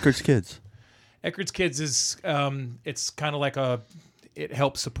Eckerd's Kids? Eckerd's Kids is it's kind of like it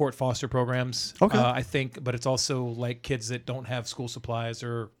helps support foster programs. Okay. I think, but it's also like kids that don't have school supplies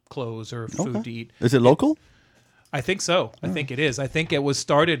or clothes or food to eat. Is it local? I think so. I think it is. I think it was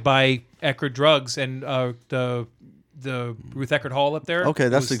started by Eckerd Drugs and the Ruth Eckerd Hall up there. Okay,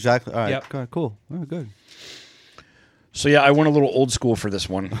 that's exactly. All right. Yep. Okay, cool. Oh, good. So yeah, I went a little old school for this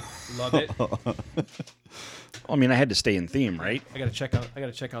one. Love it. I mean, I had to stay in theme, right? I gotta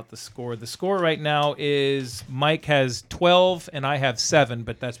check out the score. The score right now is Mike has 12 and I have 7,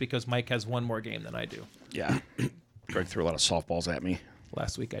 but that's because Mike has one more game than I do. Yeah. Greg threw a lot of softballs at me.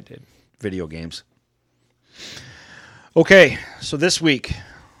 Last week I did. Video games. Okay, so this week,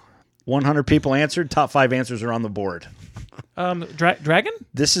 100 people answered. Top 5 answers are on the board. Dragon?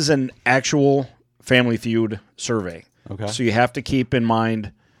 This is an actual Family Feud survey. Okay. So you have to keep in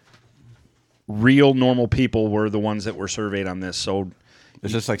mind real normal people were the ones that were surveyed on this. So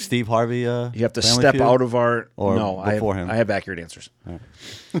Is this like Steve Harvey? you have to Family step Feud? out of our... Or no, before him? I have accurate answers.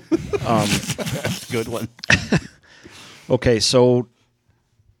 Good one. Okay, so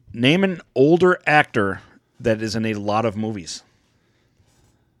name an older actor that is in a lot of movies.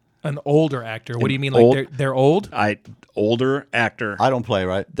 An older actor. What do you mean? Like old- they're old? Older actor I don't play,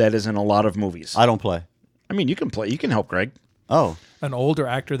 right? that is in a lot of movies. I don't play. I mean, you can play. You can help Greg Oh. An older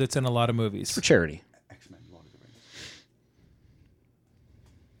actor that's in a lot of movies. for charity.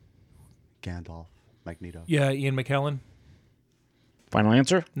 Gandalf, Magneto. Yeah, Ian McKellen. Final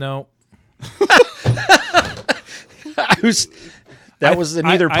answer? No. That was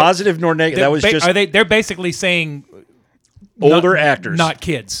neither positive nor negative. That was just They're basically saying older not- actors. not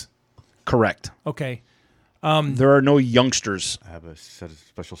kids. Correct. Okay. There are no youngsters I have a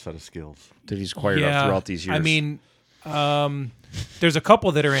special set of skills. that he's acquired Yeah. throughout these years. I mean, there's a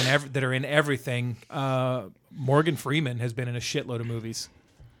couple that are in everything. Morgan Freeman has been in a shitload of movies.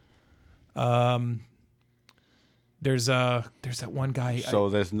 There's that one guy. So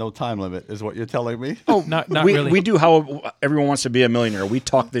there's no time limit, is what you're telling me? oh, not we, really. We do how everyone wants to be a millionaire. We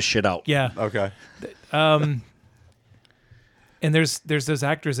talk this shit out. Yeah. Okay. And there's those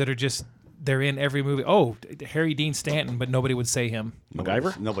actors that are just they're in every movie. Oh, Harry Dean Stanton, but nobody would say him.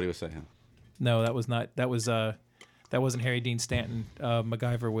 MacGyver? Nobody was saying him. No, that was not. That wasn't Harry Dean Stanton.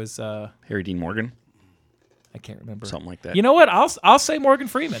 MacGyver was. Harry Dean Morgan, I can't remember. something like that. You know what? I'll say Morgan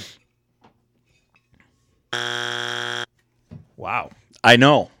Freeman. Wow. I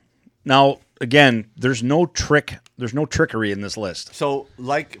know. Now, again, there's no trickery in this list. So,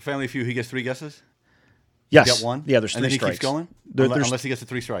 like Family Feud, he gets 3 guesses? Yes. You get 1? Yeah, there's 3 and then strikes. he keeps going? There's- Unless he gets to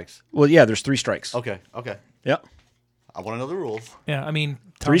 3 strikes. well, yeah, there's 3 strikes. Okay, okay. Yep. I want to know the rules. Yeah, I mean,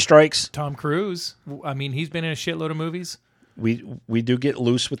 3 strikes. Tom Cruise. I mean, he's been in a shitload of movies. We do get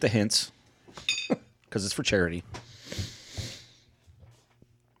loose with the hints because it's for charity.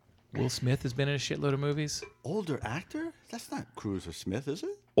 Will Smith has been in a shitload of movies. Older actor? That's not Cruz or Smith, is it?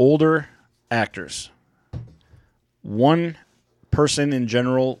 Older actors. One person in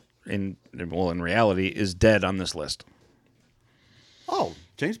general, in reality, is dead on this list. Oh,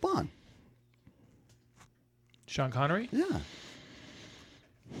 James Bond. Sean Connery. Yeah.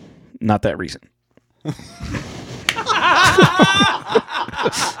 Not that recent.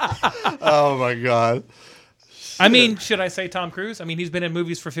 Oh, my God. I mean, should I say Tom Cruise? I mean, he's been in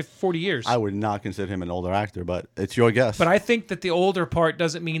movies for 40 years. I would not consider him an older actor, but it's your guess. But I think that the older part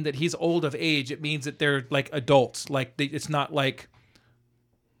doesn't mean that he's old of age. It means that they're like adults. Like it's not like,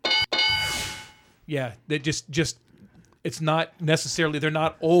 yeah, they just it's not necessarily they're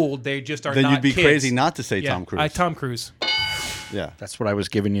not old. They just are. then not you'd be kids. crazy not to say Yeah, Tom Cruise. Tom Cruise. Yeah. That's what I was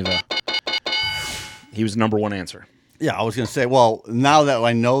giving you. He was the number one answer. Yeah, I was going to say, well, now that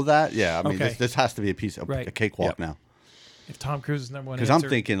I know that, yeah, I mean, Okay. this has to be a piece of Right. a cakewalk Yep. now. If Tom Cruise is number one, Because I'm answer,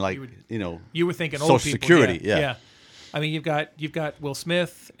 thinking like, you were thinking Social old people. Security, yeah. I mean, you've got Will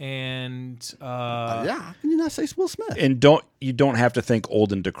Smith and yeah, how can you not say Will Smith? And you don't have to think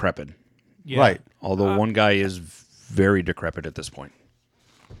old and decrepit. yeah. Right. Although one guy is very decrepit at this point.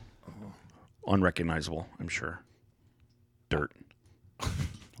 Unrecognizable, I'm sure. Dirt.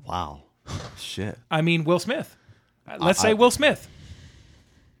 Wow. Shit. I mean, Will Smith. Let's say Will Smith.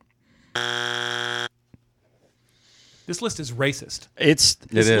 This list is racist. It's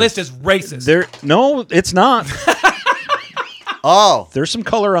This is. list is racist. there. No, it's not. Oh, There's some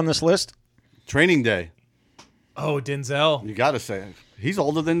color on this list. Training Day. Oh, Denzel. You got to say it. He's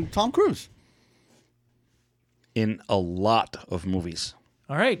older than Tom Cruise. In a lot of movies.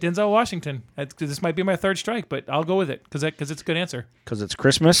 All right, Denzel Washington. This might be my third strike, but I'll go with it because it's a good answer. Because it's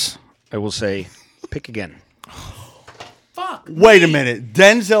Christmas, I will say, pick again. Fuck. Wait a minute.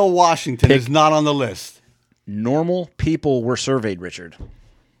 Denzel Washington Pick- is not on the list. Normal people were surveyed, Richard.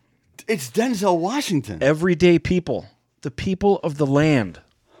 It's Denzel Washington. Everyday people. The people of the land.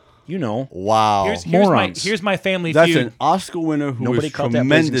 You know. Wow. Here's my family That's feud. an Oscar winner who Nobody is caught that Blazing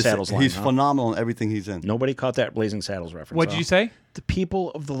tremendous. Saddles line, He's huh? phenomenal in everything he's in. Nobody caught that Blazing Saddles reference. What did huh? you say? The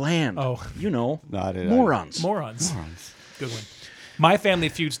people of the land. Oh. You know. No, I didn't. Morons. Morons. Good one. My family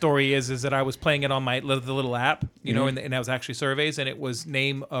feud story is that I was playing it on the little app, you know, and that was actually surveys, and it was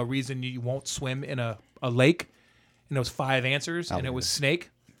name a reason you won't swim in a lake, and it was 5 answers, and it was snake,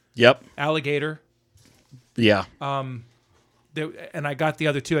 Yep. alligator, Yeah. and I got the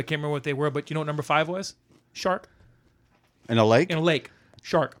other 2. I can't remember what they were, but you know what number 5 was? Shark In a lake? in a lake.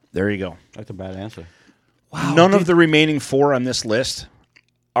 Shark. There you go. That's a bad answer. None of the remaining 4 on this list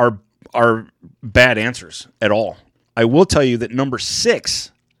are bad answers at all. I will tell you that number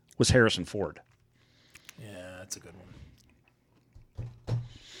 6 was Harrison Ford. Yeah, that's a good one.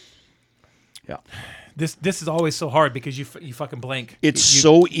 Yeah. This is always so hard because you fucking blank. It's You-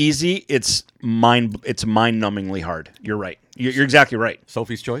 so easy. It's mind-numbingly hard. You're right. You're exactly right.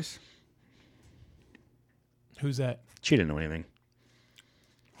 Sophie's Choice? Who's that? She didn't know anything.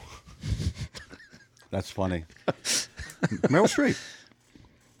 That's funny. Meryl Streep.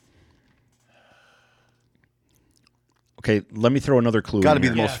 Okay, let me throw another clue. Got to in be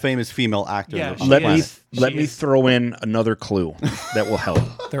the here. most famous female actor. Yeah, on she the Let planet. me let She me is. throw in another clue that will help.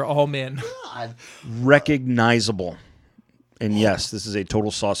 They're all men. Recognizable. And yes, this is a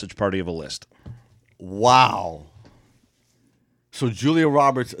total sausage party of a list. Wow. So Julia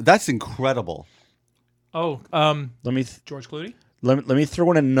Roberts, that's incredible. Oh, Let me George Clooney. let me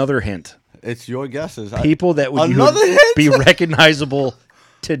throw in another hint. It's your guesses. People that would Another hint? be recognizable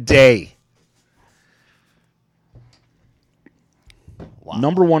today. Wow.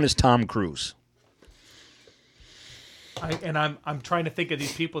 Number 1 is Tom Cruise. I'm trying to think of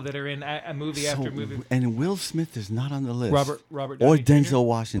these people that are in a movie after movie. And Will Smith is not on the list. Robert or Downey Jr.? Denzel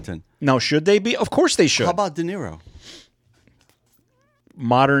Washington. Now, should they be? Of course they should. How about De Niro?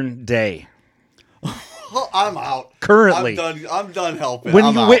 Modern day. Oh, I'm out. Currently. I'm done helping. When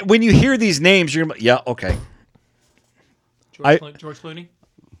I'm you out. when you hear these names, you're yeah, okay. George Clooney.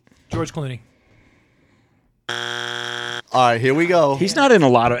 George Clooney. All right, here we go. He's not in a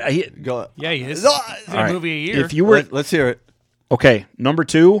lot of Go. Yeah, he is. No, He's in all a right. movie a year. If you were Let's hear it. okay, number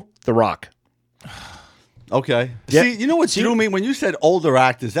 2, The Rock. Okay. Yeah. See, you know what threw me when you said older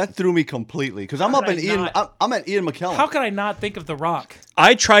actors? That threw me completely because I'm How up could in I Ian. not? I'm at Ian McKellen. How could I not think of The Rock?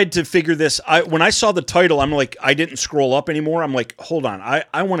 I tried to figure this. When I saw the title, I'm like, I didn't scroll up anymore. I'm like, hold on,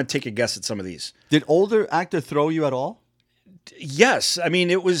 I want to take a guess at some of these. Did older actor throw you at all? Yes, I mean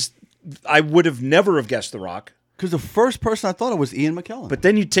it was. I would have never have guessed The Rock. Because the first person I thought of was Ian McKellen. But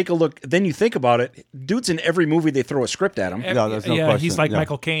then you take a look. Then you think about it. Dude's in every movie they throw a script at him. Yeah, there's no yeah, question. he's like Yeah.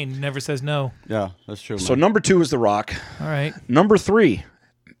 Michael Caine, never says no. yeah, that's true. So man. number 2 is The Rock. All right. Number 3,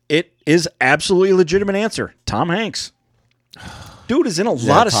 it is absolutely a legitimate answer. Tom Hanks. Dude is in a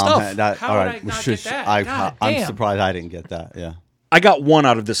Yeah, lot of Tom stuff. Hanks, How all would right, I not shush, get that? I'm God surprised I didn't get that. Yeah. I got 1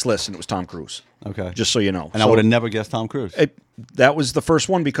 out of this list, and it was Tom Cruise. Okay. Just so you know. and I would have never guessed Tom Cruise. That was the first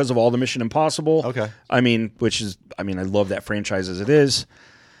one because of all the Mission Impossible. Okay. I mean, I love that franchise as it is.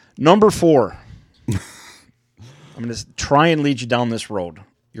 Number 4. I'm going to try and lead you down this road.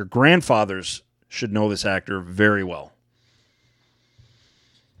 Your grandfathers should know this actor very well.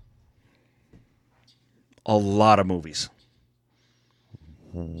 A lot of movies.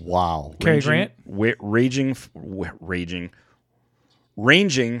 Wow. Cary Grant.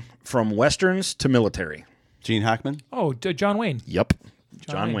 Ranging from westerns to military. Gene Hackman. Oh, John Wayne. Yep.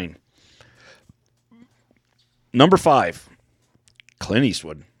 John John Wayne. Wayne. Number 5, Clint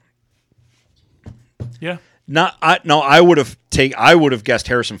Eastwood. Yeah. I would have guessed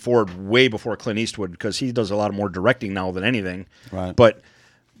Harrison Ford way before Clint Eastwood because he does a lot more directing now than anything. Right. But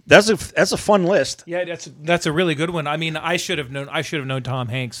that's a fun list. Yeah, that's a really good one. I mean, I should have known Tom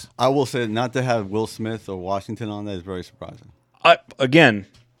Hanks. I will say not to have Will Smith or Washington on that is very surprising. Again,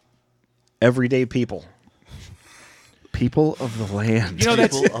 everyday people. People of the land. You know,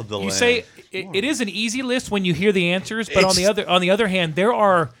 that's People of the you land. say it is an easy list when you hear the answers, but on the other hand,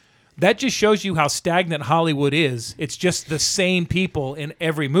 that just shows you how stagnant Hollywood is. It's just the same people in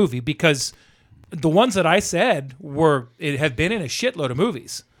every movie because the ones that I said have been in a shitload of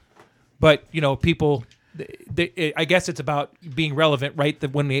movies. But, you know, people I guess it's about being relevant right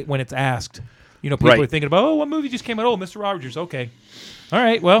when it's asked. You know, people Right. are thinking about, "Oh, what movie just came out? Oh, Mr. Rogers." Okay. All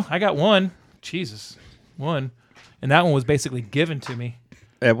right. Well, I got one. Jesus. One. And that one was basically given to me.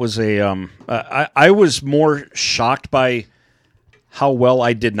 It was I was more shocked by how well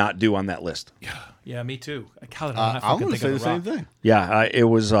I did not do on that list. Yeah, me too. I'm I'm going to say the same thing. Yeah, it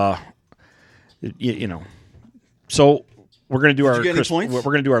was you know. So we're going to do Did our you get any points? we're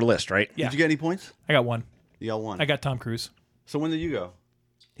going to do our list, right? Yeah. Did you get any points? I got one. You got one. I got Tom Cruise. So when did you go?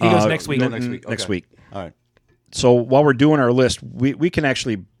 He goes next week. go next week. Next Okay. week. All right. So while we're doing our list, we can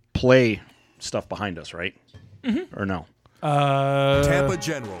actually play stuff behind us, right? Mm-hmm. Or no? Tampa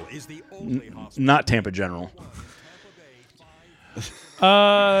General is the only hospital. Not Tampa General.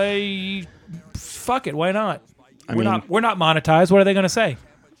 Fuck it. Why not? I We're mean- not monetized. What are they going to say?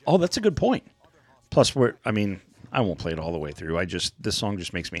 Oh, that's a good point. Plus, I won't play it all the way through. This song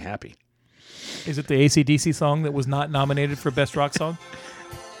just makes me happy. Is it the AC/DC song that was not nominated for Best Rock Song?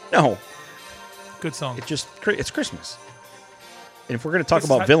 No, Good song. it's Christmas. And if we're going to talk This is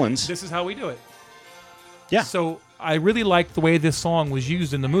about how- villains, This is how we do it. yeah. So I really like the way this song was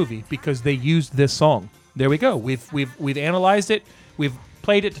used in the movie because they used this song. There we go. We've analyzed it. We've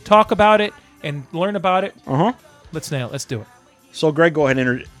played it to talk about it and learn about it. Let's nail it. Let's do it. So, Greg, go ahead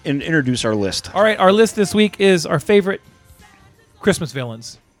and introduce our list. All right, our list this week is our favorite Christmas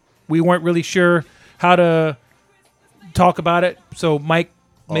villains. We weren't really sure how to talk about it, so Mike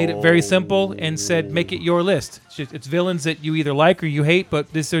made it very simple and said, "Make it your list." It's villains that you either like or you hate,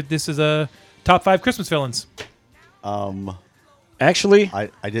 but this is a top 5 Christmas villains. Actually, I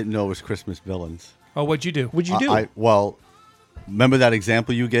didn't know it was Christmas villains. Oh, what'd you do? what'd you do? Well, remember that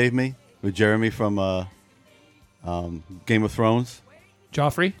example you gave me with Jeremy from Game of Thrones?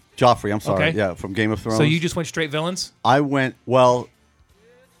 Joffrey? Joffrey, I'm sorry. Okay. Yeah, from Game of Thrones. So you just went straight villains? I went, well,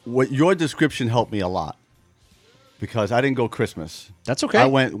 what your description helped me a lot because I didn't go Christmas. That's okay. I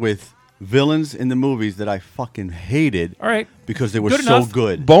went with villains in the movies that I fucking hated. All right. Because they were Good so enough.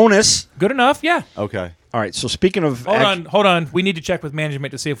 good. Bonus. Good enough? Yeah. Okay. All right. So, speaking of, Hold on. We need to check with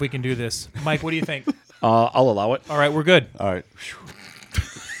management to see if we can do this. Mike, what do you think? I'll allow it. All right, we're good. All right.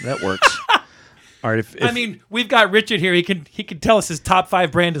 That works. All right. If I mean, we've got Richard here. He can tell us his top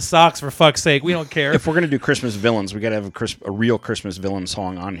 5 brand of socks for fuck's sake. We don't care. if we're gonna do Christmas villains, we gotta have a real Christmas villain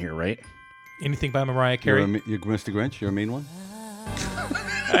song on here, right? Anything by Mariah You're, Carey. you're Mr. Grinch? You're a mean one?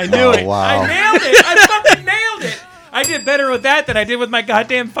 I knew it. wow. I nailed it. I fucking nailed it. I did better with that than I did with my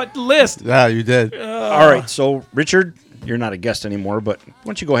goddamn fucking list. Yeah, you did. All right. So, Richard, you're not a guest anymore, but why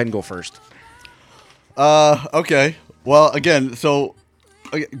don't you go ahead and go first? Okay. Well, again, so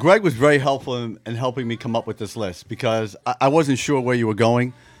Greg was very helpful in helping me come up with this list because I wasn't sure where you were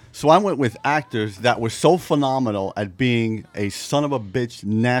going. So I went with actors that were so phenomenal at being a son of a bitch,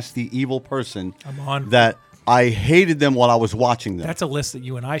 nasty, evil person I'm on. that I hated them while I was watching them. That's a list that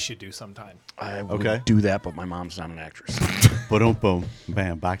you and I should do sometime. I would Okay. do that, but my mom's not an actress. Boom, boom,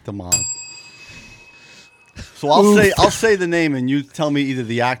 bam, back to mom. So I'll say the name and you tell me either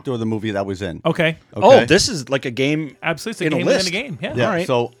the actor or the movie that was in. Okay. Oh, this is like a game. Absolutely. In It's a a game within list. a game. Yeah. Yeah. All right.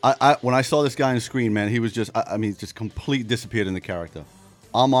 So I when I saw this guy on the screen, man, he was just just complete disappeared in the character.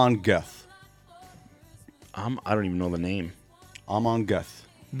 Amon Geth. I don't even know the name. Amon Geth.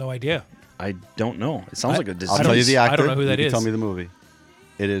 No idea. I don't know. It sounds like a I'll disease. tell you the actor. I don't know who that you is. can tell me the movie.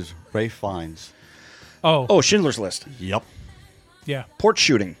 It is Ray Fiennes. Oh. Oh, Schindler's List. Yep. Yeah. Port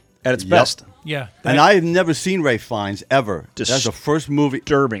shooting at its Yep. best. Yeah. And I have never seen Ray Fiennes ever. Dis- That's the first movie.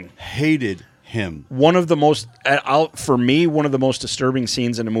 Disturbing. Hated him. One of the most, for me, one of the most disturbing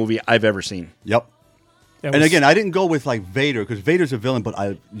scenes in a movie I've ever seen. Yep. That And was- again, I didn't go with like Vader because Vader's a villain,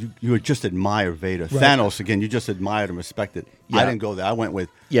 but you would just admire Vader. Thanos, again, you just admired and respected. I Yeah. didn't go there. I went with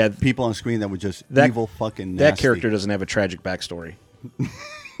Yeah. people on screen that were just That- evil fucking nasty. That character doesn't have a tragic backstory.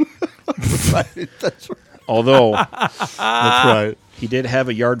 That's right. Although That's right. he did have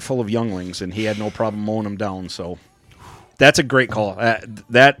a yard full of younglings, and he had no problem mowing them down. So that's a great call.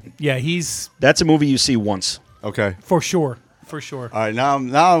 Yeah, he's That's a movie you see once. Okay. for sure. for sure. All right,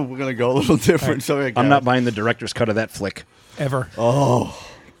 now we're gonna go a little different. Sorry, I'm not buying the director's cut of that flick. Ever.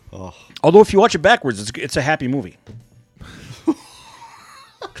 Although if you watch it backwards, it's a happy movie.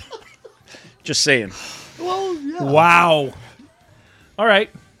 Just saying. Well, yeah. Wow. All right.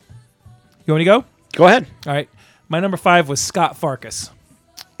 You want me to go? Go ahead. All right. My number 5 was Scott Farkas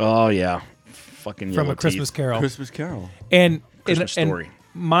Oh yeah, fucking from Yellow A Christmas Teeth. Carol. Christmas Carol. And Christmas and Story.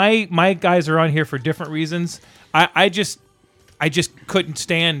 my guys are on here for different reasons. I just couldn't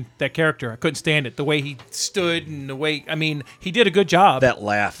stand that character. I couldn't stand it. The way he stood and the way, I mean, he did a good job. That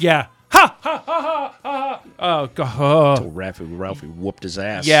laugh. Yeah. Ha ha ha ha ha. Oh god. So Ralphie whooped his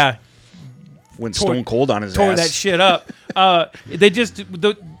ass. Yeah. Went stone cold on his Tore ass. that shit up. They just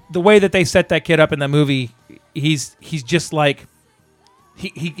the way that they set that kid up in that movie, he's just like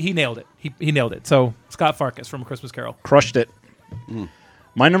he nailed it. He nailed it. So Scott Farkas from A Christmas Carol. Crushed it.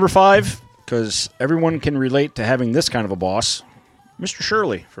 My number 5, because everyone can relate to having this kind of a boss, Mr.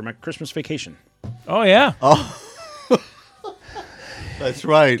 Shirley from A Christmas Vacation. Oh yeah. That's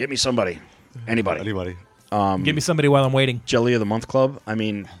right. Get me somebody. Anybody. Give me somebody while I'm waiting. Jelly of the Month Club. I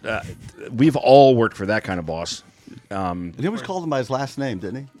mean, we've all worked for that kind of boss. And he always called him by his last name,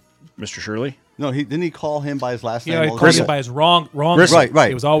 didn't he? Mr. Shirley? No, didn't he call him by his last Yeah, name? he all the called time? him by his wrong. Gristle. name.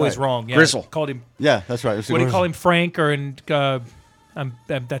 Right. It was always Right. wrong. Yeah, Gristle. Called him. Yeah, that's right. What do you call him? Frank or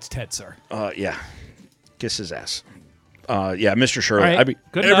that's Ted, sir. Yeah. Kiss his ass. Yeah, Mr. Shirley. All right, I mean,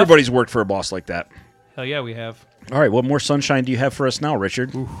 good enough. everybody's worked for a boss like that. Hell yeah, we have. All right, what more sunshine do you have for us now,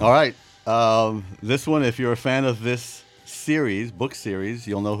 Richard? All right. This one, if you're a fan of this book series,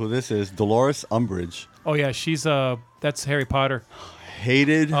 you'll know who this is. Dolores Umbridge. Oh yeah, she's that's Harry Potter.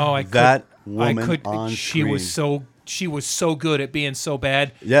 Hated That woman on screen. She was so good at being so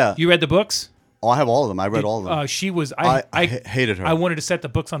bad. Yeah. You read the books? Oh, I have all of them. I read all of them. She was. I hated her. I wanted to set the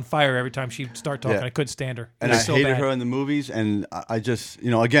books on fire every time she'd start talking. Yeah. I couldn't stand her. And It I was so hated bad. her in the movies. And I just,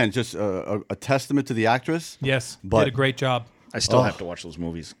 again, just a testament to the actress. Yes, But- did a great job. I still have to watch those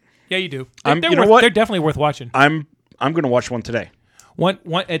movies. Yeah, you do. You know what? They're definitely worth watching. I'm going to watch one today. One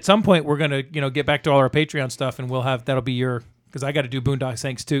at some point we're gonna get back to all our Patreon stuff, and that'll be your, because I got to do Boondock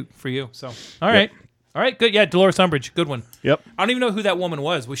Saints too for you. So all right, good. Yeah, Dolores Umbridge, good one. Yep. I don't even know who that woman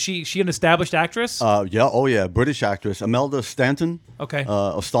was. Was she an established actress? Yeah. Oh, yeah. British actress. Imelda Stanton. Okay.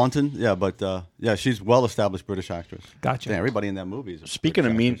 Staunton. Yeah, but yeah, she's well-established British actress. Gotcha. Damn, everybody in that movie is a Speaking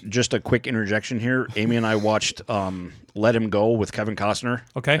of British me, just a quick interjection here. Amy and I watched Let Him Go with Kevin Costner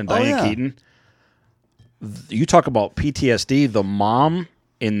Okay. and Oh, Diane yeah. Keaton. You talk about PTSD. The mom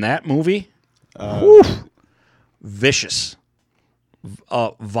in that movie, whew, vicious,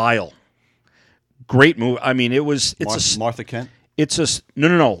 vile. Great movie. I mean, it's Martha Kent. It's a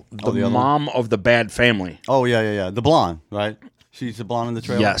no. the The other one? mom of the bad family. Oh, yeah. The blonde, right? She's the blonde in the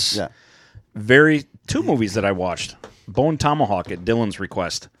trailer? Yes. Yeah. Two movies that I watched. Bone Tomahawk at Dylan's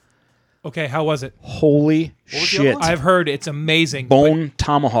request. Okay, how was it? Holy was the other shit. one? I've heard it's amazing. but Bone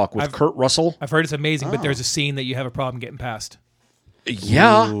Tomahawk with Kurt Russell. I've heard it's amazing, but Oh. there's a scene that you have a problem getting past.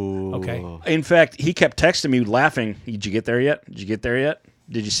 Yeah. Okay. In fact, he kept texting me laughing. Did you get there yet? Did you get there yet?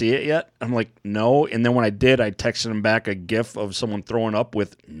 Did you see it yet? I'm like, no. And then when I did, I texted him back a gif of someone throwing up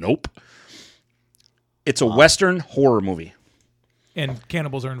with nope. It's a Western horror movie. And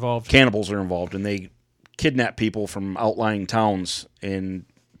cannibals are involved. Cannibals are involved, and they kidnap people from outlying towns. And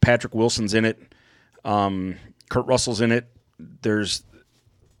Patrick Wilson's in it. Kurt Russell's in it.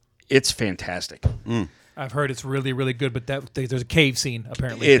 It's fantastic. I've heard it's really, really good, but there's a cave scene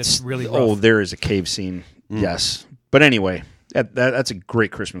apparently. That's really rough. There is a cave scene. Yes, but anyway, that's a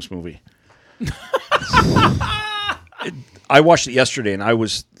great Christmas movie. I watched it yesterday, and I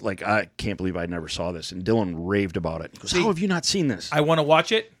was like, I can't believe I never saw this. And Dylan raved about it. He goes, how have you not seen this? I want to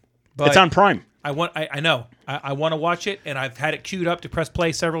watch it, but It's on Prime. I know. I want to watch it, and I've had it queued up to press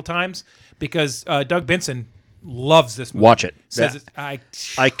play several times because Doug Benson loves this movie. Watch it. Says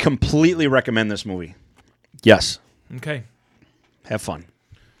I completely recommend this movie. Yes, okay. have fun.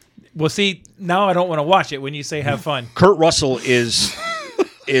 Well, see, now I don't want to watch it when you say have fun. Kurt Russell is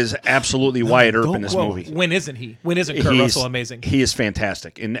absolutely Wyatt Earp in this Well, movie. when isn't he? When isn't Kurt Russell amazing? He is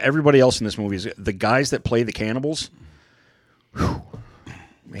fantastic, and everybody else in this movie is the guys that play the cannibals. Whew,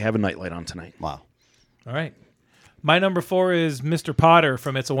 we have a nightlight on tonight. Wow. All right. My number 4 is Mr. Potter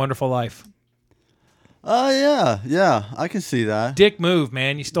from It's a Wonderful Life. Yeah. I can see that. Dick move,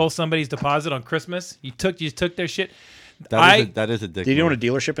 man. You stole somebody's deposit on Christmas. You took their shit. That is a dick. Did you own a move.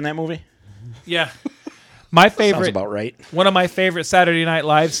 dealership in that movie? Yeah. My Sounds favorite, about right. one of my favorite Saturday Night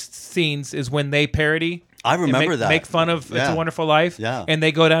Live scenes is when they parody I remember that. Make fun of It's Yeah. a Wonderful Life. Yeah. And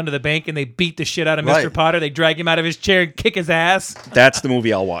they go down to the bank and they beat the shit out of Mr. Right. Potter. They drag him out of his chair and kick his ass. That's the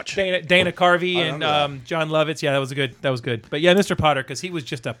movie I'll watch. Dana Carvey and remember that. John Lovitz. Yeah, that was good. That was good. But yeah, Mr. Potter, because he was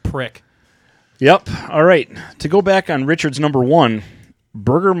just a prick. Yep. All right. To go back on Richard's number one,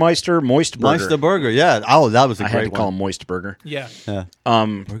 Burgermeister Moist Burger. Meister Burger, yeah. Oh, that was a I great had to call one. him Moist Burger. Yeah. Yeah.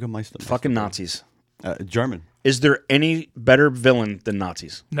 Burgermeister. Fucking Nazis. German. Is there any better villain than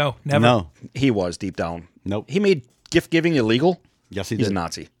Nazis? No, never. No. He was deep down. Nope. He made gift giving illegal. Yes, he He's did. a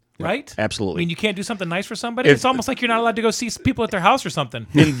Nazi. Right? Absolutely. I mean, you can't do something nice for somebody. If- It's almost like you're not allowed to go see people at their house or something.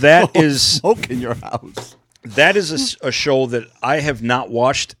 And that is Smoke in your house. a show that I have not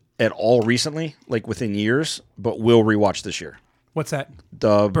watched at all recently, like within years, but will rewatch this year. What's that?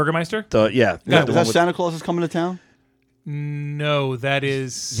 The Burgermeister? yeah. Yeah, the Is one that with- Santa Claus is coming to town? No, that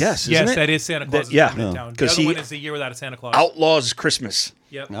is. Yes, yes, isn't it? that is Santa Claus. That- yeah. Coming to town. The 'Cause other he- one is The Year Without a Santa Claus. Outlaws Christmas.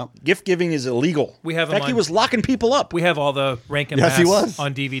 Yep. No. Gift giving is illegal. We have In fact, him he on- was locking people up. We have all the Rankin Yes, he Bass was.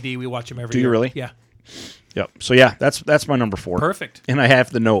 on DVD. We watch them every Do you year. really? Yeah. Yep. So yeah, that's my number 4. Perfect. And I have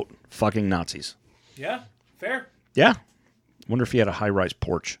the note, fucking Nazis. Yeah. Fair. Yeah. Wonder if he had a high-rise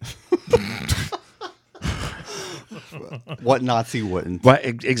porch. What Nazi wouldn't? Well,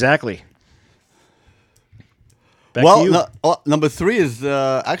 exactly. Back to Well, you. number 3 is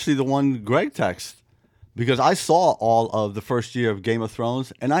actually the one Greg texted, because I saw all of the first year of Game of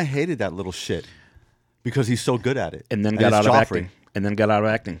Thrones, and I hated that little shit because he's so good at it. and then got it's out of Joffrey. acting. And then got out of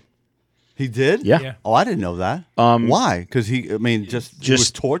acting. He did? Yeah. Yeah. Oh, I didn't know that. Why? Because he was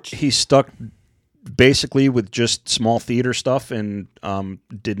torched. He stuck basically with just small theater stuff and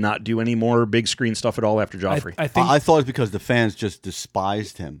did not do any more big screen stuff at all after Joffrey. I think. I thought it's because the fans just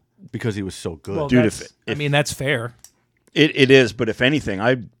despised him because he was so good. well, Dude, that's- I mean, that's fair. It is, but if anything,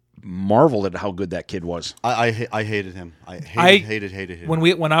 I marveled at how good that kid was. I hated him. I hated him.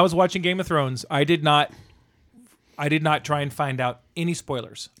 When I was watching Game of Thrones, I did not try and find out any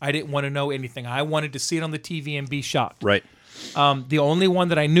spoilers. I didn't want to know anything. I wanted to see it on the TV and be shocked. Right. The only one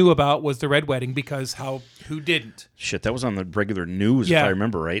that I knew about was the Red Wedding because who didn't? Shit, that was on the regular news, Yeah. if I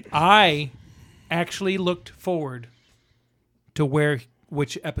remember right. I actually looked forward to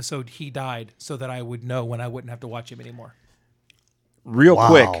which episode he died so that I would know when I wouldn't have to watch him anymore. Real Wow.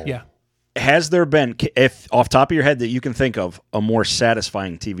 quick, Yeah. has there been, if off top of your head that you can think of, a more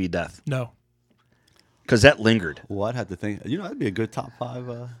satisfying TV death? No. Because that lingered. What had to think? That'd be a good top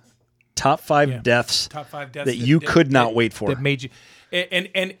 5. Top 5 Yeah. deaths Top 5 deaths that you could not wait for. that made you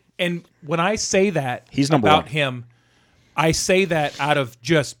and when I say that He's number about one. him, I say that out of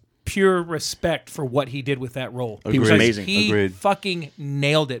just pure respect for what he did with that role. He was Because amazing. He Agreed. fucking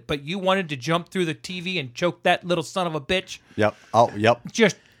nailed it. But you wanted to jump through the TV and choke that little son of a bitch. Yep. Oh, yep.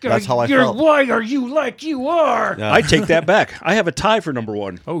 Just That's how I you're, felt. Why are you like you are? Yeah. I take that back. I have a tie for number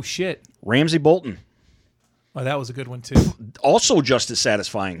 1. Oh shit. Ramsey Bolton. Oh, that was a good one too. Also just as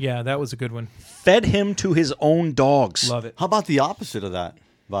satisfying. Yeah, that was a good one. Fed him to his own dogs. Love it. How about the opposite of that,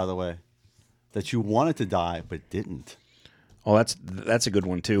 by the way? That you wanted to die but didn't. Oh, that's a good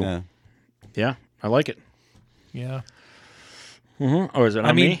one too. Yeah. Yeah, I like it. Yeah. Oh, is it on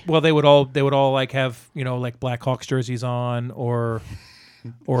I mean, me? well, they would all like have like Blackhawks jerseys on, or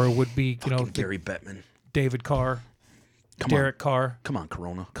it would be Gary Bettman. David Carr, Come Derek Carr. Come on,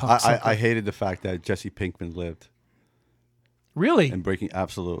 Corona. I hated the fact that Jesse Pinkman lived Really? and breaking.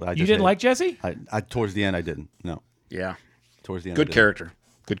 Absolutely. I You just didn't hated like it. Jesse? I towards the end, I didn't. No. Yeah. Towards the end. I Good didn't. character.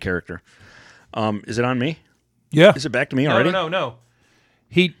 Good character. Is it on me? Yeah. Is it back to me No, already? no.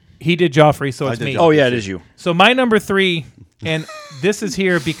 He did Joffrey, so I it's did me. Joffrey. Oh, yeah, it is you. So my number 3, and this is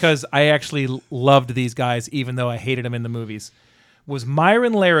here because I actually loved these guys, even though I hated them in the movies, was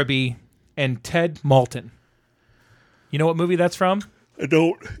Myron Larrabee and Ted Moulton. You know what movie that's from? I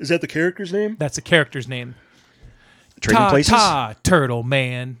don't. Is that the character's name? That's a character's name. Trading Places? Turtle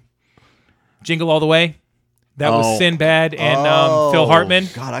Man. Jingle All the Way. That was Oh. Sinbad and Oh, Phil Hartman.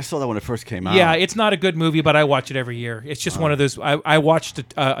 God, I saw that when it first came out. Yeah, it's not a good movie, but I watch it every year. It's just one of those. I watched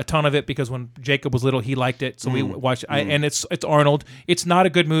a ton of it because when Jacob was little, he liked it, so we watched. And it's Arnold. It's not a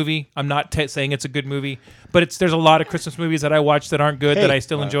good movie. I'm not saying it's a good movie, but there's a lot of Christmas movies that I watch that aren't good that Hey, I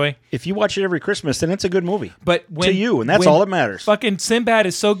still enjoy. If you watch it every Christmas, then it's a good movie. But when, to you, and that's when all that matters. Fucking Sinbad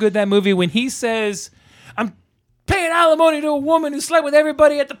is so good that movie when he says, "I'm paying alimony to a woman who slept with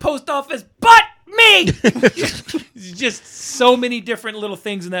everybody at the post office, but me." Just so many different little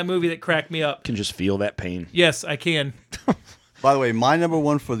things in that movie that crack me up. Can just feel that pain. Yes, I can. By the way, my number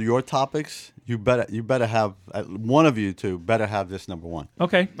 1 for your topics, you better have one of you two better have this number 1.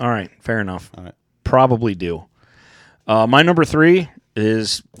 Okay. All right, fair enough. All right. Probably do. My number 3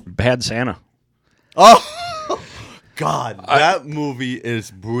 is Bad Santa. Oh, God, that movie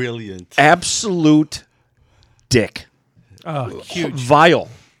is brilliant. Absolute dick. Oh, huge. Vile,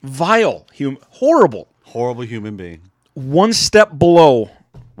 horrible. Horrible human being. One step below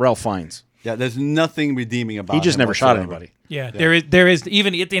Ralph Fiennes. Yeah, there's nothing redeeming about He just him never shot whatsoever. anybody. Yeah, there is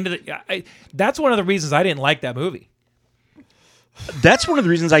even at the end of the. That's one of the reasons I didn't like that movie. That's one of the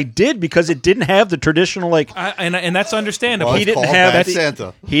reasons I did, because it didn't have the traditional like. And that's understandable. Well, He it's didn't called have Bad the-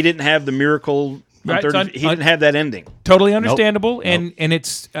 Santa. He didn't have the miracle. Right, he didn't have that ending. Totally understandable, and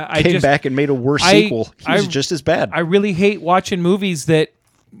it's I Came just back and made a worse sequel. He was just as bad. I really hate watching movies that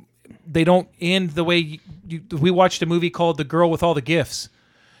they don't end the way we watched a movie called The Girl with All the Gifts,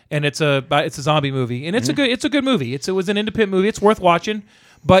 and it's a zombie movie, and it's a good movie. It was an independent movie. It's worth watching,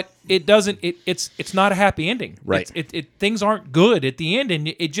 but it doesn't. It's not a happy ending. Right. Things aren't good at the end, and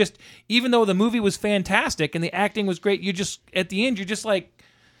it just, even though the movie was fantastic and the acting was great, you just at the end you're just like.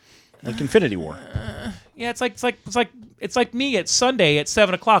 Like Infinity War. Yeah, it's like me at Sunday at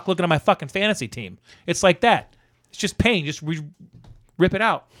 7:00 looking at my fucking fantasy team. It's like that. It's just pain. Just rip it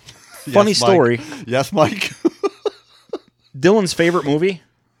out. Funny Yes, story. Mike. Yes, Mike. Dylan's favorite movie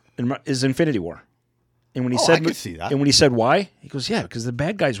is Infinity War. And when he said, I could see that. And when he said why, he goes, "Yeah, because the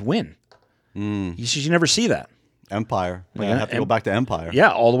bad guys win." He says, "You never see that." Empire. Yeah, Yeah, I have to go back to Empire.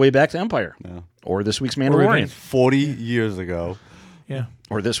 Yeah, all the way back to Empire. Yeah. Or this week's Mandalorian. 40 years ago. Yeah.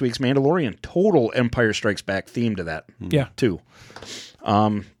 Or this week's Mandalorian. Total Empire Strikes Back theme to that. Yeah. Too.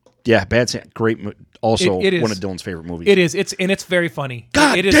 Yeah, Bad Santa. Great. Also, It is. one of Dylan's favorite movies. It is. It's very funny.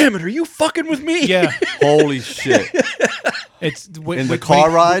 God it is, damn it! Are you fucking with me? Yeah. Holy shit. It's In the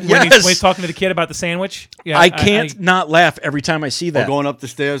car ride? when Yes. he's talking to the kid about the sandwich. Yeah. I can't not laugh every time I see Or that. going up the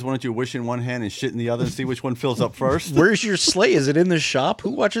stairs, why don't you wish in one hand and shit in the other and see which one fills up first? Where's your sleigh? Is it in the shop?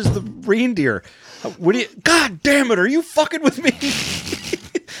 Who watches the reindeer? What do you? God damn it! Are you fucking with me?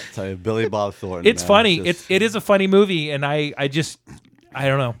 Tell you, Billy Bob Thornton. It's man, funny. just- It is a funny movie, and I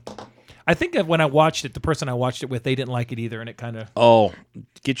don't know. I think that when I watched it, the person I watched it with, they didn't like it either, and it kind of. Oh,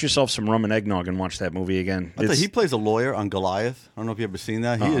 get yourself some rum and eggnog and watch that movie again. I thought he plays a lawyer on Goliath. I don't know if you ever seen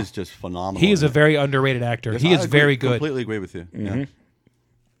that. He is just phenomenal. He is in a it. very underrated actor. Yes, He I is agree- very good. Completely agree with you. Yeah.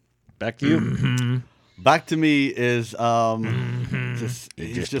 Back to you. Back to me is just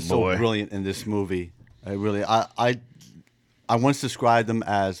he's just just a so boy. brilliant in this movie. I once described them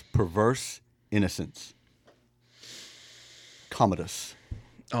as perverse innocence. Commodus.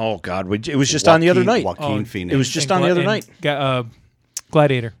 Oh God, it was just on the other night. Joaquin Phoenix. It was just on the other night.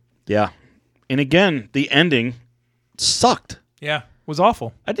 Gladiator. Yeah, and again, the ending sucked. Yeah, was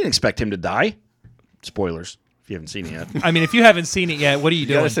awful. I didn't expect him to die. Spoilers if you haven't seen it yet. I mean, if you haven't seen it yet, what are you You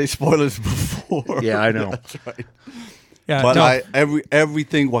doing? gotta say spoilers before. Yeah, I know. That's right. yeah, But no,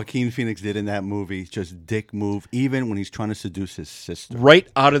 everything Joaquin Phoenix did in that movie, just dick move. Even when he's trying to seduce his sister. Right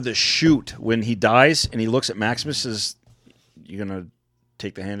out of the chute when he dies and he looks at Maximus, says, "You gonna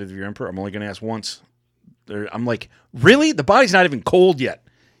take the hand of your emperor? I'm only gonna ask once." I'm like, really? The body's not even cold yet,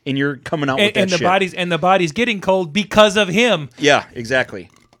 and you're coming out with that and the shit. body's getting cold because of him. Yeah, exactly.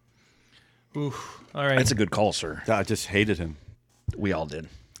 Oof. All right. That's a good call, sir. I just hated him. We all did.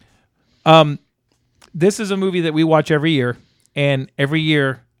 This is a movie that we watch every year, and every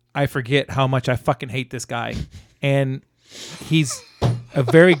year I forget how much I fucking hate this guy. And he's a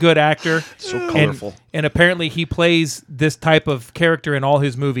very good actor. So colorful. And apparently he plays this type of character in all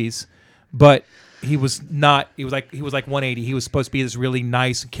his movies, but he was not. He was like 180. He was supposed to be this really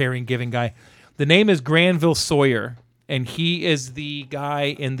nice, caring, giving guy. The name is Granville Sawyer, and he is the guy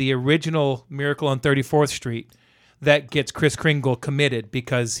in the original Miracle on 34th Street that gets Kris Kringle committed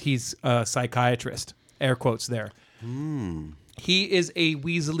because he's a psychiatrist. Air quotes there. He is a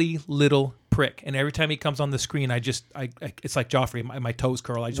weaselly little prick, and every time he comes on the screen, it's like Joffrey. My toes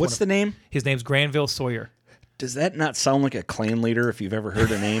curl. What's the name? His name's Granville Sawyer. Does that not sound like a clan leader if you've ever heard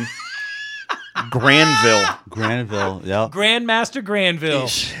a name? Granville. Granville, yeah. Grandmaster Granville.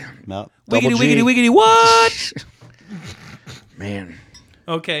 No. Wiggity, Double G. wiggity, wiggity, what? Man.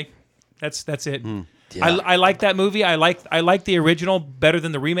 Okay, that's it. Yeah. I like that movie. I like the original better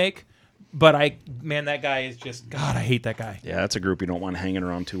than the remake, but that guy is just God. I hate that guy. Yeah, that's a group you don't want hanging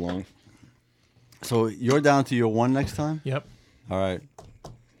around too long. So you're down to your one next time? Yep. All right.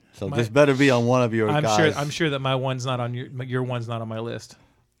 So this better be on one of your guys. I'm sure that my one's not on your one's not on my list.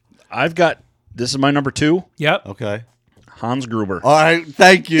 I've got, this is my number 2, Yep. Okay. Hans Gruber. All right.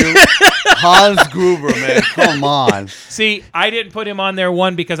 Thank you. Hans Gruber, man. Come on. See, I didn't put him on there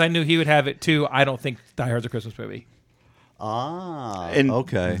one because I knew he would have it too. I don't think Die Hard's a Christmas movie. And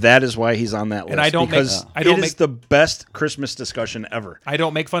okay. that is why he's on that list. And I don't because make- I don't it is make- the best Christmas discussion ever. I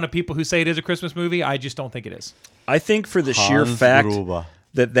don't make fun of people who say it is a Christmas movie. I just don't think it is. I think for the sheer Hans fact Gruber.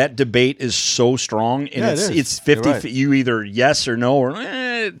 that debate is so strong, and Yeah, it is. it's 50. You're right. You either yes or no, or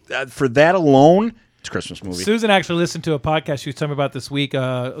for that alone, It's a Christmas movie. Susan actually listened to a podcast she was telling me about this week.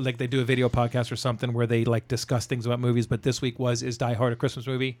 Like they do a video podcast or something where they like discuss things about movies. But this week is Die Hard a Christmas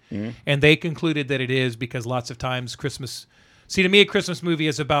movie? Mm-hmm. And they concluded that it is because lots of times Christmas. See, to me, a Christmas movie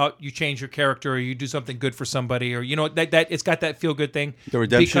is about you change your character or you do something good for somebody or that it's got that feel good thing. The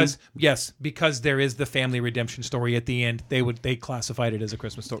redemption? Because there is the family redemption story at the end. They classified it as a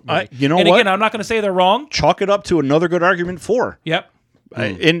Christmas story. You know and what? again, I'm not going to say they're wrong. Chalk it up to another good argument for. Yep.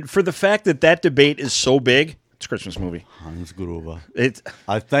 And for the fact that debate is so big, it's a Christmas movie. Hans Gruber. It's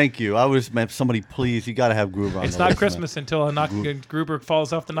I thank you. I was somebody please. You got to have Gruber on It's the not list, Christmas until Gruber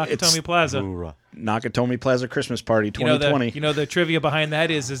falls off the Nakatomi Plaza. man. Gruber. Nakatomi Plaza Christmas Party You know 2020. the trivia behind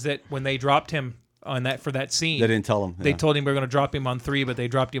that is that when they dropped him on that for that scene, They didn't tell him. They yeah. told him we were going to drop him on 3, but they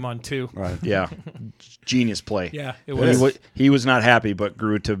dropped him on 2. Right. Yeah, genius play. Yeah, it He was. he was not happy, but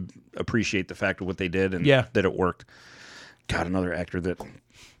grew to appreciate the fact of what they did and Yeah. that it worked. God, another actor that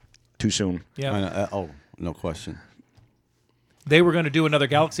too soon. Yeah, No question. they were going to do another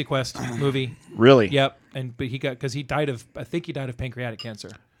Galaxy Quest movie. Really? Yep, but he died of pancreatic cancer.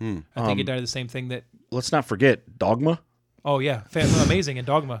 I think he died of the same thing that. Let's not forget Dogma. Oh yeah, amazing in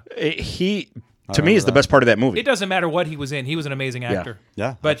Dogma. He to me is the best part of that movie. It doesn't matter what he was in; he was an amazing actor.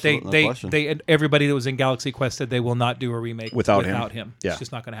 Yeah, But absolutely, no question. they everybody that was in Galaxy Quest said they will not do a remake Without him. Yeah. It's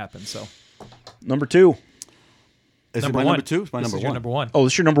just not going to happen. So Number 2. Is number it my one. number 2? It's my This number is your 1. number 1. Oh,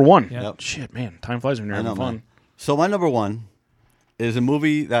 this is your number 1. Yeah. Yep. Shit, man, time flies when you're I know, having fun. man. So my number 1 is a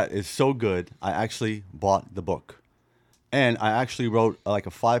movie that is so good. I actually bought the book, and I actually wrote like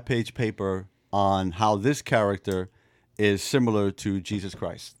a 5-page paper on how this character is similar to Jesus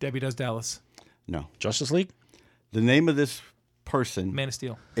Christ. Debbie Does Dallas, No, Justice League. the name of this person Man of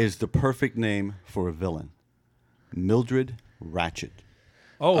Steel. is the perfect name for a villain. Mildred Ratchet.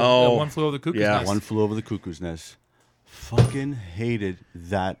 Oh, One Flew Over the Cuckoo's yeah. Nest. One Flew Over the Cuckoo's Nest. Fucking hated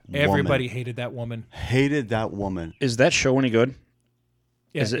that woman. Everybody hated that woman. hated that woman. Is that show any good?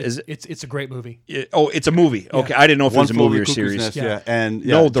 Yeah, Is it- it's a great movie. It's a movie. Okay, I didn't know if it One was a Flew Over movie the or Cuckoo's series. Nest, Yeah. yeah. And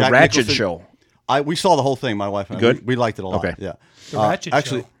No, yeah, the Jack Ratchet Nicholson- show. We saw the whole thing, my wife and I. Good? We liked it a lot. Okay. Yeah. The Ratchet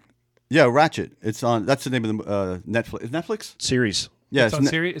actually, Show. yeah, Ratchet. It's on. That's the name of the Netflix. Is Netflix? Series. Yeah, It's on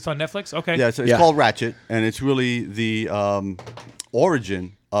series. It's on Netflix. Okay. Yeah, it's Yeah. called Ratchet, and it's really the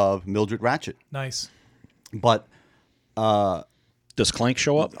origin of Mildred Ratchet. Nice. But Does Clank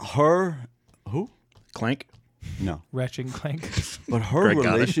show up? her, who? Clank. No. Ratchet and Clank. But her Greg got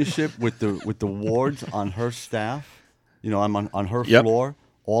it. relationship with the wards on her staff, I'm on her Yep. floor,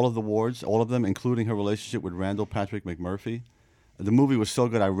 all of the wards, all of them, including her relationship with Randall Patrick McMurphy. The movie was so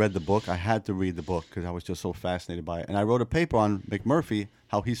good, I read the book. I had to read the book because I was just so fascinated by it. And I wrote a paper on McMurphy,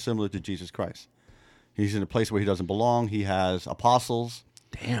 how he's similar to Jesus Christ. He's in a place where he doesn't belong. He has apostles.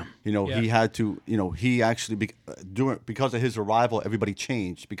 Damn. Yeah. He had to, he actually, because of his arrival, everybody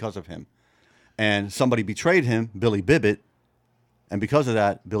changed because of him. And somebody betrayed him, Billy Bibbit. And because of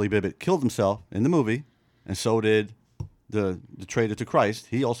that, Billy Bibbit killed himself in the movie. And so did the traitor to Christ.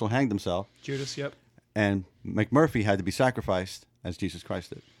 He also hanged himself. Judas. Yep. And McMurphy had to be sacrificed as Jesus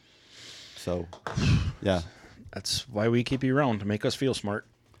Christ did. So, yeah. That's why we keep you around, to make us feel smart.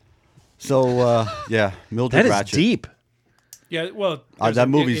 So, yeah, Mildred That is Ratchet. deep. Yeah. Well, that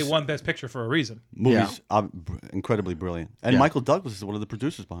movie's- it won Best Picture for a reason. Movies incredibly brilliant. And Yeah. Michael Douglas is one of the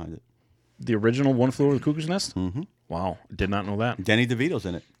producers behind it. The original One Flew Over the Cuckoo's Nest? Mm-hmm. Wow. Did not know that. Danny DeVito's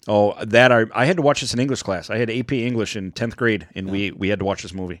in it. Oh, that I had to watch this in English class. I had AP English in 10th grade, and we had to watch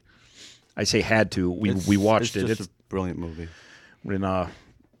this movie. I say had to. We watched it. It's It's a brilliant movie. when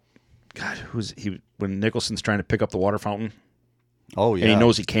when Nicholson's trying to pick up the water fountain, Oh, yeah. and he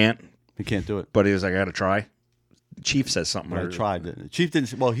knows he can't, he can't do it. but he's like, I got to try. Chief says something. But I or- tried. Chief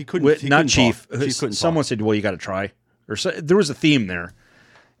didn't. Well, he couldn't. Wait, he not couldn't Chief. Talk. Chief couldn't. Someone talk. said, "Well, you got to try." Or there was a theme there.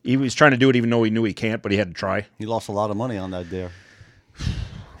 He was trying to do it, even though he knew he can't, but he had to try. He lost a lot of money on that dare.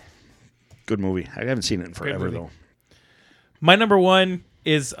 Good movie. I haven't seen it in forever movie. though. My number 1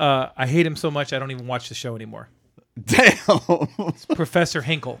 is I hate him so much I don't even watch the show anymore. Damn. Professor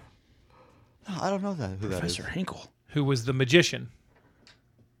Hinkle, I don't know who that is. Professor Hinkle. who was the magician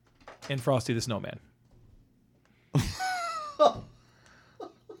in Frosty the Snowman.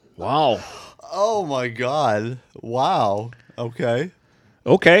 Wow. Oh my God! Wow. Okay.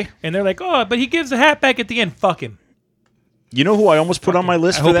 Okay. And they're like, oh, but he gives the hat back at the end. Fuck him. You know who I almost put on my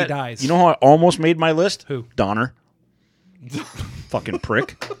list I for hope he that? dies. You know who I almost made my list? Who? Donner. Fucking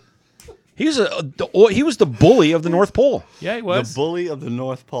prick. He was the bully of the North Pole. Yeah, he The was. bully of the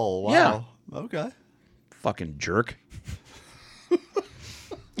North Pole. Wow. Okay. Fucking jerk.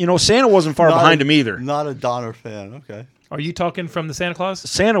 Santa wasn't far behind him either. Not a Donner fan. Okay. Are you talking from the Santa Claus?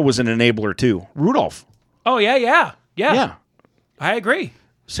 Santa was an enabler too. Rudolph. Oh, yeah. Yeah. I agree.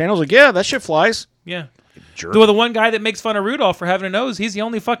 Santa was like, yeah, that shit flies. Yeah. Jerk. The one guy that makes fun of Rudolph for having a nose, he's the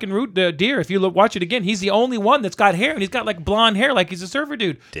only fucking deer. If you watch it again, he's the only one that's got hair, and he's got like blonde hair like he's a surfer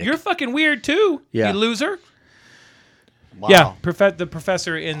dude. Dick. You're fucking weird too, Yeah. you loser. Wow. Yeah, the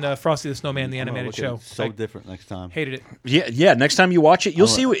professor in Frosty the Snowman, the animated Look at show. it, so I different next time. hated it. Yeah. Next time you watch it, you'll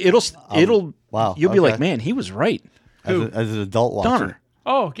see it'll. Wow, You'll be okay. like, man, he was right. As an adult watcher. Donner.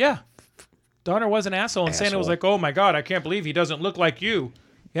 Oh, yeah. Donner was an asshole, and Santa was like, oh my God, I can't believe he doesn't look like you.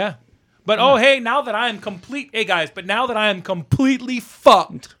 Yeah. But hey, now that I am now that I am completely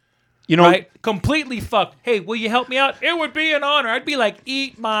fucked, You know, right? Completely fucked. Hey, will you help me out? It would be an honor. I'd be like,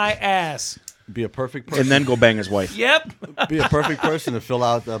 eat my ass. Be a perfect person. and then go bang his wife. Yep. Be a perfect person to fill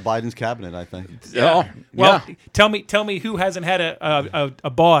out Biden's cabinet, I think. Yeah. Well, yeah. tell me who hasn't had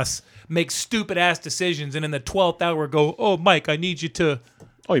a boss make stupid ass decisions and in the 12th hour go, oh, Mike, I need you to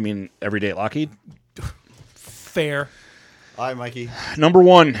Oh, you mean every day at Lockheed? fair. All right, Mikey. Number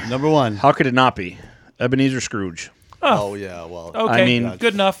one. Number one. How could it not be? Ebenezer Scrooge. Oh, yeah, well. Okay, I mean,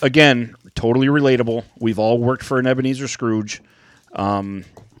 good enough. Again, totally relatable. We've all worked for an Ebenezer Scrooge.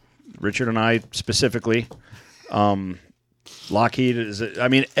 Richard and I specifically. Lockheed is. I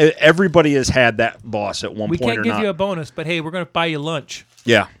mean, everybody has had that boss at one We point can't or give not. you a bonus, but hey, we're going to buy you lunch.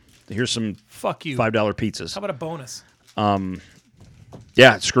 Yeah. Here's some Fuck you. $5 pizzas. How about a bonus?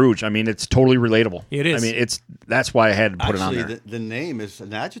 Yeah, Scrooge. I mean, it's totally relatable. It is. I mean, that's why I had to put it on Actually, there. the name is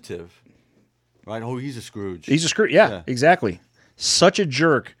an adjective. Right? Oh, he's a Scrooge. He's a Scrooge. Yeah, Yeah. exactly. Such a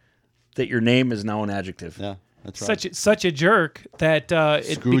jerk that your name is now an adjective. Yeah, that's right. Such a jerk that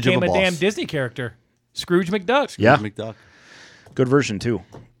it Scrooge became of a a damn boss. Disney character. Scrooge McDuck. Yeah. McDuck. Good version, too.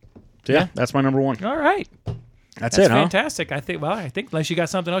 So, yeah, that's my number one. All right. That's That's it, huh? fantastic. I think unless you got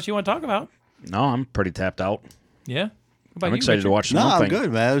something else you want to talk about. No, I'm pretty tapped out. Yeah. What about I'm you, excited Richard? to watch the No, whole I'm thing.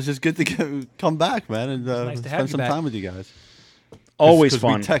 good, man. It was just good to come back, man, and nice to have spend you some back. time with you guys. Always 'Cause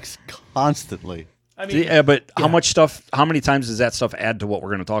fun. We text constantly. I mean, Yeah, but how many times does that stuff add to what we're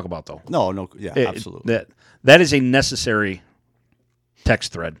going to talk about, though? No, yeah, absolutely. That is a necessary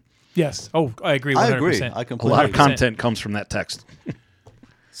text thread. yes. Oh, I agree 100%. I agree. I A completely lot of agree. content comes from that text.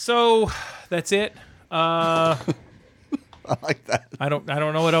 So that's it. I like that. I don't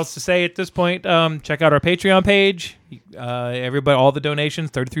know what else to say at this point. Check out our Patreon page. Everybody, all the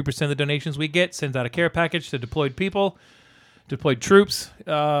donations, 33% of the donations we get sends out a care package to deployed people, deployed troops.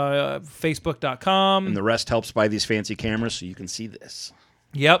 Facebook.com. And the rest helps buy these fancy cameras so you can see this.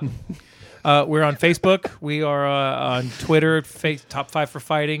 Yep. We're on Facebook. We are on Twitter, Top 5 for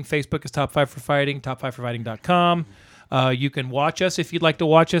Fighting. Facebook is Top 5 for Fighting, top5forfighting.com. You can watch us if you'd like to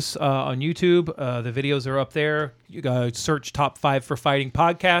watch us on YouTube. The videos are up there. You search Top 5 for Fighting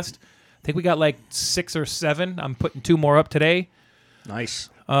podcast. I think we got like 6 or 7. I'm putting 2 more up today. Nice.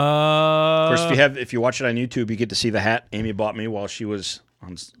 Of course, if you watch it on YouTube, you get to see the hat Amy bought me while she was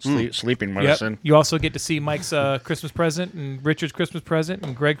on sleeping medicine. Yep. You also get to see Mike's Christmas present and Richard's Christmas present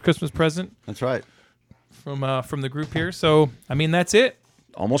and Greg's Christmas present That's right. from the group here. So, I mean, that's it.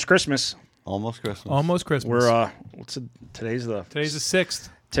 Almost Christmas. Almost Christmas. Almost Christmas. We're today's the 6th. Today's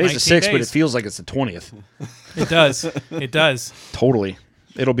the 6th, but it days. feels like it's the 20th. It does. It does. Totally.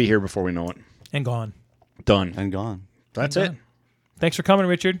 It'll be here before we know it. And gone. Done. And gone. That's And it. done. Thanks for coming,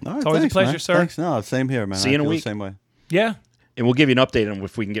 Richard. All right, It's always thanks, a pleasure, man. sir. Thanks. No, same here, man. See you in a I feel week. The same way. Yeah. And we'll give you an update on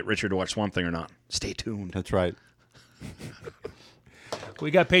if we can get Richard to watch Swamp Thing or not. Stay tuned. That's right. We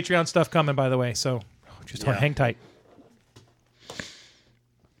got Patreon stuff coming, by the way, so just Yeah. hang tight.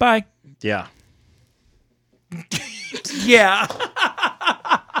 Bye. Yeah. Yeah.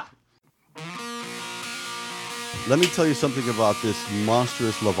 Let me tell you something about this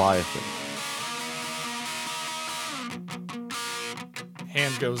monstrous Leviathan.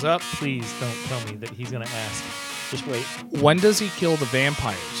 Hand goes up. Please don't tell me that he's going to ask. Just wait. When does he kill the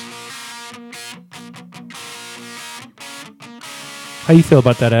vampires? How you feel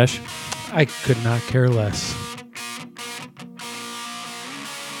about that, Ash? I could not care less.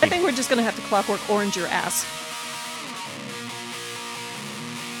 I think we're just going to have to Clockwork Orange your ass.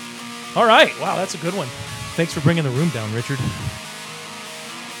 All right. Wow, that's a good one. Thanks for bringing the room down, Richard.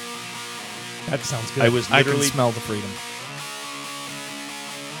 That sounds good. I was I can literally smell the freedom.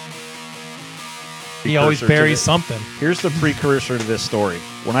 He always precursor to buries the- something. Here's the precursor to this story.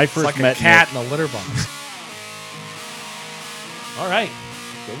 When I It's first like met a cat Nick, in a litter box. All right.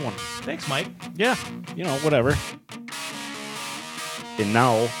 good one. Thanks, Mike. Yeah, whatever. And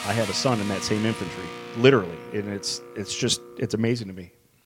now I have a son in that same infantry, literally, and it's amazing to me.